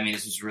much for having me.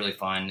 This was really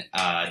fun,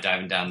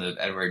 diving down the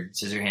Edward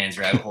Scissorhands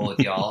rabbit hole with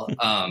y'all.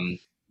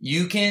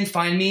 You can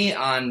find me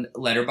on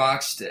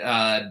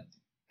Letterboxd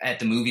at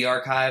the Movie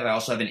Archive. I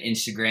also have an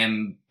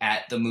Instagram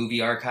at the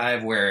Movie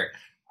Archive where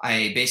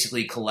I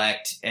basically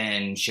collect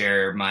and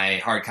share my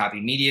hard copy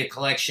media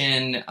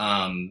collection,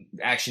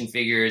 action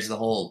figures, the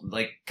whole,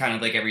 like, kind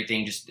of like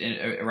everything just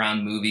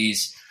around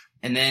movies.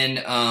 And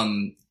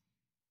then,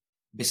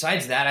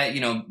 besides that,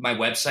 my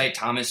website,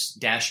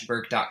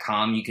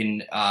 thomas-burke.com, you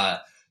can,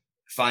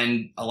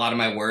 find a lot of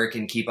my work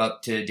and keep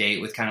up to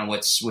date with kind of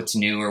what's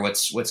new or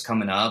what's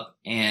coming up.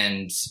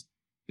 And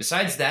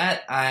besides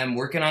that, I'm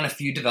working on a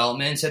few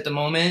developments at the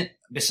moment,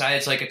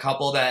 besides like a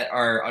couple that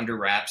are under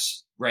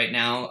wraps right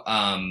now.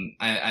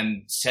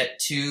 I'm set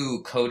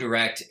to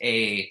co-direct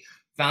a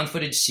found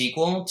footage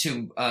sequel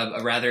to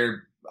a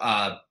rather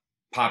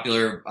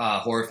popular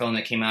horror film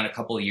that came out a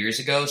couple of years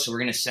ago. So we're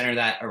going to center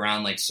that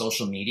around like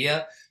social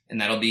media, and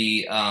that'll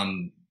be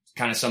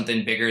kind of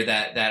something bigger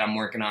that I'm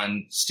working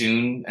on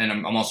soon. And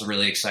I'm also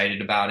really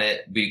excited about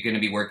it. We're going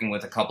to be working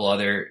with a couple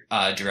other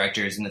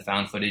directors in the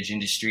found footage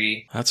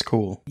industry. That's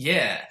cool.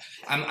 Yeah.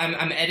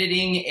 I'm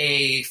editing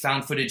a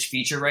found footage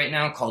feature right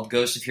now called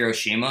Ghost of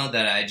Hiroshima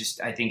that I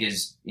think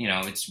is,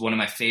 it's one of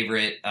my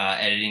favorite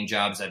editing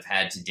jobs I've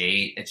had to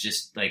date. It's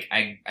just like,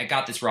 I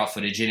got this raw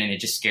footage in and it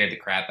just scared the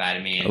crap out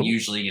of me. And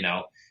usually,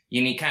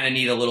 you kind of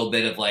need a little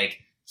bit of like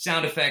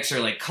sound effects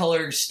or like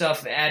color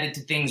stuff added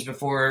to things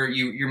before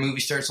your movie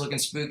starts looking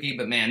spooky.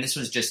 But man, this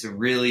was just a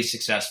really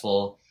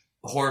successful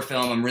horror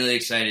film. I'm really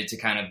excited to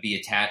kind of be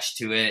attached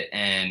to it.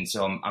 And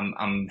so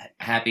I'm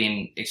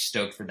happy and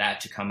stoked for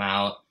that to come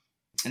out.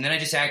 And then I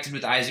just acted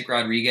with Isaac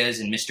Rodriguez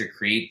in Mr.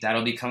 Creep.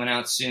 That'll be coming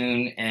out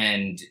soon.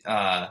 And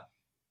a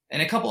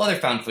couple other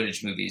found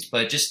footage movies,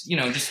 but just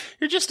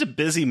you're just a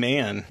busy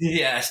man.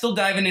 Yeah, still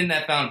diving in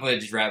that found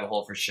footage rabbit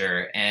hole for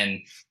sure. And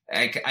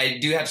I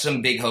do have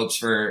some big hopes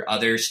for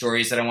other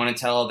stories that I want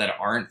to tell that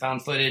aren't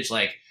found footage.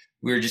 Like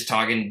we were just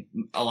talking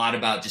a lot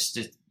about just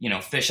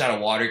fish out of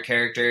water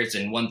characters.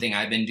 And one thing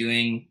I've been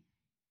doing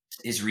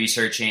is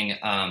researching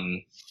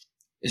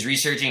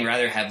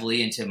rather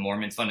heavily into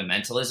Mormon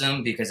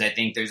fundamentalism, because I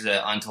think there's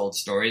an untold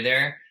story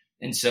there.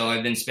 And so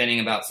I've been spending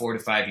about 4 to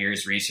 5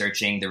 years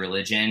researching the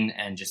religion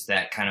and just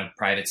that kind of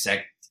private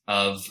sect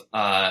of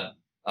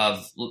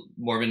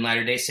Mormon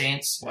Latter-day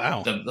Saints.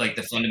 Wow.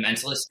 The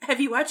fundamentalists. Have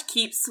you watched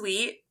Keep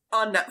Sweet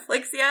on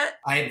Netflix yet?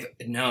 I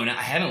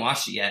haven't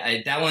watched it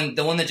yet.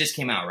 The one that just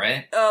came out,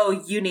 right?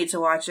 Oh, you need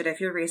to watch it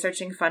if you're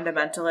researching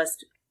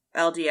fundamentalist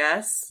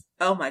LDS.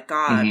 Oh my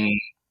God.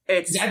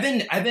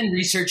 Mm-hmm. I've been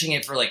researching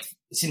it for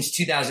since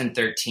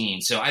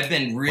 2013. So I've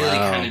been really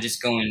kind of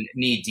just going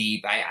knee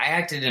deep. I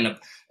acted in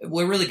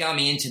what really got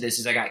me into this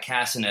is I got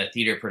cast in a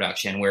theater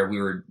production where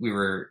we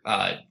were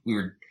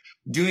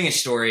doing a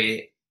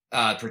story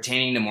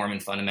pertaining to Mormon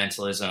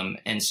fundamentalism.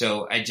 And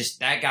so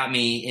that got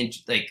me into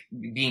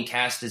being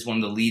cast as one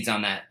of the leads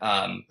on that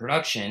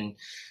production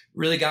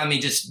really got me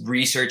just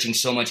researching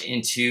so much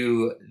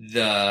into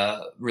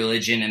the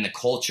religion and the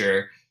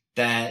culture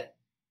that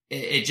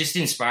it just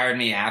inspired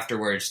me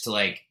afterwards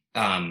to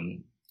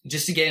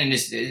just to get into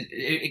this.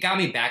 It got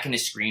me back into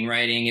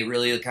screenwriting. It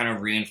really kind of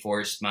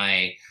reinforced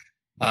my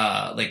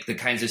the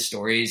kinds of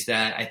stories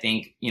that I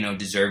think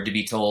deserve to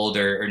be told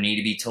or need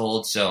to be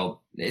told. So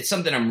it's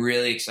something I'm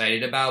really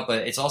excited about,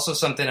 but it's also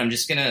something I'm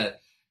just gonna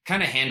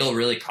kind of handle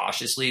really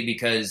cautiously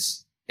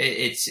because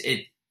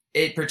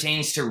it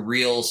pertains to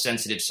real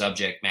sensitive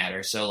subject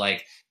matter. So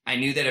I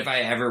knew that if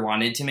I ever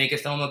wanted to make a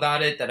film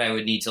about it, that I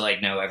would need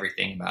to know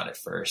everything about it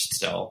first.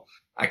 So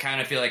I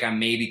kind of feel like I'm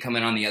maybe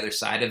coming on the other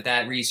side of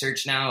that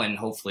research now, and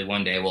hopefully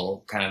one day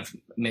we'll kind of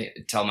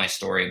tell my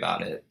story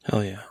about it.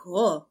 Hell yeah.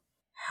 Cool.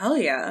 Hell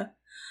yeah.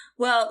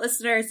 Well,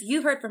 listeners,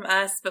 you've heard from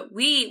us, but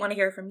we want to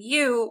hear from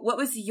you. What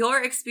was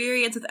your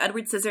experience with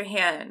Edward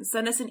Scissorhands?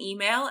 Send us an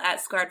email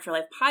at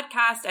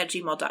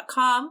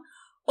scarredforlifepodcast@gmail.com,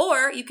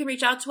 or you can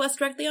reach out to us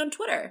directly on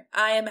Twitter.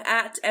 I am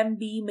at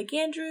MB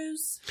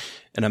McAndrews.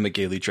 And I'm a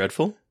Gaily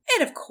Dreadful.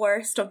 And of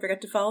course, don't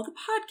forget to follow the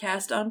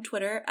podcast on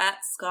Twitter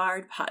at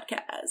Scarred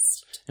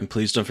Podcast. And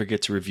please don't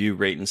forget to review,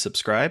 rate, and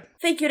subscribe.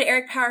 Thank you to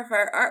Eric Power for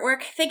our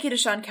artwork. Thank you to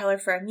Sean Keller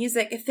for our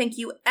music. Thank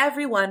you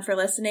everyone for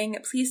listening.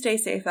 Please stay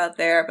safe out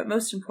there, but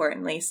most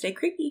importantly, stay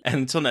creepy. And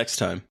until next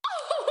time.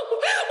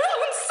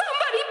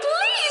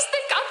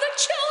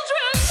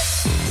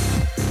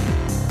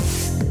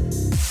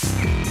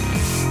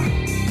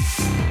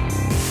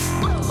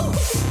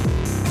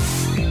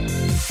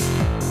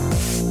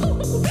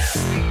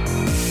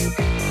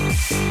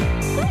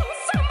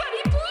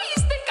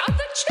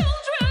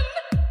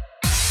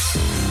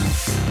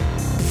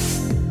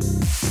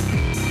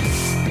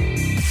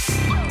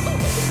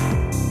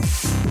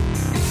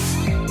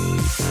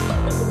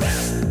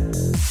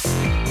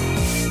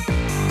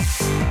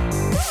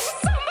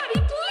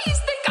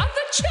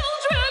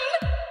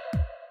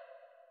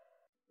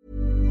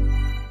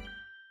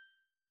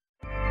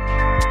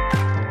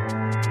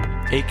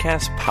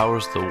 Acast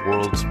powers the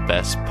world's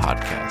best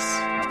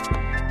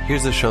podcasts.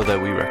 Here's a show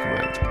that we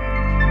recommend.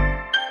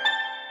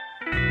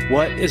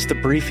 What is The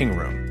Briefing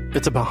Room?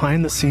 It's a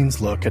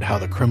behind-the-scenes look at how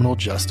the criminal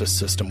justice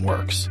system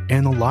works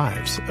and the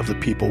lives of the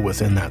people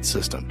within that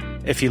system.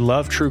 If you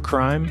love true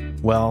crime,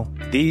 well,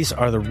 these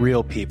are the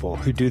real people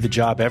who do the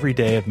job every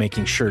day of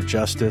making sure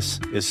justice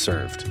is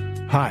served.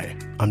 Hi,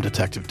 I'm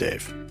Detective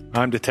Dave.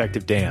 I'm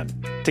Detective Dan.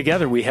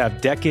 Together, we have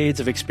decades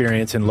of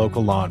experience in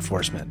local law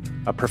enforcement,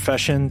 a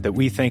profession that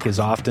we think is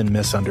often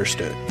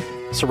misunderstood.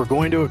 So we're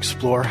going to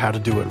explore how to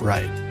do it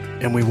right,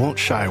 and we won't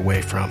shy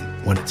away from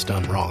when it's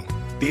done wrong.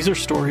 These are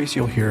stories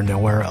you'll hear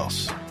nowhere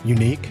else.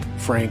 Unique,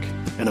 frank,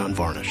 and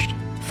unvarnished.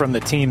 From the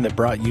team that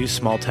brought you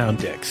Small Town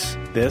Dicks,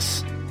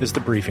 this is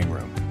The Briefing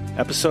Room.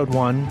 Episode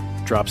 1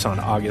 drops on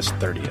August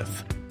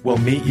 30th. We'll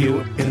meet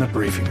you in the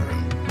briefing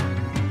room.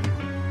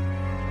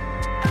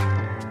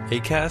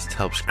 Acast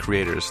helps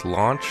creators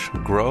launch,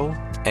 grow,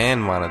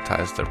 and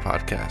monetize their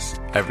podcasts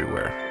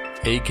everywhere.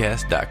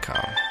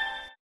 Acast.com.